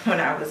when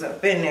I was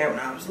up in there when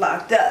I was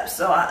locked up.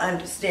 So I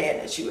understand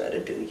that you had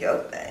to do your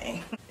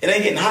thing. It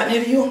ain't getting hot in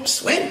here to you? I'm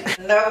sweating.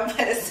 No,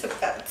 but it's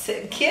about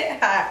to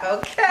get hot,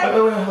 okay?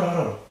 Wait, hold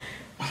on.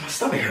 My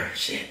stomach hurt,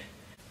 shit.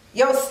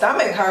 Your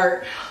stomach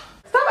hurt?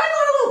 Stop acting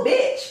like a little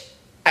bitch.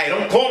 Hey,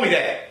 don't call me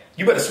that.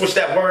 You better switch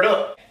that word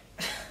up.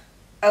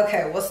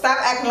 Okay, well stop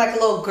acting like a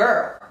little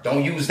girl.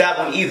 Don't use that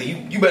one either.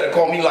 You better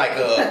call me like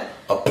a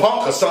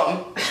punk or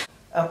something.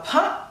 A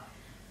punk?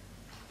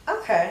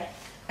 Okay.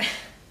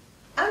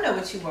 I know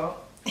what you want.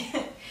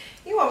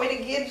 You want me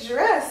to get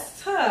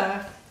dressed,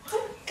 huh?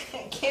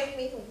 Give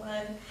me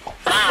 1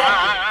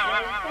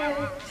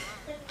 second.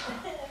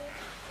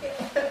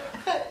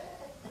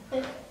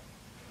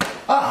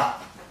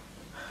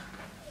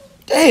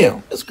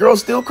 Damn, this girl's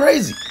still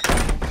crazy.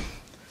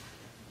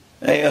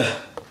 Hey,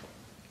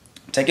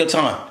 take your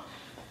time.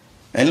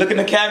 And look in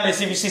the cabinet and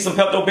see if you see some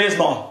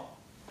Pepto-Bismol.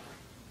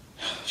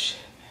 Oh, shit.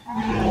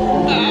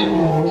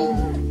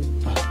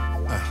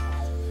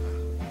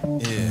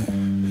 Yeah.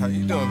 How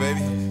you doing, baby?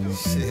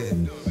 Shit.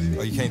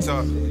 Oh, you can't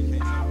talk? You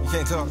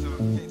can't talk?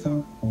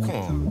 Come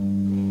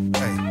on.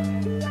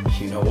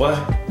 Hey. You know what?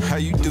 How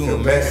you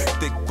doing, man?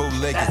 Thick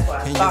bow-legged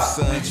in your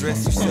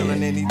sundress. You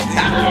selling anything?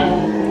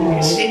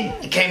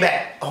 Shit, it came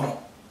back. Hold on.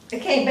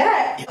 It came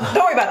back?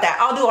 Don't worry about that.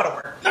 I'll do all the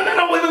work.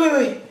 No,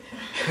 wait.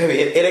 Baby,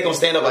 it ain't gonna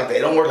stand up like that.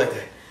 It don't work like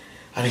that.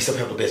 I need some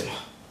Pepto-Bismol.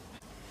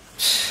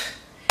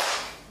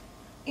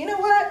 You know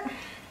what? I'm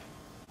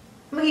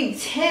gonna give you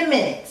 10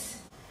 minutes.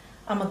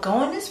 I'm gonna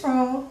go in this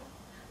room.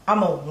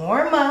 I'm gonna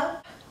warm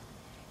up.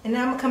 And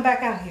then I'm gonna come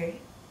back out here.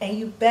 And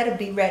you better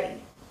be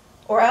ready.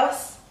 Or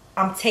else,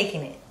 I'm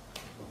taking it.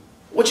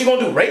 What you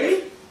gonna do, rape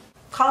me?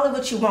 Call it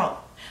what you want.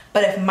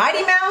 But if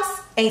Mighty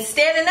Mouse ain't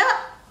standing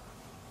up,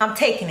 I'm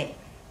taking it.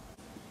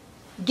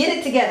 Get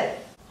it together.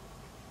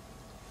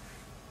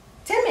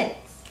 10 minutes.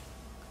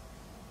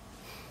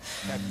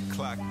 Have to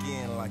clock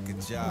in like a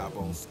job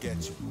on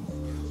schedule.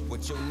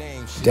 What's your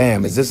name?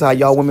 Damn, is this how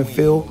y'all women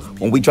feel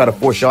when we try to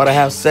force y'all to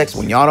have sex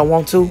when y'all don't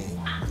want to?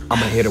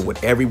 I'ma hit her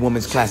with every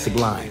woman's classic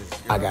line.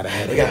 I got a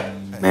headache.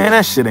 Man,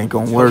 that shit ain't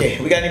gonna work.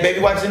 Okay, we got any baby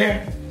wipes in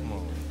there?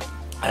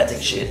 I gotta take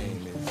a shit.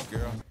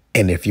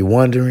 And if you're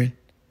wondering,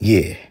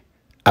 yeah,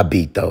 I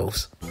beat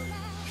those.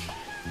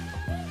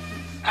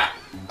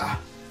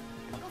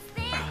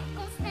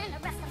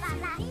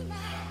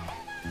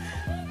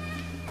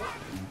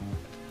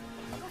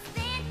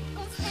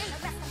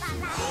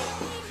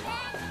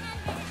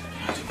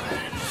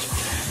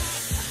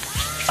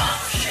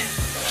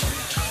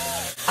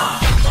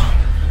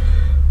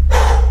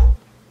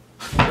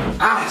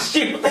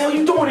 Shit, what the hell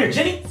you doing here,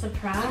 Jenny?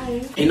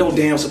 Surprise. Ain't no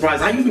damn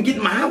surprise. How you even get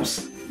in my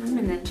house? I'm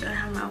a ninja. I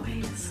have my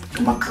ways.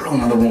 My girl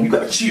in the room. You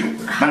gotta chill.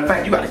 Matter of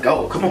fact, you gotta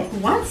go. Come on.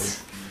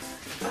 What?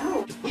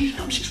 Oh. You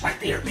know she's right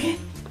there, man.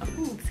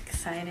 Oh, it's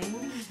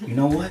exciting. You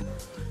know what?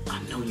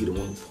 I know you're the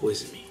one who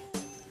poisoned me.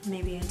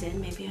 Maybe I did,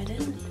 maybe I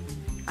didn't.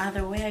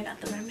 Either way, I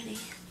got the remedy.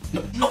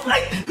 No,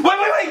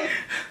 wait.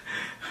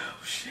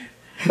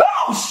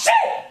 Oh, shit.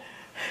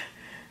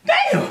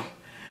 Damn.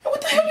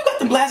 What the hell you got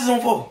the glasses on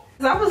for?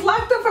 I was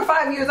locked up for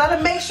 5 years. I had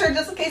to make sure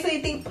just in case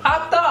anything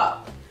popped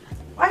up.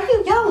 Why are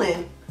you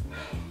yelling?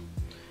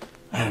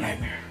 I had a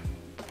nightmare.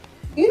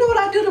 You know what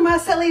I'd do to my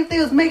celly if they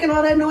was making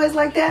all that noise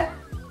like that?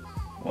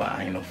 Well,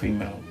 I ain't no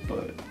female,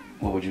 but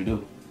what would you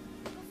do?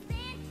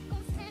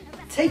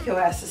 Take your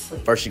ass to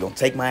sleep. First you're gonna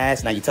take my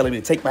ass, now you're telling me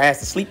to take my ass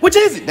to sleep. Which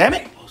is it, damn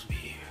it?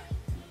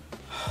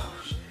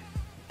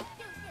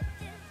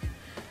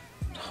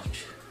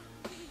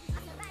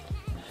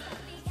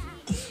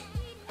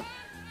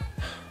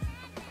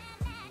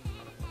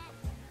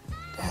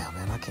 Damn,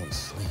 man, I can't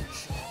sleep.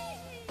 Shit.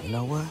 You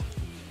know what?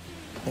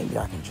 Maybe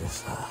I can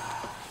just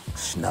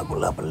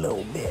snuggle up a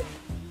little bit.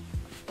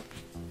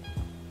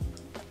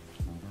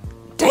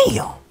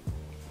 Damn.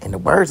 In the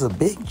words of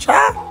Big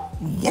Chop,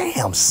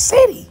 Yam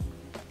City.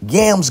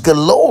 Yams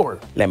galore.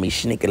 Let me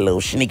sneak a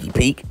little sneaky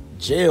peek.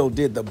 Jail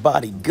did the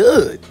body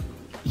good.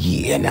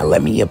 Yeah, now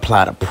let me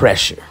apply the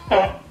pressure.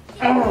 What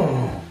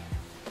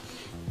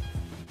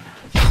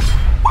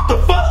the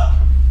fuck?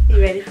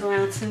 You ready for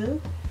round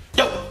 2?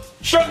 Yo,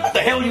 Shirley, what the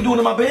hell are you doing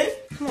in my bed?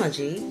 Come on,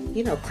 G.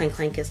 You know Clink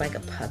Clink is like a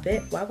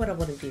puppet. Why would I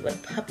want to be with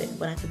a puppet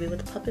when I could be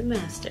with a puppet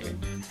master?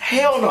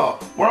 Hell no.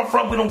 Where I'm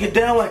from, we don't get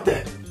down like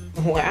that.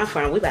 Where I'm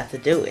from, we about to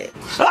do it.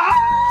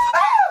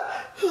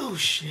 Oh,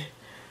 shit.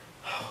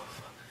 Oh,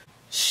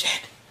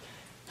 shit.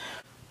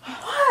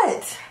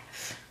 What?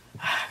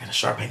 I got a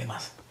sharp pain in my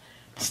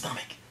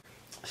stomach.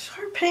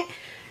 Sharp pain?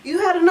 You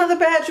had another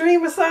bad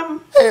dream or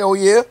something? Hell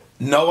yeah.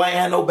 No, I ain't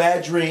had no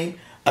bad dream.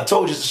 I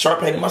told you it's a sharp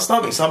pain in my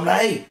stomach, something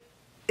I ate.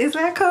 Is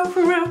that code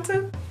for round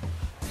 2?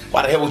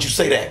 Why the hell would you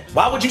say that?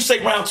 Why would you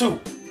say round 2?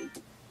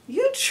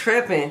 You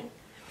tripping.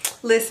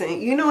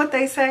 Listen, you know what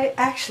they say?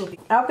 Actually,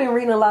 I've been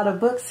reading a lot of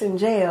books in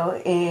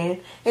jail, and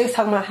they was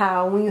talking about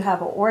how when you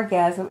have an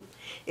orgasm,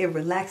 it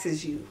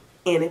relaxes you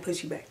and it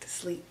puts you back to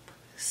sleep.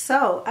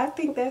 So I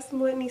think that's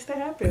what needs to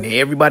happen. When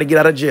everybody get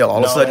out of jail, all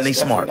of a sudden they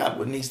that's smart. definitely not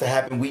what needs to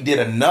happen. We did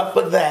enough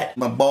of that.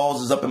 My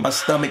balls is up in my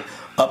stomach,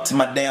 up to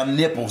my damn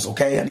nipples,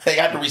 okay? They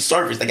got to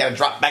resurface. They got to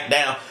drop back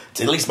down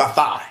to at least my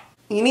thigh.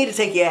 You need to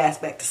take your ass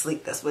back to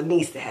sleep. That's what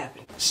needs to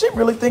happen. She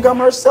really think I'm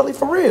her Sally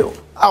for real.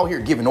 Out here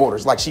giving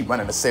orders like she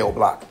running a cell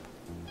block.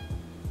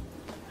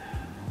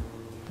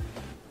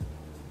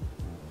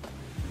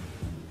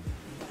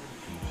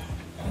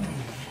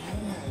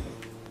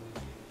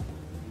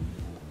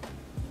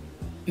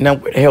 Now,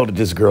 where the hell did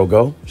this girl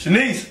go?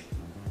 Shanice.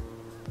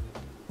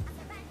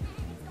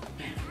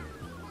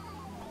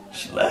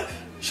 She left.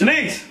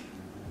 Shanice.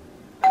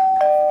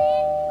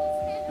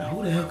 Now,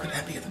 who the hell could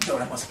that be at the door?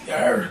 That must be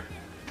her.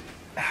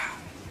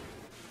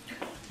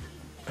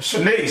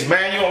 Shanice,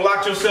 man, you gonna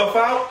lock yourself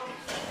out?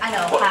 I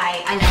know,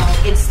 hi, I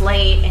know, it's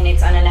late and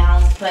it's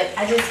unannounced, but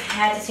I just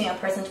had to see a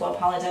person to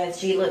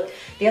apologize. Gee, look,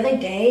 the other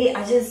day,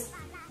 I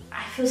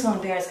feel so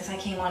embarrassed because I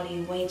came on to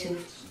you way too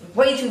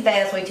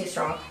fast, way too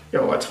strong.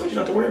 Yo, I told you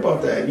not to worry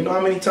about that. You know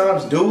how many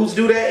times dudes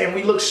do that and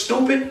we look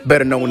stupid?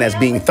 Better known as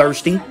being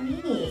thirsty.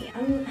 Me,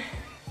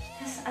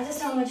 I just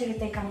don't want you to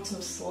think I'm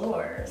some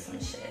slur or some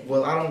shit.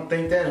 Well, I don't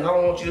think that, and I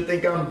don't want you to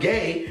think I'm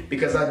gay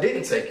because I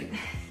didn't take it.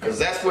 Because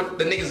that's what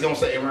the niggas gonna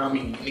say around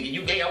me. Nigga,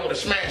 you gay, I would've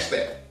smashed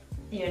that.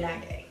 You're not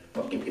gay.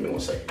 Well, give me 1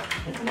 second.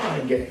 Come on, I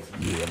ain't gay.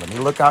 Yeah, let me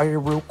look out here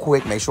real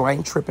quick, make sure I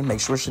ain't tripping, make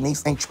sure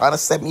Shanice ain't trying to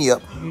set me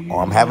up,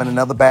 or I'm having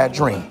another bad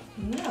dream.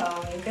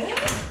 No, you good?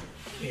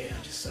 Yeah,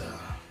 I just,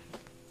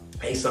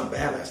 I ate something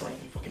bad last night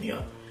and fucking me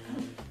up.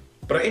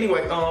 But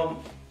anyway,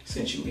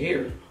 since you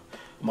here,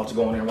 I'm about to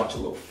go in there and watch a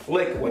little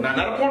flick. Well, not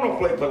a porno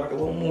flick, but like a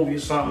little movie or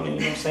something. You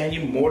know what I'm saying?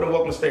 You're more than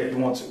welcome to stay if you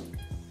want to.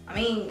 I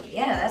mean,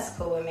 yeah, that's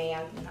cool with me.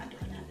 I'm not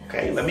doing that.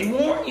 Okay, let me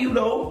warn you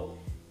though.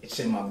 It's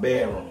in my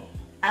bedroom.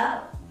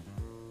 Oh.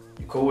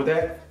 You cool with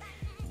that?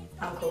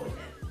 I'm cool with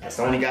that. That's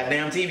the only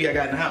goddamn TV I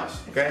got in the house,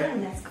 okay?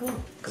 That's cool.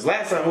 Because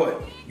last time,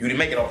 what? You didn't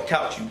make it off the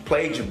couch. You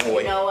played your boy.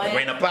 You know what? And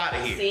ran up out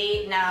of here.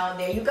 See, now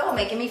there you go,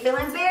 making me feel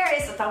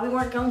embarrassed. I thought we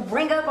weren't gonna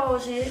bring up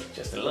old shit.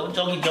 Just a little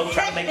jokey joke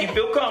trying to make you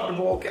feel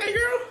comfortable, okay,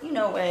 girl? You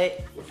know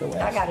what?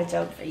 I got a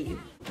joke for you.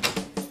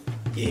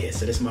 Yeah,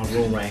 so this is my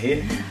room right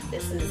here.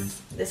 This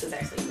is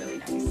actually really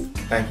nice.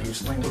 Thank you.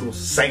 It's like a little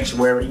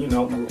sanctuary, you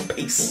know, a little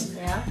peace.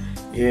 Yeah?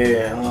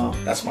 Yeah,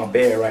 that's my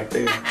bed right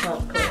there.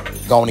 Oh, cool.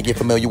 Go on and get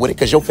familiar with it,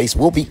 because your face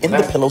will be in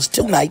the pillows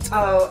tonight.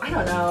 Oh, I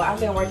don't know. I've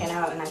been working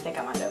out and I think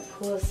I might have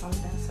pulled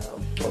something, so.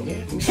 Oh,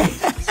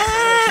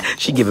 yeah.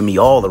 She giving me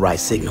all the right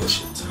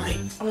signals.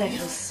 Oh, that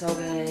feels so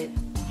good.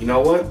 You know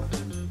what?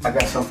 I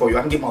got something for you.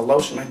 I can get my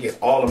lotion. I can get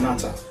all of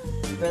nonstop.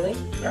 Really?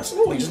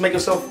 Absolutely. Just make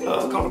yourself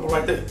comfortable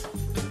right there.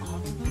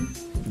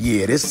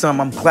 Yeah, this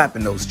time I'm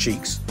clapping those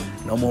cheeks.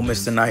 No more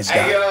Mr. Nice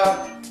Guy.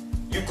 Hey,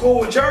 you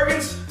cool with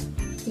Jergens?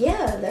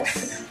 Yeah,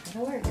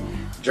 that'll work.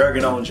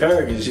 Jergen on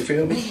Jergens, you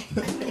feel me?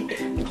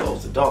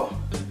 Close the door.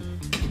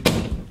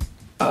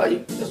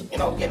 You just,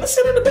 let's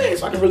sit in the bed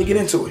so I can really get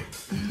into it.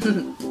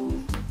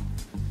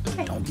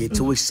 Don't get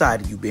too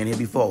excited. You've been here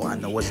before. I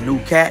know it's new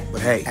cat,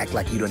 but hey, act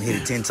like you done hit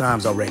it 10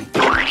 times already.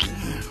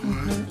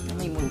 Let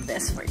me move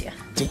this for you.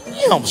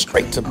 Damn,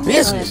 straight to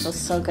business. Oh, it feels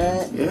so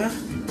good. Yeah?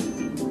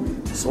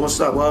 So what's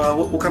up?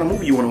 What kind of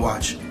movie you want to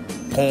watch?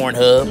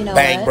 Pornhub, You know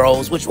Bang what?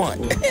 Bros, which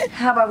one?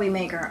 How about we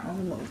make our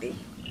own movie?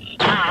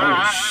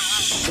 Oh,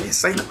 shit.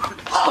 Say no.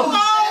 Oh,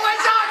 what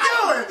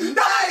y'all doing?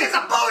 That is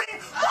a booty.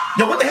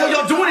 Yo, what the hell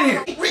y'all doing in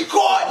here?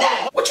 Record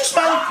that. What you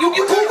smiling?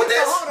 You cool with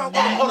this? Hold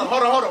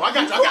on. I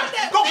got you.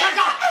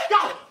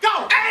 Go.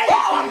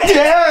 Hey!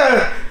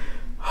 Yeah.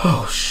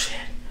 Oh, shit.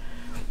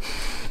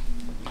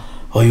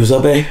 Oh, you was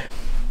up, babe?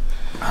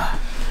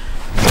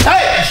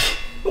 Hey!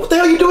 What the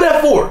hell you do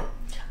that for?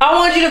 I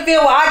want you to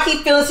feel what I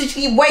keep feeling since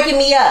you keep waking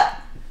me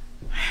up.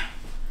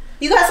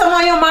 You got something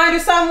on your mind or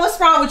something? What's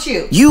wrong with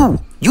you? You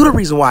the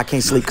reason why I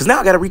can't sleep, because now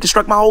I gotta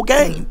reconstruct my whole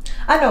game.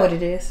 I know what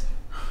it is.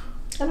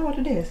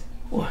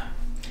 What?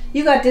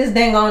 You got this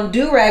dang on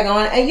do-rag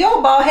on, and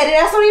your bald-headed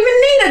ass don't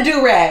even need a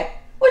do-rag.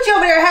 What, you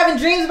over there having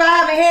dreams about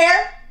having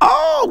hair?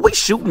 Oh, we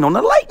shooting on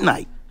a late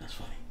night.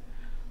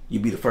 You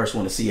be the first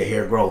one to see a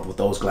hair growth with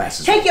those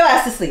glasses. Take your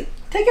ass to sleep.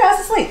 Take your ass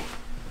to sleep.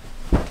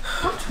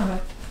 I'm trying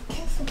to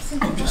get some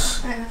sleep. I'm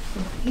just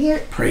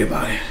here. Pray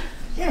about it.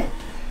 Yeah.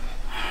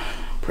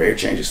 Prayer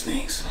changes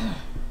things.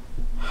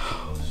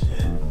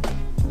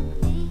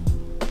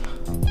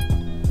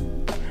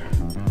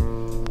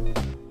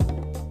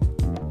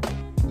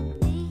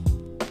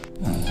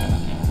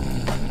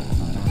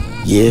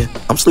 Yeah,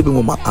 I'm sleeping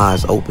with my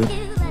eyes open.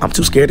 I'm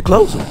too scared to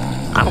close them.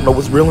 I don't know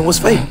what's real and what's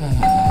fake.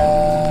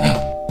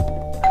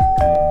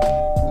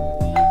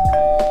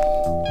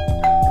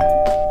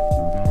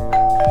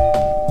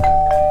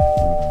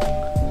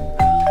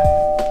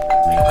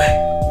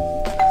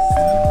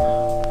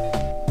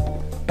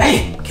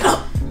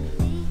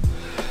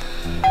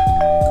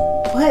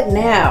 What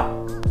now?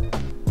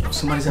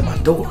 Somebody's at my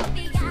door.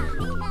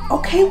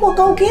 Okay, well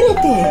go get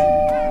it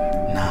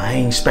then. Nah, I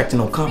ain't expecting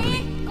no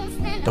company.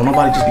 Don't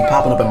nobody just be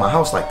popping up at my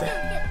house like that.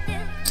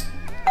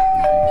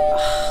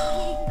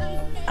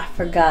 I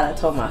forgot I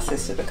told my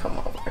sister to come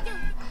over.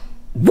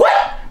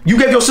 What? You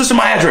gave your sister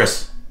my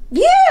address?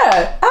 Yeah,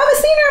 I haven't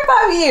seen her in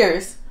 5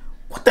 years.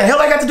 What the hell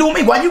that got to do with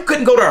me? Why you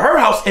couldn't go to her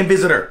house and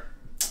visit her?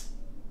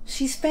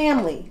 She's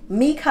family.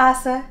 Mi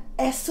casa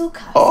es su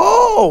casa.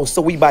 Oh,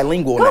 so we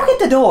bilingual now. Go get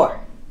the door.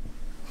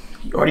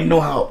 You already know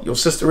how your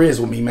sister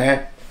is with me,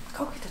 man.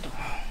 Go get the door.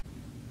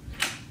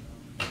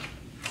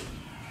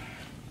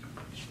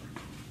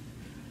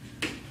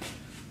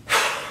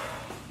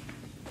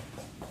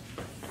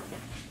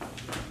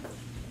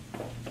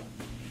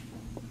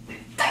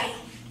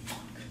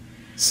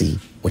 See,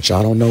 what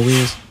y'all don't know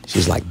is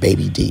she's like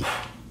Baby D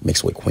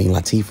mixed with Queen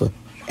Latifah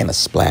and a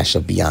splash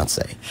of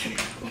Beyonce.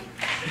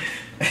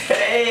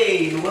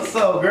 Hey, what's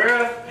up,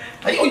 girl?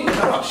 Hey, you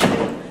come on, shit.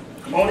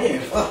 Come on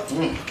in.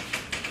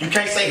 You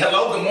can't say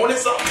hello, good morning,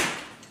 something?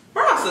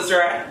 Where my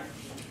sister at?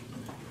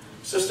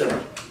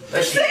 Sister,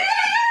 let's see.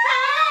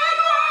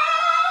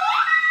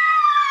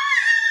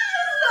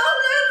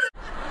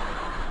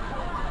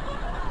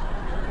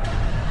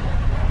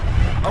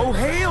 Oh,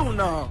 hell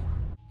no.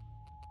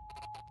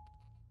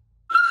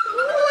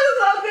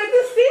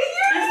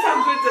 It's so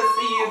good to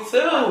see you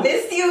too. I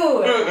missed you.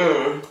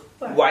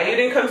 Why you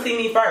didn't come see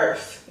me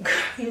first?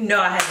 You know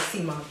I had to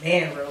see my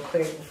man real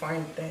quick before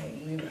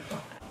anything. You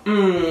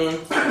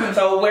know.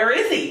 So where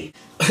is he?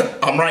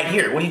 I'm right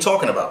here. What are you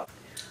talking about?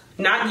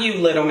 Not you,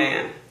 little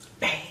man.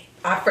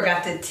 I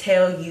forgot to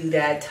tell you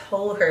that I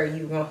told her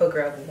you were gonna hook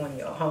her up with one of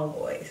your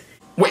homeboys.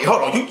 Wait,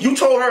 hold on. You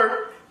told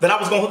her that I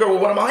was gonna hook her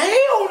with one of my...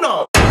 Hell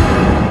no!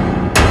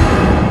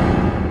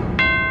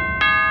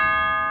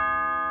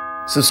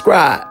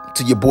 Subscribe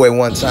to your boy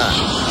one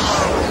time.